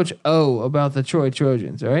 Ask Coach O about the Troy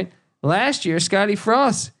Trojans. All right. Last year, Scotty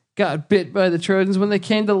Frost got bit by the Trojans when they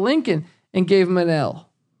came to Lincoln and gave him an L.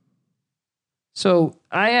 So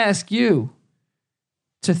I ask you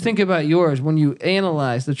to think about yours when you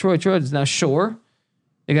analyze the Troy Trojans. Now, sure,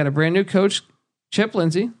 they got a brand new coach, Chip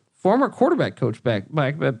Lindsey, former quarterback coach back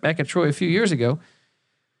at Troy a few years ago.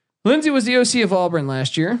 Lindsey was the OC of Auburn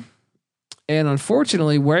last year. And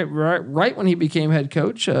unfortunately, right when he became head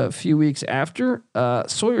coach, a few weeks after,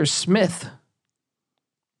 Sawyer Smith,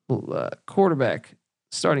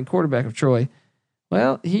 starting quarterback of Troy,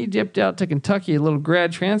 well, he dipped out to Kentucky, a little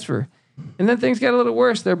grad transfer. And then things got a little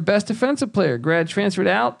worse. Their best defensive player grad transferred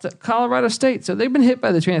out to Colorado State. So they've been hit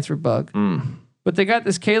by the transfer bug. But they got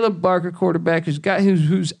this Caleb Barker quarterback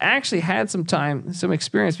who's actually had some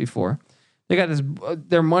experience before. They got this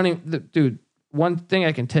their money, dude. One thing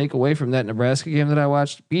I can take away from that Nebraska game that I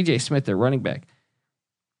watched, B.J. Smith, their running back.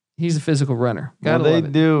 He's a physical runner. They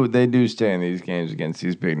do stay in these games against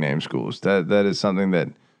these big name schools. That is something that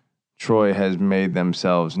Troy has made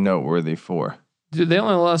themselves noteworthy for. Dude, they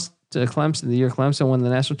only lost to Clemson the year Clemson won the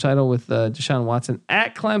national title with Deshaun Watson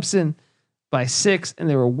at Clemson by 6, and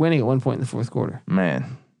they were winning at one point in the fourth quarter.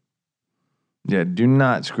 Man. Yeah, do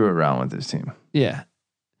not screw around with this team. Yeah.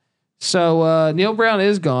 So Neil Brown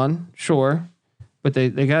is gone, sure. But they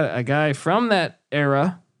got a guy from that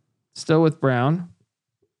era still with Brown.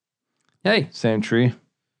 Hey. Same tree.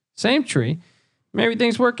 Maybe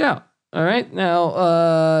things work out. All right. Now,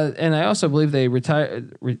 and I also believe they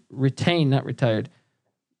retained, not retired,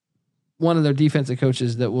 one of their defensive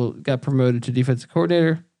coaches that got promoted to defensive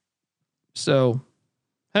coordinator. So,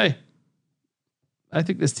 hey, I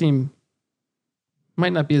think this team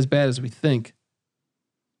might not be as bad as we think.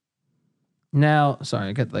 Now, sorry,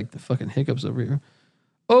 I got like the fucking hiccups over here.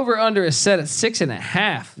 Over under is set at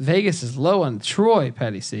 6.5. Vegas is low on Troy,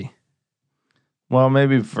 Patty C. Well,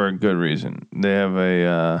 maybe for a good reason. They have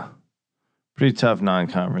a pretty tough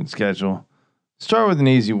non-conference schedule. Start with an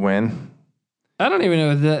easy win. I don't even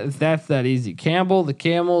know if that's that easy. Campbell, the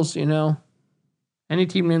Camels, any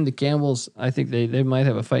team named the Campbells, I think they might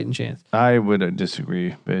have a fighting chance. I would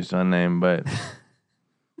disagree based on name, but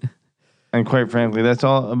and quite frankly, that's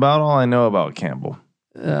all I know about Campbell.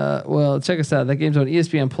 Well, check us out. That game's on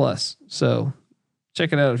ESPN Plus, so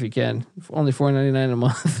check it out if you can. Only $4.99 a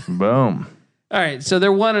month. Boom. All right, so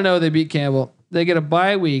they're 1-0. They beat Campbell. They get a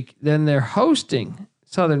bye week. Then they're hosting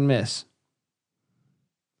Southern Miss.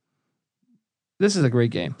 This is a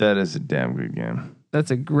great game. That is a damn good game. That's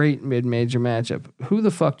a great mid-major matchup. Who the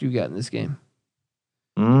fuck do you got in this game?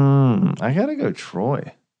 I gotta go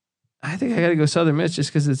Troy. I think I gotta go Southern Miss just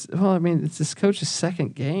because it's this coach's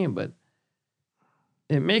second game, but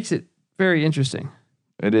it makes it very interesting.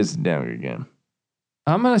 It is a damn good game.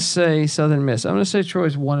 I'm gonna say Southern Miss. I'm gonna say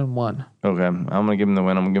Troy's 1-1. Okay, I'm gonna give them the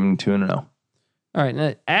win. I'm gonna give them 2-0. All right,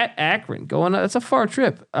 now at Akron, that's a far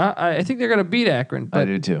trip. I think they're gonna beat Akron. But, I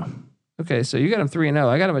do too. Okay, so you got them 3-0.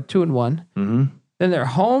 I got them at 2-1. Mm-hmm. Then they're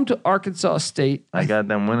home to Arkansas State. I got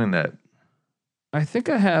them winning that. I think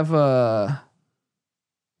I have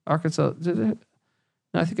Arkansas. No,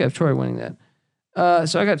 I think I have Troy winning that.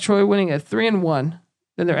 So I got Troy winning at 3-1.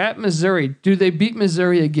 Then they're at Missouri. Do they beat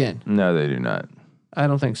Missouri again? No, they do not. I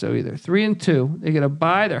don't think so either. 3-2. They get a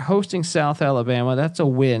bye. They're hosting South Alabama. That's a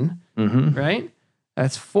win, right?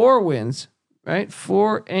 That's 4 wins, right?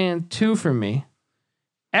 4-2 for me.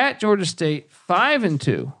 At Georgia State,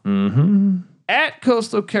 5-2. Mm-hmm. At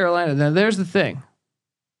Coastal Carolina. Now there's the thing.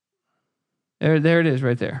 There it is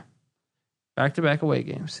right there. Back-to-back away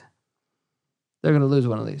games. They're going to lose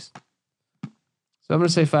one of these. So I'm going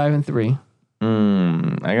to say 5-3.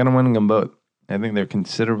 I got them winning them both. I think they're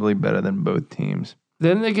considerably better than both teams.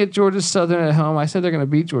 Then they get Georgia Southern at home. I said they're going to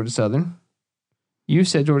beat Georgia Southern. You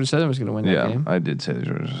said Georgia Southern was going to win that game. Yeah, I did say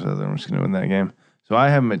Georgia Southern was going to win that game. So I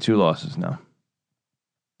have them at 2 losses now.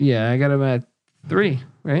 Yeah, I got them at 3,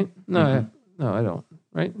 right? No, I don't,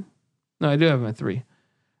 right? No, I do have them at 3.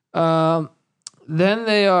 Then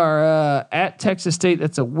they are at Texas State.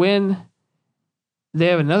 That's a win. They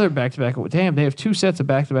have another back-to-back. Damn, they have 2 sets of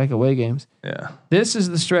back-to-back away games. Yeah. This is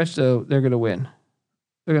the stretch, though. They're going to win.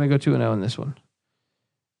 They're going to go 2-0 in this one.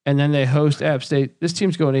 And then they host App State. This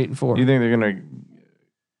team's going 8-4. You think they're going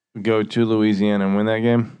to go to Louisiana and win that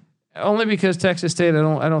game? Only because Texas State, I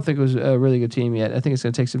don't think it was a really good team yet. I think it's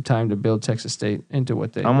going to take some time to build Texas State into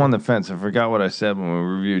what they. I'm on the fence. I forgot what I said when we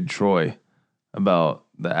reviewed Troy about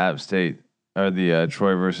the App State or the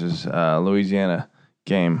Troy versus Louisiana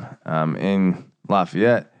game in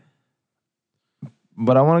Lafayette.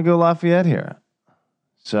 But I want to go Lafayette here.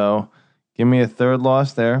 So give me a 3rd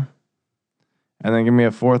loss there. And then give me a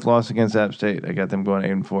 4th loss against App State. I got them going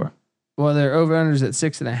 8-4. Well, they're over-unders at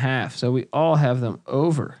 6.5. So we all have them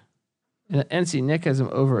over. And NC Nick has them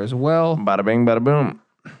over as well. Bada bing, bada boom.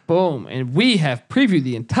 Boom. And we have previewed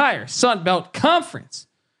the entire Sun Belt Conference.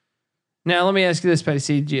 Now, let me ask you this, Patty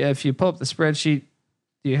C. If you pull up the spreadsheet,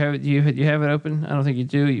 do you have it open? I don't think you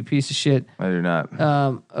do, you piece of shit. I do not.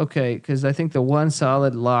 Okay, because I think the one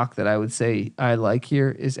solid lock that I would say I like here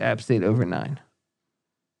is App State over 9.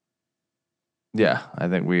 Yeah, I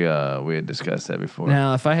think we had discussed that before.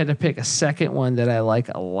 Now, if I had to pick a second one that I like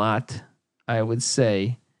a lot, I would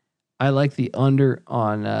say I like the under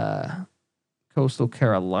on Coastal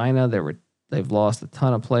Carolina. They've lost a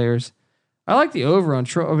ton of players. I like the over on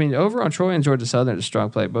Troy. I mean, over on Troy and Georgia Southern is a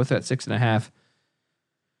strong play, both at 6.5.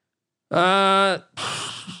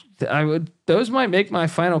 Those might make my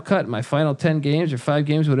final cut, my final 10 games or 5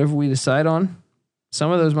 games, whatever we decide on.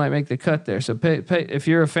 Some of those might make the cut there. So pay, if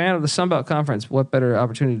you're a fan of the Sun Belt Conference, what better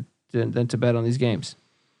opportunity than to bet on these games?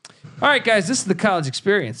 All right, guys, this is the college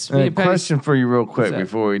experience. Question for you real quick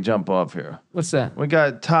before we jump off here. What's that? We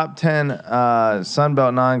got top 10 Sun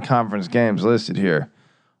Belt non-conference games listed here.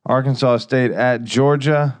 Arkansas State at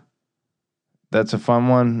Georgia. That's a fun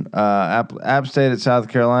one. App State at South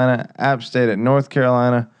Carolina. App State at North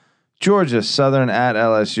Carolina. Georgia Southern at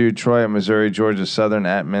LSU. Troy at Missouri. Georgia Southern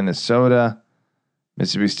at Minnesota.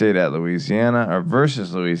 Mississippi State at Louisiana or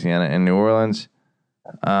versus Louisiana in New Orleans.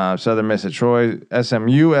 Southern Miss at Troy.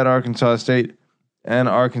 SMU at Arkansas State. And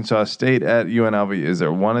Arkansas State at UNLV. Is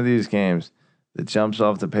there one of these games that jumps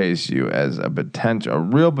off the page to you as a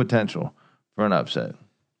real potential for an upset?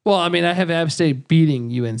 Well, I mean, I have App State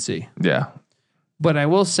beating UNC. Yeah. But I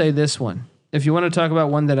will say this one. If you want to talk about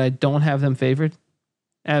one that I don't have them favored,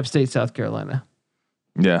 App State, South Carolina.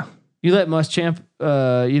 Yeah. You let Muschamp,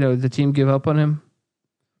 the team give up on him.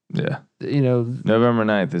 Yeah. November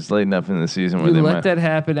 9th. It's late enough in the season where you let that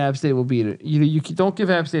happen. App State will beat it. You don't give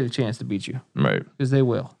App State a chance to beat you. Right. Because they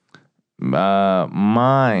will.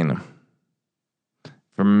 Mine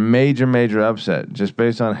for major upset, just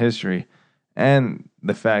based on history and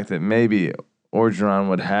the fact that maybe Orgeron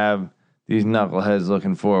would have these knuckleheads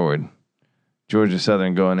looking forward. Georgia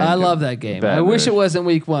Southern going in. I love that game. I wish it wasn't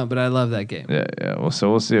week 1, but I love that game. Yeah. Well, so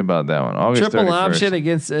we'll see about that one. August Triple 31st. option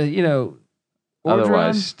against, Orgeron.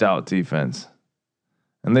 Otherwise, stout defense.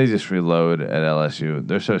 And they just reload at LSU.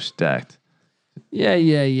 They're so stacked. Yeah.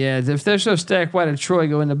 If they're so stacked, why did Troy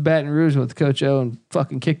go into Baton Rouge with Coach O and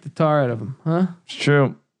fucking kick the tar out of them? Huh? It's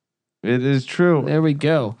true. It is true. There we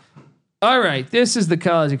go. All right. This is the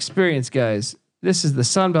college experience, guys. This is the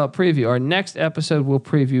Sun Belt preview. Our next episode will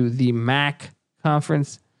preview the MAC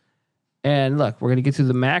conference. And look, we're going to get to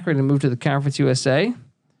the MAC. We're going to move to the Conference USA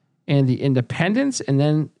and the Independents. And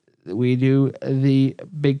then we do the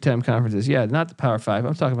big time conferences. Yeah, not the Power 5.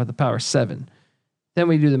 I'm talking about the Power 7. Then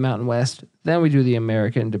we do the Mountain West. Then we do the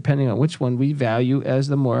American, depending on which one we value as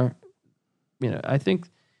the more, I think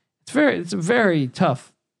it's a very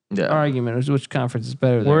tough argument as which conference is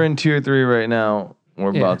better. We're in tier 3 right now.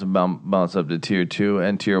 We're about to bounce up to tier 2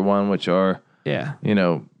 and tier 1, which are,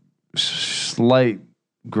 slight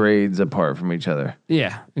grades apart from each other.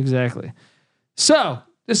 Yeah, exactly. So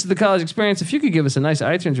this is the college experience. If you could give us a nice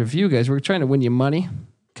iTunes review, guys, we're trying to win you money.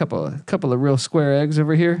 Couple of real square eggs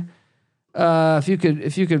over here. If you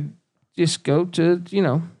could just go to,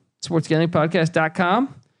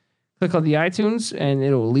 sportsgamblingpodcast.com, click on the iTunes, and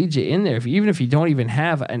it'll lead you in there. Even if you don't even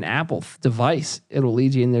have an Apple device, it'll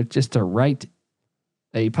lead you in there just to write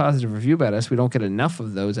a positive review about us. We don't get enough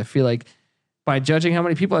of those. I feel like by judging how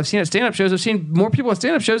many people I've seen at stand-up shows, I've seen more people at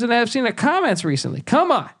stand-up shows than I have seen at comments recently.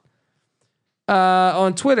 Come on.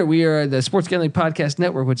 On Twitter, we are the Sports Gambling Podcast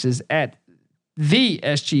Network, which is at the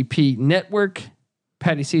SGP Network.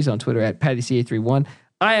 Patty C's on Twitter at PattyC831.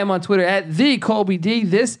 I am on Twitter at the Colby D.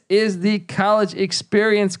 This is the college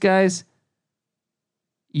experience, guys.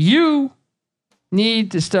 You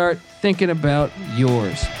need to start thinking about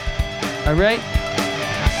yours. All right?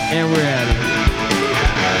 And we're out of here.